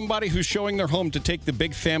tell somebody who's showing their home to take the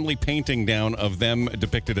big family painting down of them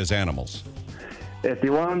depicted as animals? If they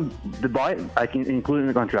want to buy it, I can include it in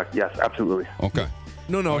the contract. Yes, absolutely. Okay.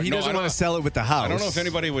 No, he doesn't want to sell it with the house. I don't know if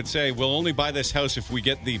anybody would say, we'll only buy this house if we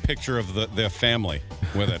get the picture of the family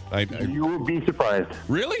with it. You will be surprised.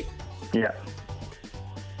 Really? Yeah.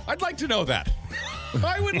 I'd like to know that.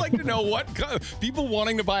 I would like to know what people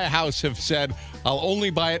wanting to buy a house have said, I'll only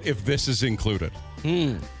buy it if this is included.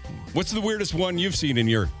 What's the weirdest one you've seen in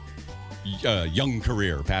your young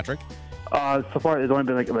career, Patrick? So far, it's only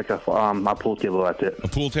been like a pool table. That's it. A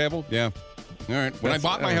pool table? Yeah. All right. When I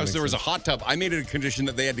bought my house, there was a hot tub. I made it a condition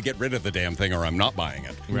that they had to get rid of the damn thing or I'm not buying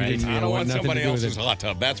it. Right. I don't want somebody else's hot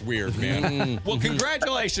tub. That's weird, man. Well,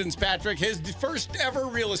 congratulations, Patrick. His first ever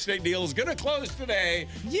real estate deal is going to close today.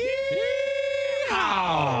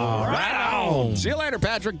 Right on. See you later,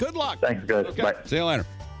 Patrick. Good luck. Thanks, guys. Okay. Bye. See you later.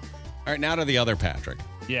 All right, now to the other Patrick.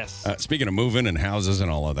 Yes. Speaking of moving and houses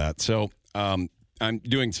and all of that. So I'm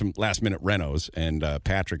doing some last-minute renos, and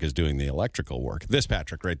Patrick is doing the electrical work. This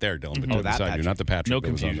Patrick right there, Dylan, between that beside you, Patrick. not the Patrick. No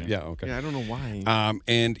that was on confusion. the- Yeah, okay. Yeah, I don't know why.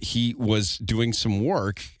 And he was doing some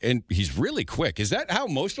work, and he's really quick. Is that how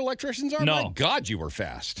most electricians are? No. My God, you were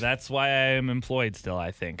fast. That's why I am employed still,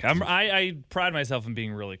 I think. I pride myself in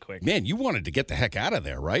being really quick. Man, you wanted to get the heck out of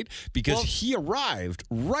there, right? Because he arrived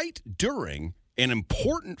right during an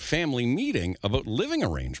important family meeting about living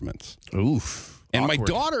arrangements. Oof. And Awkward. my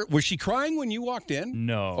daughter, was she crying when you walked in?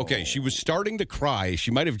 No. Okay, she was starting to cry.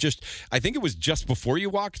 She might have I think it was just before you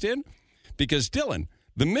walked in, because Dylan,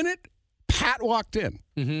 the minute Pat walked in,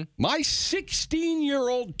 my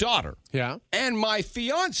 16-year-old daughter and my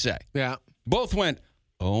fiance both went,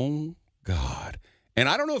 oh, God. And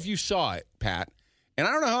I don't know if you saw it, Pat, and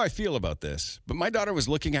I don't know how I feel about this, but my daughter was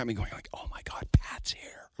looking at me going like, oh, my God, Pat's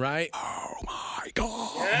here. Right? Oh, my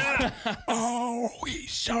God. Yeah. Oh,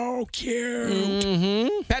 he's so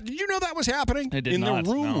cute. Pat, did you know that was happening? I did in not,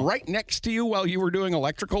 the room no. right next to you while you were doing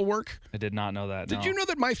electrical work? I did not know that. Did you know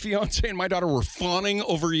that my fiance and my daughter were fawning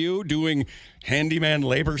over you doing handyman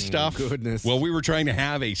labor stuff? Goodness. While we were trying to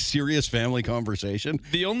have a serious family conversation?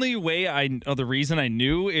 The only way the reason I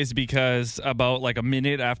knew is because about like a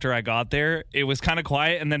minute after I got there, it was kind of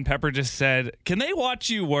quiet, and then Pepper just said, "Can they watch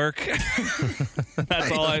you work?"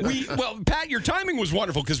 That's all. Well, Pat, your timing was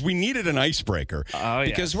wonderful because we needed an icebreaker.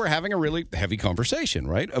 Because we're having a really heavy conversation,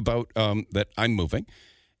 right? About that I'm moving,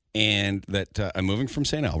 and that I'm moving from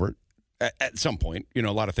St. Albert. At some point, a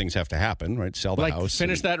lot of things have to happen, right? Sell the house.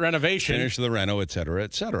 Finish that renovation. Finish the reno, et cetera,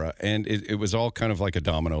 et cetera. And it was all kind of like a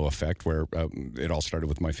domino effect where it all started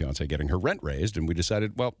with my fiance getting her rent raised. And we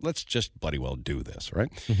decided, well, let's just bloody well do this,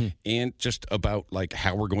 right? And just about like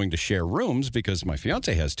how we're going to share rooms, because my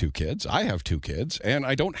fiance has 2 kids. I have 2 kids. And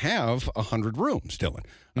I don't have 100 rooms, Dylan.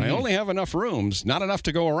 I only have enough rooms, not enough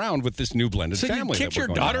to go around with this new blended family. So you kicked your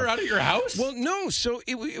daughter out of your house? Well, no. So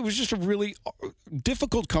it was just a really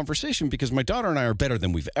difficult conversation because my daughter and I are better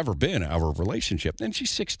than we've ever been, our relationship. And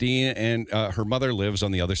she's 16, and her mother lives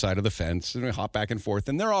on the other side of the fence, and we hop back and forth.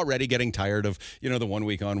 And they're already getting tired of, the 1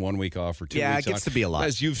 week on, 1 week off, or 2 weeks on. Yeah, it gets to be a lot.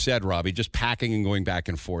 As you've said, Robbie, just packing and going back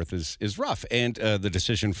and forth is rough. And the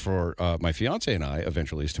decision for my fiance and I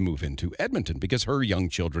eventually is to move into Edmonton because her young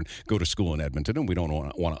children go to school in Edmonton, and we don't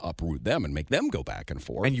want to uproot them and make them go back and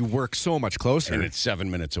forth. And you work so much closer. And it's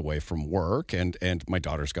 7 minutes away from work. And my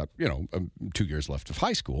daughter's got, 2 years left of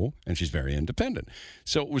high school, and she's very independent.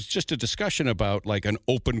 So it was just a discussion about like an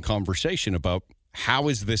open conversation about how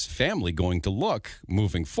is this family going to look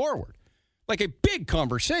moving forward? Like a big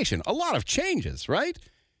conversation, a lot of changes, right?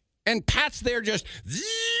 And Pat's there just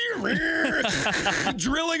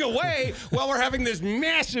drilling away while we're having this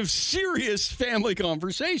massive, serious family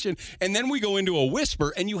conversation. And then we go into a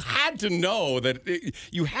whisper, and you had to know that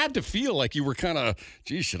you had to feel like you were kind of,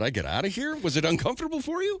 geez, should I get out of here? Was it uncomfortable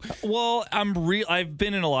for you? Well, I've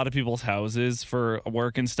been in a lot of people's houses for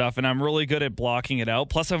work and stuff, and I'm really good at blocking it out.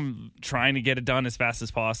 Plus, I'm trying to get it done as fast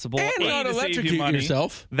as possible. And not to save you electrocute money.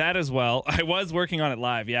 yourself. That as well. I was working on it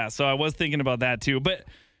live, yeah. So I was thinking about that too. But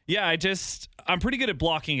yeah, I'm pretty good at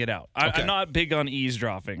blocking it out. I'm not big on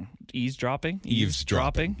eavesdropping.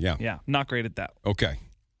 Eavesdropping? Yeah. Yeah. Not great at that. Okay.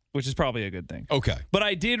 Which is probably a good thing. Okay. But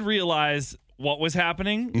I did realize what was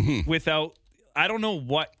happening without, I don't know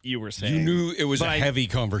what you were saying. You knew it was a heavy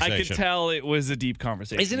conversation. I could tell it was a deep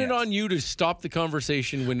conversation. Isn't it on you to stop the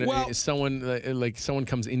conversation when someone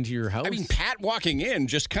comes into your house? I mean, Pat walking in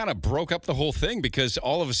just kind of broke up the whole thing because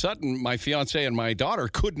all of a sudden my fiance and my daughter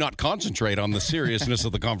could not concentrate on the seriousness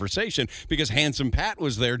of the conversation because Handsome Pat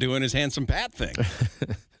was there doing his Handsome Pat thing.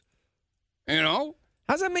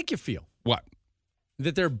 How's that make you feel? What?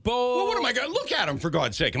 That they're both. Well, what am I going to look at him, for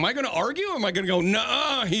God's sake? Am I going to argue? Am I going to go,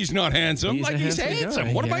 nah, he's not handsome? He's handsome.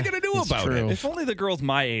 Guy. What am I going to do about true. it? If only the girls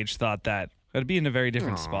my age thought that, I'd be in a very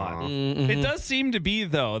different spot. It does seem to be,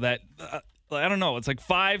 though, that, I don't know, it's like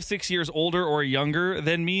 5-6 years older or younger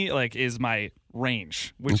than me, like, is my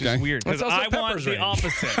range, which is weird. Because I want the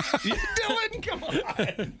opposite. Dylan, come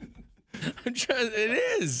on.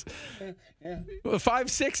 It is. Yeah.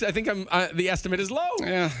 5'6", I think the estimate is low.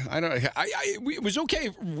 Yeah, I don't. It was okay.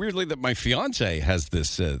 Weirdly, that my fiance has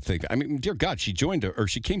this thing. I mean, dear God, she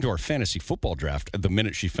came to our fantasy football draft the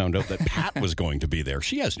minute she found out that Pat was going to be there.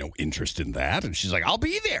 She has no interest in that, and she's like, "I'll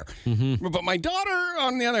be there." But my daughter,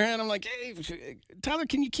 on the other hand, I'm like, "Hey, Tyler,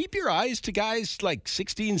 can you keep your eyes to guys like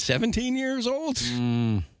 16, 17 years old?"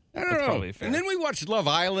 I don't know. And then we watched Love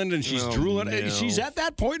Island, and she's drooling. No. She's at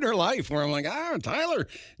that point in her life where I'm like, Tyler,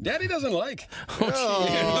 Daddy doesn't like.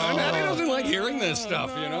 Daddy doesn't like hearing this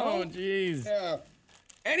stuff, Oh, jeez. Yeah.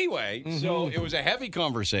 Anyway, so it was a heavy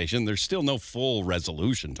conversation. There's still no full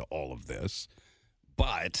resolution to all of this.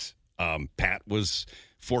 But Pat was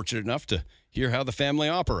fortunate enough to hear how the family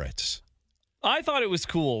operates. I thought it was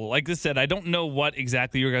cool. Like I said, I don't know what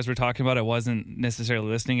exactly you guys were talking about. I wasn't necessarily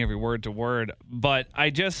listening every word to word, but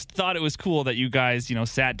I just thought it was cool that you guys,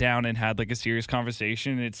 sat down and had like a serious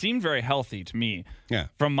conversation. It seemed very healthy to me. Yeah.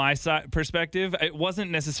 From my perspective, it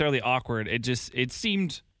wasn't necessarily awkward. It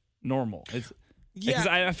seemed normal. Because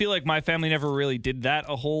I feel like my family never really did that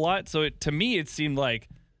a whole lot. So to me, it seemed like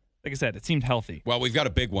I said, it seemed healthy. Well, we've got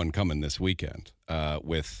a big one coming this weekend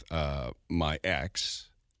with my ex,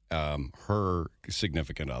 her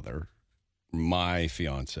significant other, my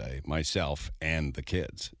fiance, myself, and the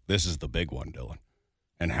kids. This is the big one, Dylan,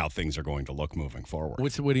 and how things are going to look moving forward.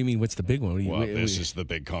 What do you mean? What's the big one? This is the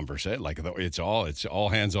big conversation. Like it's all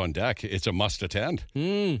hands on deck. It's a must attend,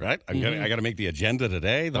 right? I got to make the agenda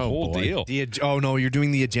today. The whole deal. Oh no, you're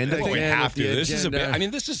doing the agenda Well, thing. we have to. This is a bit. agenda. I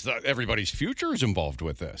mean, this is everybody's future is involved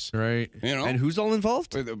with this, right? You know, And who's all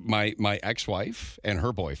involved? My ex-wife and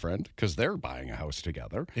her boyfriend, because they're buying a house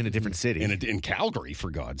together In a different city. in Calgary,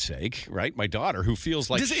 for God's sake, right? My daughter, who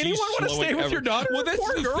feels like Does she's anyone want to slowing stay with your daughter? Well, that's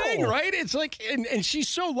Poor the girl. thing, right? It's like, and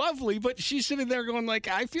she's so lovely, but she's sitting there going like,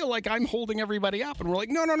 I feel like I'm holding everybody up, and we're like,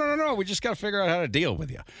 no. We just got to figure out how to deal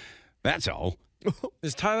with you. That's all.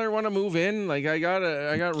 Does Tyler want to move in? Like, I got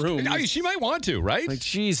room. No, she might want to, right? Like,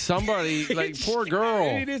 geez, somebody, like, poor girl.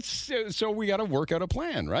 I mean, it's so we got to work out a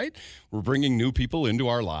plan, right? We're bringing new people into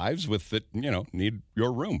our lives with that, need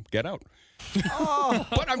your room. Get out.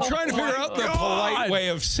 But I'm trying to figure out the polite way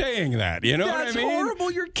of saying that. You know what I That's mean? horrible.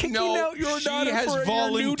 You're kicking out your daughter for your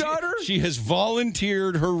new daughter? She has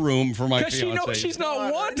volunteered her room for my Because fiance. she knows she's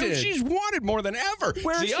not wanted. No, she's wanted more than ever.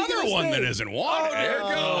 Where's It's the she other gonna one stay? that isn't wanted. Oh, There it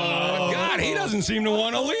goes. God, he doesn't seem to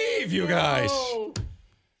want to leave, you guys.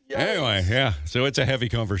 Anyway, yeah. So it's a heavy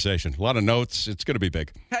conversation. A lot of notes. It's going to be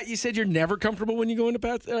big. Pat, you said you're never comfortable when you go into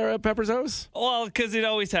Pepper's house? Well, because it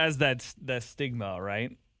always has that stigma,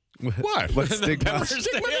 right? What? What stigma?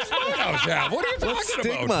 Stigma does my house have. What are you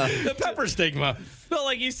talking about? The Pepper stigma. But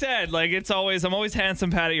like you said, like I'm always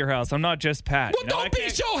handsome Pat at your house. I'm not just Pat. Well, don't be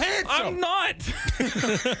so handsome. I'm not.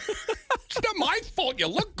 It's not my fault. You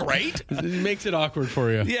look great. It makes it awkward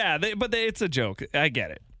for you. Yeah, but it's a joke. I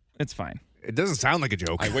get it. It's fine. It doesn't sound like a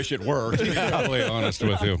joke. I wish it were, to be totally honest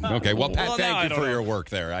with you. Okay, well, Pat, Well, now I thank you don't for know. your work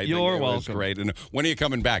there. I You're think it was welcome. great. And when are you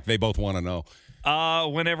coming back? They both want to know.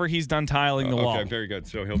 Whenever he's done tiling the wall. Okay, very good.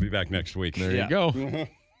 So he'll be back next week. There you go.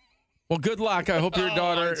 Well, good luck. I hope your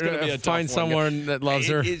daughter it's gonna be a tough finds one. someone that loves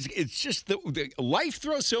her. It's just the life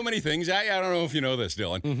throws so many things. I don't know if you know this,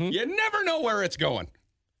 Dylan. You never know where it's going.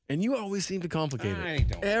 And you always seem to complicate it. I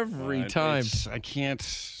don't. Every time. I can't.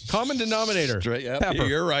 Common denominator. Pepper.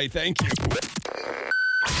 You're right. Thank you.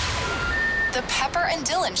 The Pepper and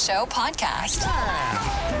Dylan Show podcast.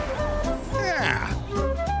 Yeah.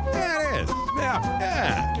 Yeah, it is.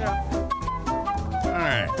 Yeah. All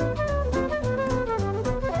right.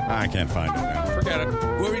 I can't find it now. Forget it.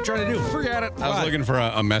 What were you trying to do? Forget it. I was looking for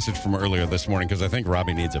a message from earlier this morning because I think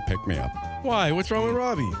Robbie needs a pick-me-up. Why? What's wrong with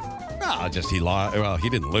Robbie? No, just he lost. Well, he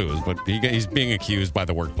didn't lose, but he's being accused by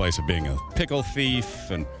the workplace of being a pickle thief,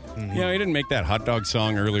 and he didn't make that hot dog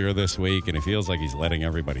song earlier this week, and he feels like he's letting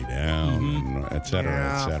everybody down, and et cetera,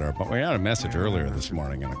 et cetera. But we had a message earlier this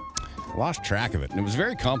morning, and I lost track of it, and it was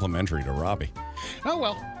very complimentary to Robbie. Oh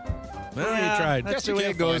well. Well, you tried. That's the way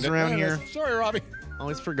it goes around here. Sorry, Robbie.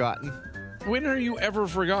 Always forgotten. When are you ever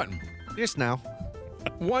forgotten? Just now.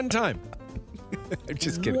 One time. I'm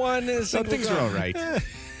just kidding. One is No, things are all right.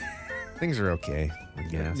 Things are okay, I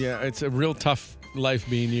guess. Yeah, it's a real tough life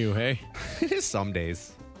being you, hey? Some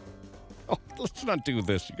days. Oh, let's not do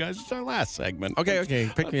this, you guys. It's our last segment.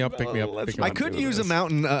 Okay. Pick me up. I could use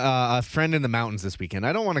a friend in the mountains this weekend.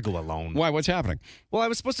 I don't want to go alone. Why? What's happening? Well, I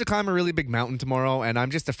was supposed to climb a really big mountain tomorrow, and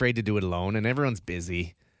I'm just afraid to do it alone, and everyone's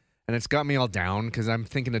busy. And it's got me all down because I'm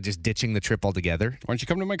thinking of just ditching the trip altogether. Why don't you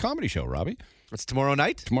come to my comedy show, Robbie? It's tomorrow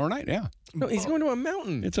night? Tomorrow night, yeah. No, he's going to a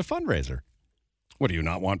mountain. It's a fundraiser. What, do you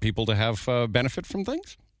not want people to have benefit from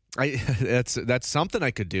things? That's something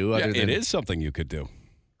I could do. Yeah, it is something you could do.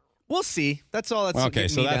 We'll see. That's all. That's Okay,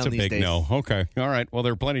 so that's a big no. Okay, all right. Well,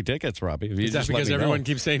 there are plenty of tickets, Robbie. If you Is that just let because me everyone know.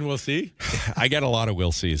 keeps saying we'll see? I get a lot of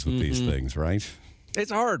we'll sees with these things, right?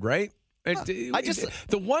 It's hard, right?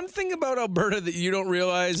 The one thing about Alberta that you don't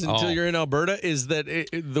realize until you're in Alberta is that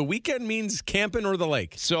the weekend means camping or the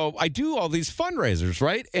lake. So I do all these fundraisers,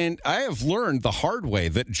 right? And I have learned the hard way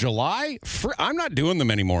that July, I'm not doing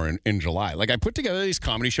them anymore in July. Like I put together these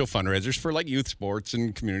comedy show fundraisers for like youth sports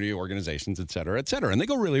and community organizations, et cetera, and they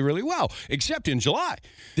go really, really well, except in July.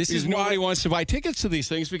 This is nobody wants to buy tickets to these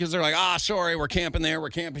things because they're like, sorry, we're camping there,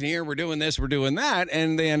 we're camping here, we're doing this, we're doing that,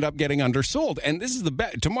 and they end up getting undersold. And this is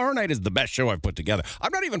tomorrow night is the best show I've put together.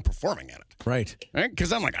 I'm not even performing at it. Right.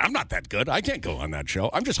 Because I'm like, I'm not that good. I can't go on that show.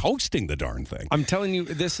 I'm just hosting the darn thing. I'm telling you,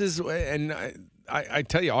 this is, and I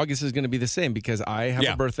tell you, August is going to be the same because I have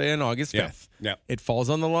a birthday on August 5th. Yeah. It falls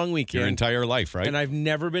on the long weekend. Your entire life, right? And I've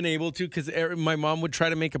never been able to because my mom would try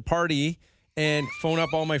to make a party and phone up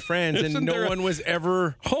all my friends, and no one was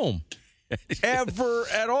ever home. ever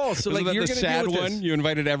at all. So Wasn't like that you're the going to sad deal with one? this. You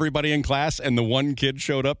invited everybody in class, and the one kid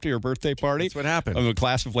showed up to your birthday party. That's what happened. Of a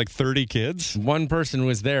class of like 30 kids. One person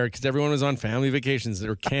was there because everyone was on family vacations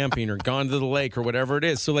or camping or gone to the lake or whatever it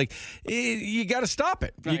is. So like you got to stop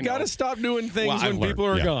it. You got to stop doing things when people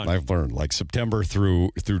are gone. I've learned like September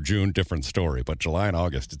through June, different story, but July and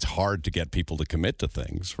August, it's hard to get people to commit to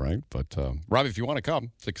things, right? But Robbie, if you want to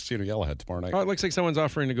come, it's like Casino Yellowhead tomorrow night. Oh, it looks like someone's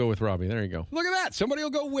offering to go with Robbie. There you go. Look at that. Somebody will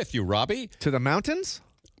go with you, Robbie. To the mountains?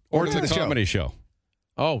 Or to the comedy show.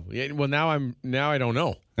 Oh, yeah, well, now I don't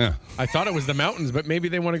know. Yeah. I thought it was the mountains, but maybe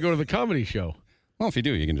they want to go to the comedy show. Well, if you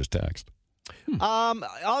do, you can just text.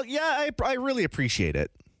 I really appreciate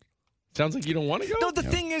it. Sounds like you don't want to go? No, the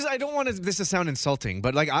thing is, I don't want this to sound insulting,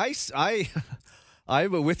 but like I'm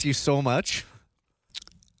with you so much.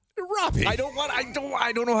 Robbie. I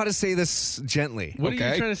don't know how to say this gently. What are you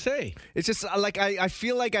trying to say? It's just like I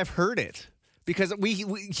feel like I've heard it because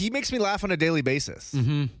he makes me laugh on a daily basis.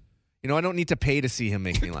 Mm-hmm. You know, I don't need to pay to see him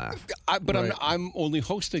make me laugh. But right. I'm only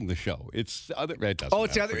hosting the show. It's the other. It doesn't. Oh,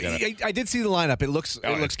 it's the other. I did see the lineup. It looks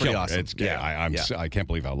pretty awesome. I can't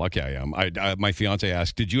believe how lucky I am. My fiance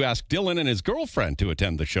asked, "Did you ask Dylan and his girlfriend to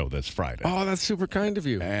attend the show this Friday?" Oh, that's super kind of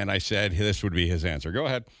you. And I said this would be his answer. Go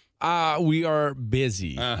ahead. We are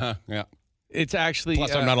busy. Yeah. It's actually.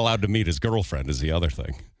 Plus, I'm not allowed to meet his girlfriend. Is the other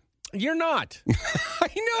thing. You're not. I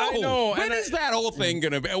know. When And is that whole thing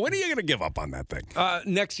going to be? When are you going to give up on that thing?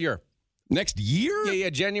 Next year. Next year? Yeah.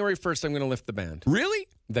 January 1st, I'm going to lift the band. Really?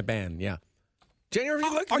 The band, yeah. January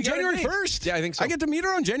on January 1st? Yeah, I think so. I get to meet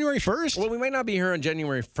her on January 1st? Well, we might not be here on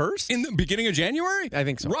January 1st. In the beginning of January? I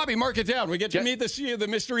think so. Robbie, mark it down. We get to meet the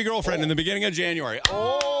mystery girlfriend in the beginning of January.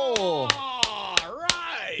 Oh, all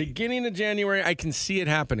right. Beginning of January, I can see it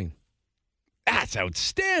happening. That's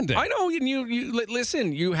outstanding. I know. And you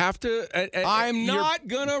listen, you have to. I'm not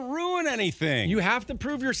going to ruin anything. You have to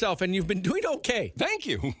prove yourself, and you've been doing okay. Thank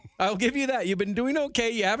you. I'll give you that. You've been doing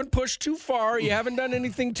okay. You haven't pushed too far. You haven't done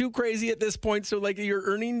anything too crazy at this point. So, like, you're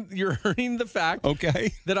earning the fact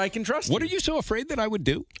that I can trust you. What are you so afraid that I would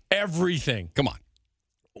do? Everything. Come on.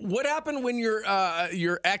 What happened when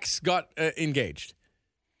your ex got engaged?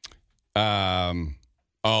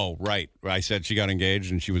 Oh, right. I said she got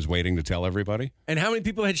engaged and she was waiting to tell everybody. And how many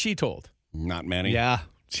people had she told? Not many. Yeah,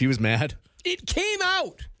 she was mad. It came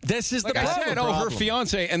out. This is like the I problem. said, her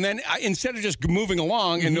fiance. And then instead of just moving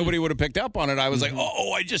along and nobody would have picked up on it, I was like,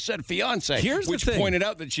 I just said fiance. Here's which the thing. Pointed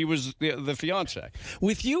out that she was the fiance.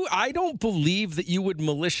 With you, I don't believe that you would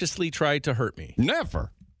maliciously try to hurt me.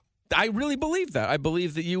 Never. I really believe that. I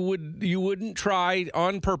believe that you wouldn't try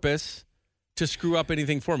on purpose to screw up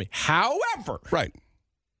anything for me. However, right.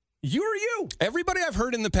 You are you. Everybody I've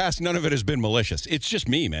heard in the past, none of it has been malicious. It's just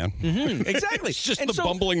me, man. Mm-hmm. Exactly. It's just the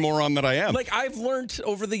bumbling moron that I am. Like, I've learned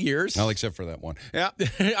over the years. Well, except for that one. Yeah.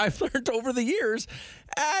 I've learned over the years,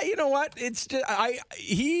 you know what? It's just,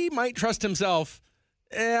 he might trust himself.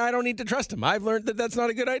 I don't need to trust him. I've learned that that's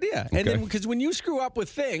not a good idea. Okay. And then, because when you screw up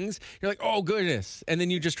with things, you're like, oh, goodness. And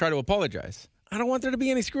then you just try to apologize. I don't want there to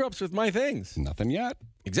be any screw ups with my things. Nothing yet.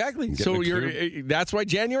 Exactly. So that's why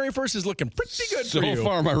January 1st is looking pretty good for you. So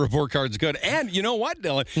far, my report card's good. And you know what,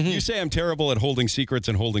 Dylan? You say I'm terrible at holding secrets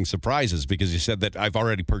and holding surprises because you said that I've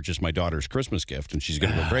already purchased my daughter's Christmas gift and she's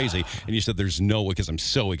going to go crazy. And you said there's no way, because I'm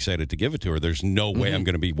so excited to give it to her, there's no way I'm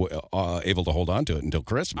going to be able to hold on to it until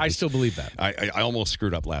Christmas. I still believe that. I almost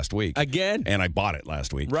screwed up last week. Again? And I bought it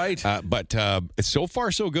last week. Right. But so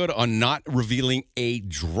far, so good on not revealing a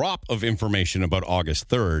drop of information about August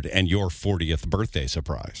 3rd and your 40th birthday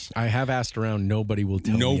surprise. I have asked around. Nobody will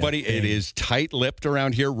tell me. Nobody. It is tight-lipped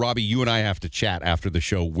around here. Robbie, you and I have to chat after the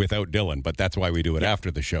show without Dylan, but that's why we do it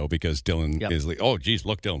after the show, because Dylan is like, oh, geez,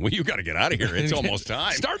 look, Dylan, well, you got to get out of here. It's almost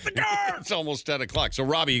time. Start the car. It's almost 10 o'clock. So,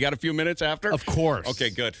 Robbie, you got a few minutes after? Of course. Okay,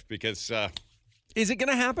 good, because... is it going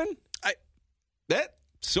to happen?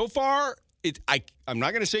 So far, I'm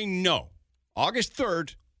not going to say no. August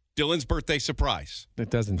 3rd, Dylan's birthday surprise. It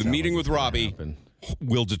doesn't. The meeting with Robbie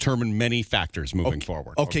will determine many factors moving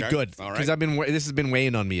forward. Okay, good. Because this has been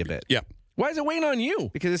weighing on me a bit. Yeah. Why is it weighing on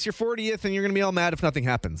you? Because it's your 40th, and you're going to be all mad if nothing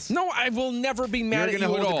happens. No, I will never be mad at you at all.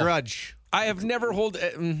 You're going to hold a grudge. I have never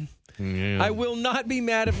I will not be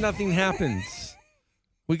mad if nothing happens.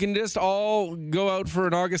 We can just all go out for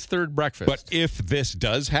an August 3rd breakfast. But if this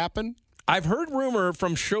does happen... I've heard rumor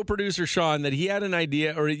from show producer Sean that he had an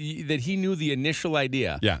idea, or that he knew the initial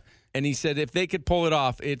idea. Yeah. And he said if they could pull it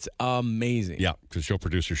off, it's amazing. Yeah, because show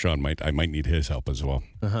producer Sean I might need his help as well.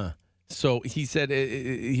 Uh-huh. So he said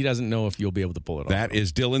he doesn't know if you'll be able to pull it off. That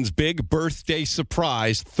is Dylan's big birthday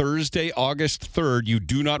surprise, Thursday, August 3rd. You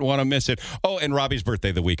do not want to miss it. Oh, and Robbie's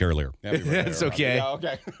birthday the week earlier. That's okay. Yeah,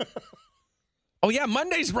 okay. Oh, yeah,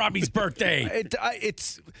 Monday's Robbie's birthday.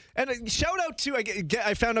 And a shout out to,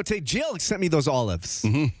 I found out today, Jill sent me those olives.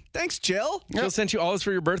 Mm-hmm. Thanks, Jill. Jill sent you olives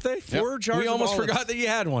for your birthday? 4 jars We of almost olives. forgot that you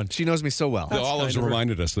had one. She knows me so well. The olives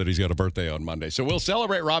reminded us that he's got a birthday on Monday. So we'll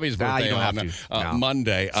celebrate Robbie's birthday you don't on have to. No.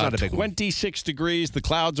 Monday. It's not a big one. 26 degrees. The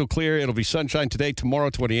clouds will clear. It'll be sunshine today. Tomorrow,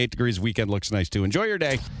 28 degrees. Weekend looks nice, too. Enjoy your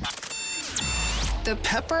day. The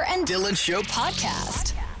Pepper and Dylan Show Podcast.